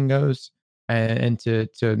crafting goes, and to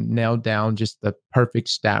nail down just the perfect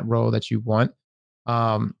stat roll that you want,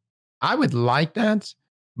 I would like that.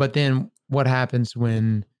 But then what happens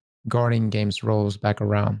when Guardian Games rolls back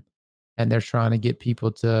around and they're trying to get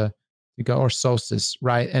people to go, or Solstice,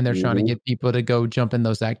 right? And they're trying to get people to go jump in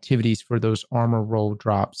those activities for those armor roll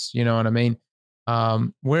drops. You know what I mean?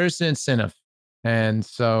 Where's the incentive? And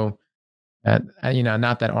so,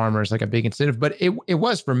 not that armor is like a big incentive, but it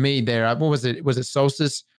was for me there. What was it? Was it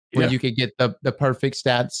Solstice where you could get the perfect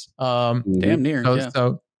stats? Damn near.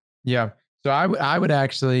 So I would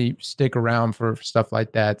actually stick around for stuff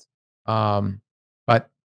like that. But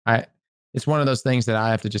it's one of those things that I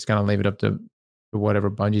have to just kind of leave it up to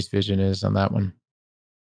whatever Bungie's vision is on that one.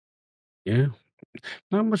 Yeah.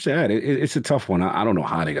 Not much to add. It's a tough one. I don't know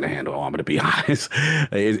how they're going to handle armor, to be honest.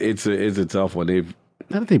 It's a tough one.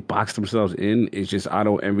 Not that they boxed themselves in. It's just I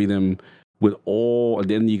don't envy them with all. And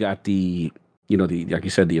then you got the like you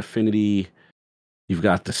said, the affinity. You've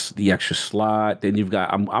got the extra slot. Then you've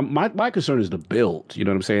got my concern is the build. You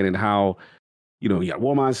know what I'm saying, and how you got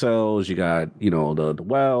Warmind cells. You got the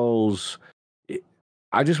wells.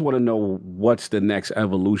 I just want to know what's the next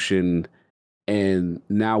evolution. And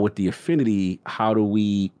now with the affinity, how do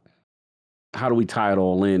we tie it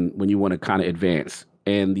all in when you want to kind of advance?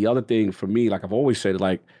 And the other thing for me, like I've always said,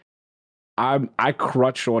 like I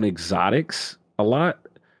crutch on exotics a lot.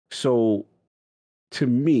 So to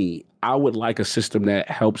me, I would like a system that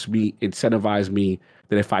helps me incentivize me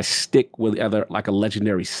that if I stick with like a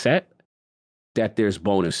legendary set, that there's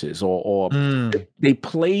bonuses or they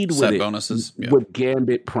played with set it bonuses with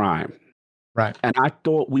Gambit Prime. Right. And I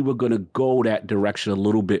thought we were going to go that direction a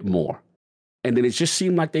little bit more. And then it just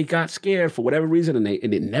seemed like they got scared for whatever reason, and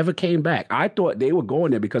it never came back. I thought they were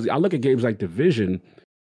going there because I look at games like Division,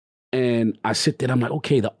 and I sit there and I'm like,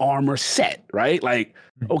 okay, the armor set, right? Like,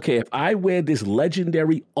 okay, if I wear this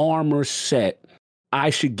legendary armor set I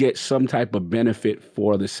should get some type of benefit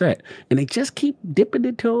for the set. And they just keep dipping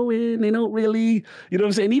their toe in. They don't really, you know what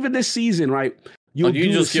I'm saying? Even this season, right? You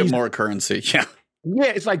just get more currency. Yeah. Yeah,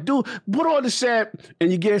 it's like, dude, put on the set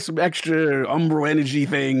and you get some extra Umbral energy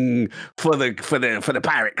thing for the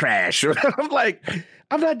pirate crash. I'm like,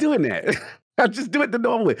 I'm not doing that. I'll just do it the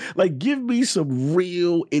normal way. Like, give me some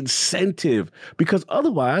real incentive, because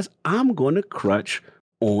otherwise I'm going to crutch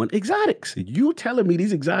on exotics. You telling me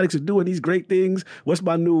these exotics are doing these great things? What's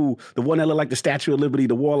my the one that look like the Statue of Liberty,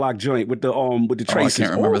 the Warlock joint with the traces? I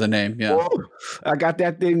can't remember the name. Yeah. I got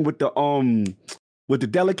that thing with the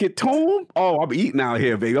delicate tome. Oh, I'm eating out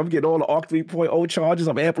here, baby. I'm getting all the ARC 3.0 charges.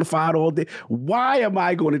 I'm amplified all day. Why am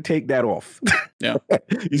I going to take that off? Yeah.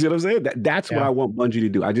 You see what I'm saying? That's what I want Bungie to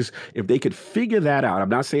do. If they could figure that out, I'm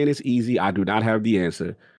not saying it's easy. I do not have the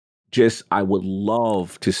answer. I would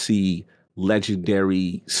love to see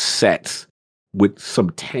legendary sets with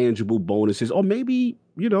some tangible bonuses, or maybe,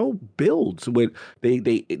 builds with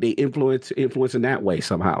they influence in that way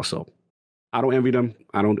somehow. So I don't envy them.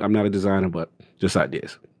 I'm not a designer, but just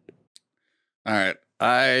ideas. All right.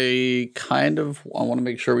 I want to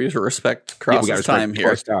make sure we respect Cross's time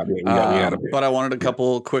here. But I wanted a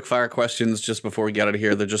couple quick fire questions just before we get out of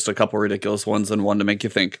here. They're just a couple ridiculous ones and one to make you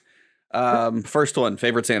think. First one,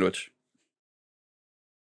 favorite sandwich?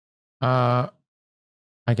 I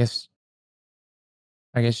guess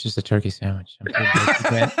just a turkey sandwich.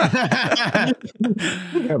 Yeah,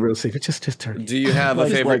 real safe. It's just turkey. Do you have a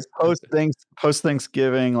favorite post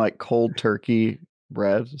Thanksgiving, like cold turkey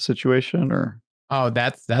bread situation, or? Oh,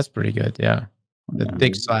 that's pretty good. Yeah, the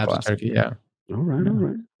thick slabs of turkey. Yeah. All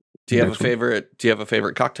right. Do you have a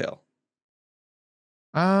favorite cocktail?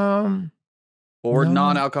 Or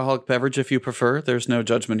non-alcoholic beverage, if you prefer. There's no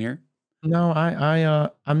judgment here. No,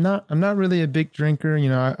 I'm not really a big drinker.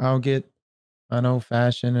 I'll get an old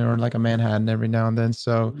fashioned or like a Manhattan every now and then.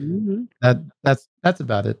 So that's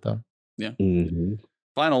about it, though. Yeah. Mm-hmm.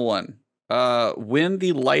 Final one. When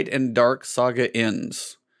the Light and Dark saga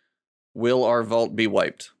ends, will our vault be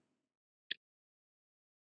wiped?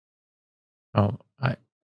 Oh,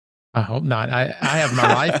 I hope not. I have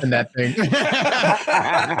my life in that thing.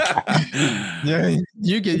 Yeah,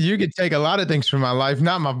 you could take a lot of things from my life,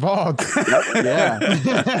 not my vault. Yeah.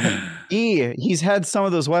 He's had some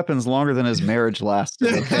of those weapons longer than his marriage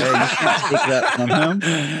lasted. Okay, you can't take that from him.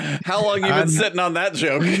 How long you been sitting on that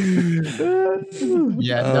joke?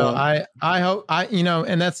 Yeah, no, I hope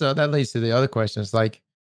and that leads to the other question. It's like,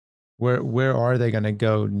 where are they going to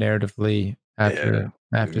go narratively after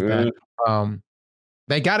that?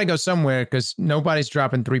 They got to go somewhere, because nobody's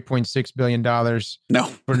dropping $3.6 billion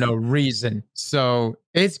for no reason. So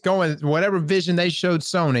it's going, whatever vision they showed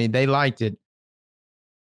Sony, they liked it.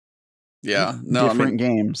 Yeah. Different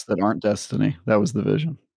games that aren't Destiny. That was the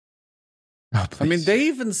vision. Oh, they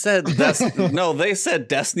even said they said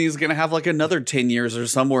Destiny's going to have like another 10 years or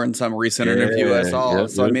somewhere in some recent interview I saw. Yeah,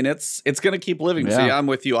 so it's going to keep living. Yeah. So I'm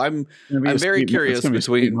with you. I'm very curious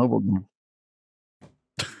between mobile game.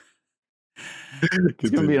 It's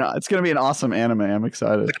gonna be an awesome anime. I'm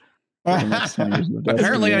excited.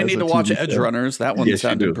 Apparently, I need to watch Edge Runners. That one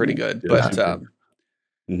sounded pretty good. But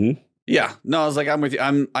yeah, no, I was like, I'm with you.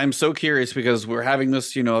 I'm so curious, because we're having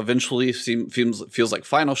this. Eventually, feels like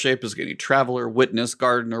Final Shape is getting Traveler, Witness,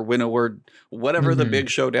 Gardener, Winnower, whatever the big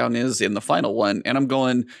showdown is in the final one. And I'm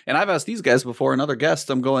going, and I've asked these guys before and other guests.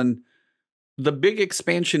 I'm going, the big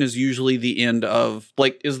expansion is usually the end of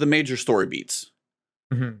is the major story beats.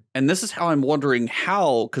 Mm-hmm. And this is how I'm wondering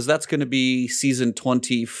how, because that's going to be season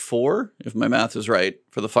 24, if my math is right,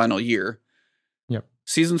 for the final year. Yep.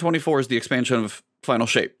 Season 24 is the expansion of Final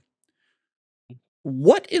Shape.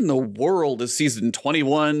 What in the world is season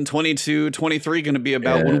 21, 22, 23 going to be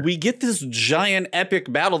about when we get this giant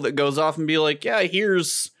epic battle that goes off and be like, yeah,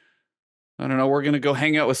 here's, I don't know, we're going to go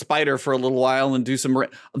hang out with Spider for a little while and do some...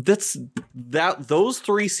 Those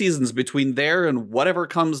 3 seasons between there and whatever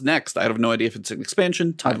comes next, I have no idea if it's an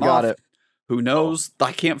expansion, time off. It. Who knows?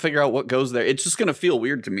 I can't figure out what goes there. It's just going to feel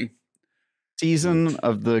weird to me. Season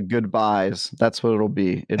of the goodbyes. That's what it'll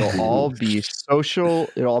be. It'll all be social.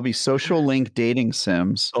 It'll all be social link dating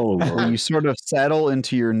sims. Where you sort of settle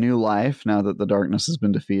into your new life now that the darkness has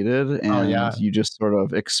been defeated. And you just sort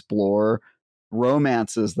of explore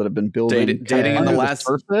romances that have been building dating in the last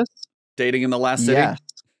surface. Dating in the last city. Yes.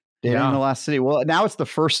 Dating in the last city. Well, now it's the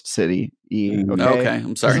first city. Okay,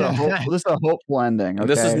 I'm sorry. This is a hopeful ending. Okay?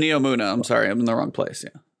 This is Neomuna. I'm sorry, I'm in the wrong place.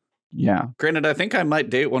 Yeah. Granted, I think I might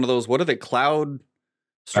date one of those. What are they? Cloud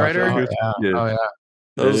Strider. Oh yeah.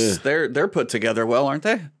 Those they're put together well, aren't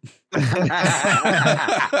they?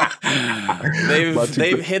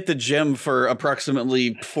 They've hit the gym for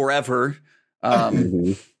approximately forever.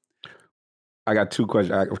 Mhm. I got two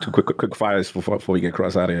questions. Two quick fires before we get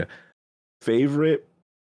Cross out of here. Favorite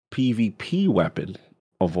PvP weapon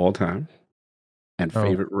of all time and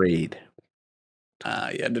favorite raid.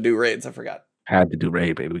 You had to do raids. I forgot. Had to do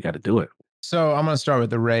raid, baby. We got to do it. So I'm going to start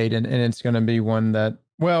with the raid, and it's going to be one that,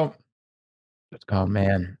 well, oh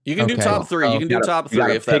man, you can do top three. You can do top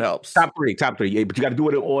three if that helps. Top three. Yeah, but you got to do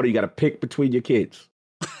it in order. You got to pick between your kids.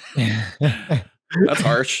 That's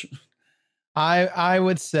harsh. I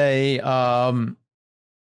would say,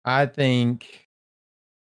 I think,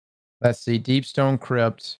 let's see, Deepstone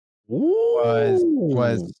Crypt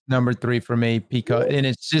was number 3 for me because, and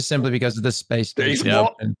it's just simply because of the space station.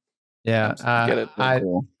 Yeah, get it. I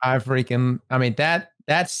freaking, I mean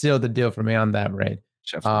that's still the deal for me on that raid.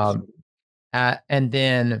 And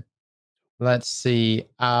then let's see,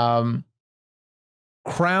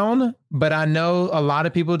 Crown, but I know a lot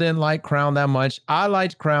of people didn't like Crown that much. I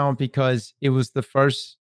liked Crown because it was the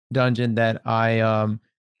first dungeon that I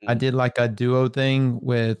did like a duo thing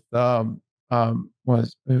with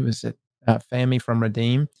was Fami from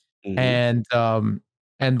Redeem, and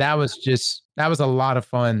that was a lot of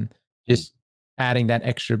fun, just adding that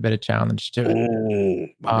extra bit of challenge to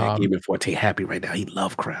it. My man Gaming Forte happy right now. He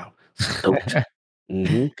love Crown.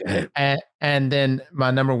 And then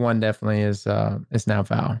my number 1 definitely is now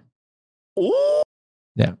Val. Ooh.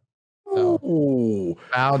 Yeah. So,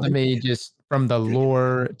 Val to me, just from the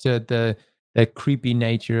lore to the creepy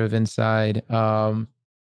nature of inside. And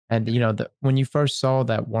when you first saw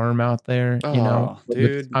that worm out there,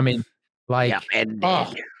 dude. I mean, like,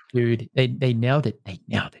 dude, they nailed it. They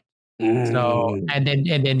nailed it. So, and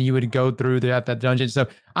then you would go through that dungeon. So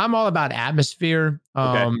I'm all about atmosphere.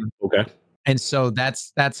 Okay. And so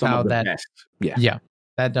that's how that best.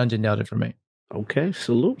 that dungeon nailed it for me. Okay,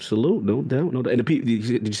 salute, no doubt, no doubt. And did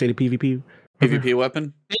you say the PvP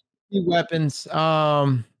weapon? PvP weapons.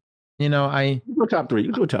 You go top 3.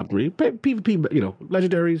 You go top 3. PvP,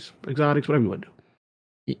 legendaries, exotics, whatever you want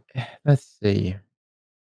to do. Let's see.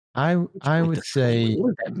 I would say,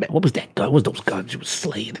 what was that gun? What was those guns you were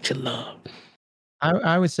slaying that you love?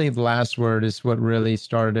 I would say the Last Word is what really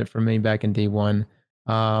started it for me back in D1.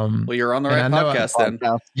 Well, you're on the right podcast then.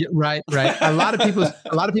 Yeah, right. A lot of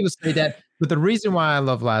people say that, but the reason why I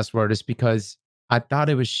love Last Word is because I thought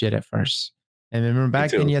it was shit at first. And remember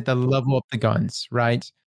back then you had to level up the guns,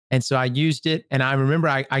 right? And so I used it, and I remember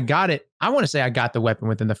I got it. I want to say I got the weapon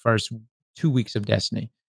within the first 2 weeks of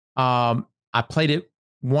Destiny. I played it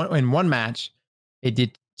in one match. It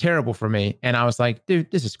did terrible for me, and I was like,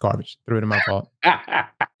 dude, this is garbage. Threw it in my fault.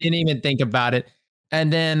 Didn't even think about it.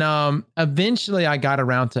 And then eventually I got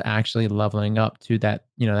around to actually leveling up to that,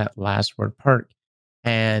 that Last Word perk.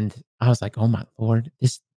 And I was like, oh my Lord,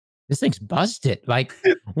 this thing's busted. Like,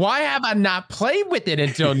 why have I not played with it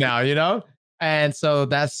until now, And so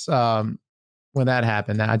that's when that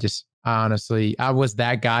happened. I was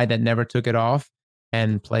that guy that never took it off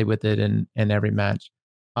and played with it in every match.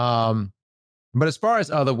 But as far as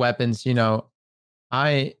other weapons,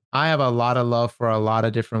 I have a lot of love for a lot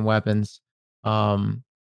of different weapons.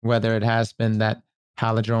 Whether it has been that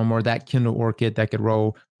Palindrome or that Kindle Orchid that could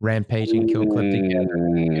roll Rampage and Kill Clip together.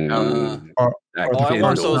 I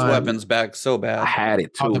want those weapons back so bad. I had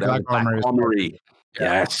it too. That Black Armory.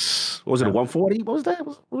 Yes. What was it, a 140? What was that?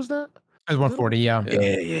 What was that? It was 140, yeah.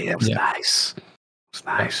 Yeah. That was nice. It was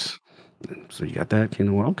nice. So you got that,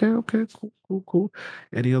 Okay. Cool.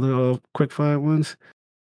 Any other quick fire ones?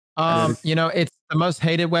 It's the most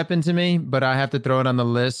hated weapon to me, but I have to throw it on the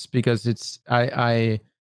list because it's I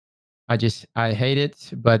hate it,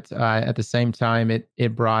 but at the same time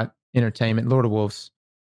it brought entertainment. Lord of Wolves.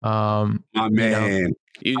 My man.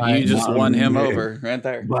 You just won him over right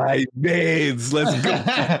there. My mans, let's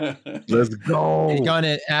go. Let's go.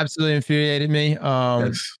 It absolutely infuriated me.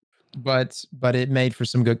 But it made for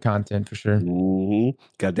some good content for sure.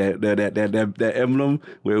 Got that emblem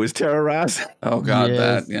where it was terrorized. Oh God,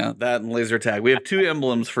 that and laser tag. We have 2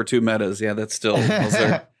 emblems for 2 metas. Yeah, that's still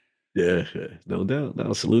there. Yeah, no doubt.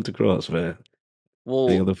 Now salute to Cross, man. Well,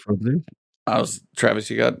 any other further? Travis,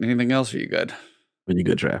 you got anything else? Or you good? You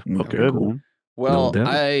good, Trav? Okay, good, cool. Man. Well,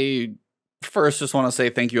 I first just want to say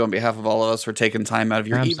thank you on behalf of all of us for taking time out of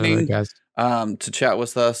your evening to chat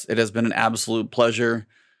with us. It has been an absolute pleasure.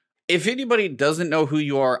 If anybody doesn't know who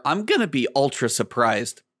you are, I'm going to be ultra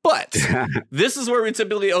surprised. But this is where we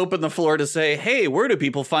typically open the floor to say, hey, where do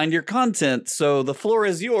people find your content? So the floor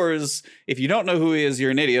is yours. If you don't know who he is, you're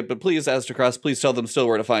an idiot. But please, Aztecross, please tell them still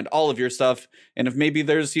where to find all of your stuff. And if maybe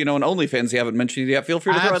there's, an OnlyFans you haven't mentioned yet, feel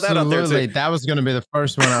free to throw that out there too. That was going to be the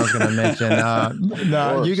first one I was going to mention.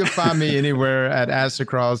 No, you can find me anywhere at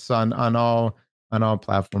Aztecross on all on all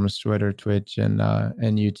platforms, Twitter, Twitch, and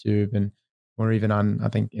YouTube, and we're even on, I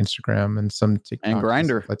think, Instagram and some TikTok and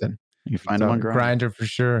Grindr. Like that. You find them on Grindr for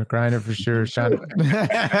sure. Grindr for sure. Oh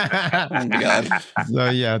my God. So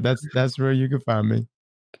yeah, that's where you can find me.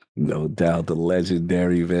 No doubt, the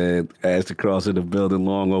legendary, man. Aztecross in the building,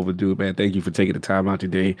 long overdue, man. Thank you for taking the time out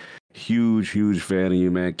today. Huge fan of you,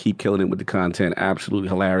 man. Keep killing it with the content. Absolutely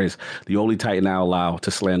hilarious. The only Titan I allow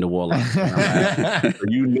to slander Warlock.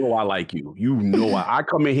 You know I like you. You know I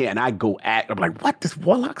come in here and I go I'm like, what? This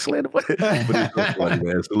Warlock slander? But it's so funny,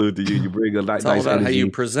 man. Salute to you. You bring a nice all about energy how you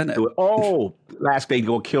present it. Oh, last day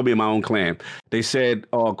gonna kill me in my own clan. They said,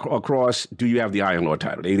 Cross, do you have the Iron Lord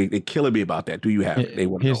title? They killing me about that. Do you have it? They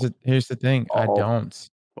want to know. Here's the thing. I don't.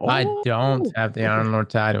 I don't have the Iron Lord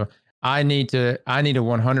title. I need to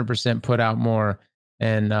 100% put out more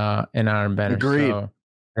in Iron Banner. Agreed. So,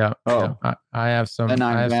 yeah. Oh, yeah, I have some. An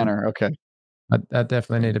Iron Banner. Okay. I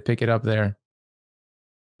definitely need to pick it up there.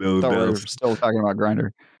 I thought we were still talking about Grindr.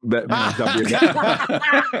 Not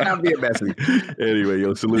being messy. Anyway,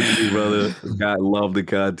 yo, salute to you, brother. God, love the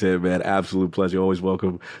content, man. Absolute pleasure. Always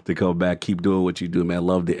welcome to come back. Keep doing what you do, man.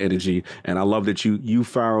 Love the energy, and I love that you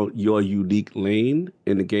found your unique lane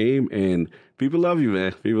in the game, and people love you,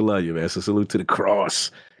 man. People love you, man. So salute to the Cross.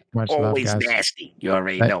 Much Always love, guys. Nasty. You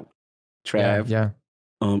already know. Trav. Yeah.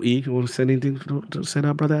 E, you want to say anything to say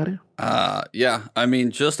that, brother, out here? Yeah. I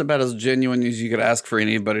mean, just about as genuine as you could ask for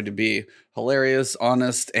anybody to be. Hilarious,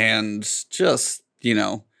 honest, and just,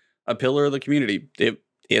 a pillar of the community.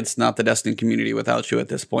 It's not the Destiny community without you at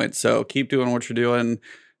this point. So keep doing what you're doing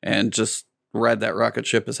and just ride that rocket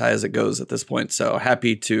ship as high as it goes at this point. So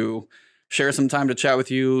happy to share some time to chat with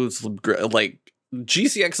you. It's like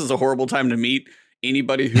GCX is a horrible time to meet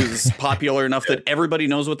anybody who's popular enough that everybody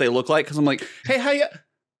knows what they look like. Cause I'm like, hey, how you?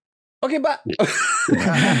 Okay, but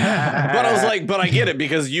I was like, but I get it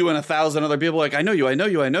because you and 1,000 other people are like, I know you. And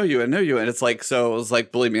it's like, so it was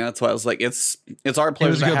like, believe me, that's why I was like, it's our pleasure. It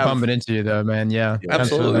was good bumping into you though, man. Yeah,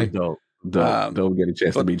 absolutely. Don't get a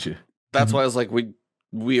chance to meet you. That's why I was like,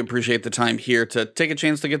 we appreciate the time here to take a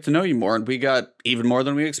chance to get to know you more. And we got even more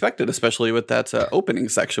than we expected, especially with that opening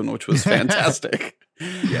section, which was fantastic.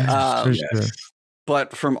 Yes.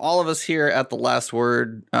 But from all of us here at The Last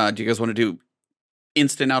Word, do you guys want to do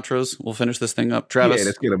instant outros? We'll finish this thing up. Travis? Yeah,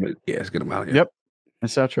 let's get them out here. Yep.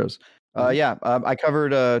 It's outros. I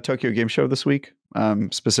covered Tokyo Game Show this week,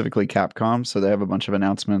 specifically Capcom. So they have a bunch of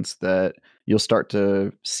announcements that you'll start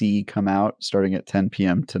to see come out starting at 10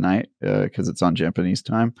 p.m. tonight because it's on Japanese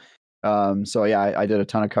time. I did a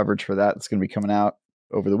ton of coverage for that. It's going to be coming out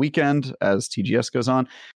over the weekend as TGS goes on.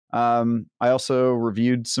 I also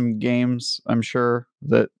reviewed some games, I'm sure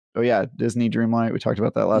that, Disney Dreamlight. We talked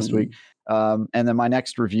about that last week. And then my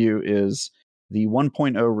next review is the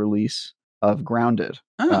 1.0 release of Grounded,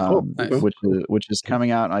 which is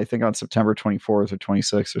coming out, I think, on September 24th or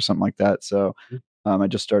 26th or something like that. So I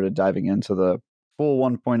just started diving into the full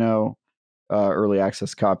 1.0 early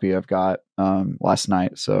access copy I've got last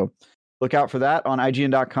night. So look out for that on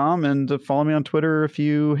IGN.com and follow me on Twitter if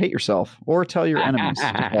you hate yourself, or tell your enemies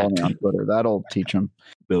to follow me on Twitter. That'll teach them.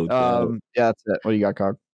 That's it. What do you got,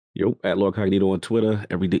 Cog? Yo, at Lord Cognito on Twitter.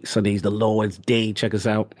 Every day, Sunday's the Lord's Day. Check us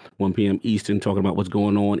out. 1 p.m. Eastern, talking about what's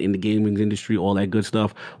going on in the gaming industry, all that good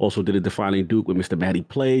stuff. Also did a Defining Duke with Mr. Matty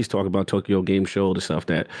Plays, talking about Tokyo Game Show, the stuff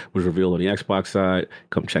that was revealed on the Xbox side.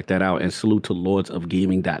 Come check that out. And salute to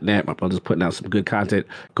lordsofgaming.net. My brother's putting out some good content.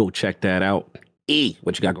 Go check that out.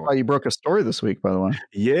 What you got going? Oh, you broke a story this week, by the way.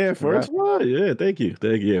 Yeah, first one. Yeah, thank you.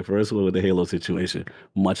 Yeah, first one with the Halo situation.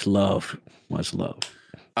 Much love.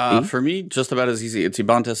 For me, just about as easy. It's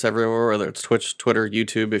Ibantis everywhere, whether it's Twitch, Twitter,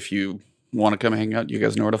 YouTube. If you want to come hang out, you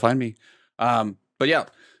guys know where to find me. But yeah,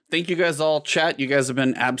 thank you guys all. Chat, you guys have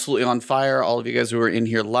been absolutely on fire. All of you guys who are in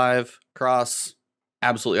here live. Cross,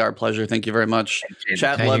 absolutely our pleasure. Thank you very much.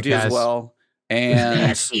 Chat, loved you as well.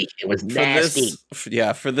 And it was nasty.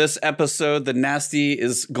 For this episode, the nasty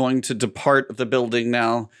is going to depart the building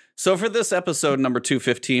now. So for this episode, number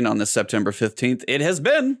 215 on this September 15th, it has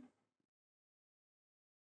been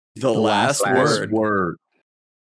The Last Word.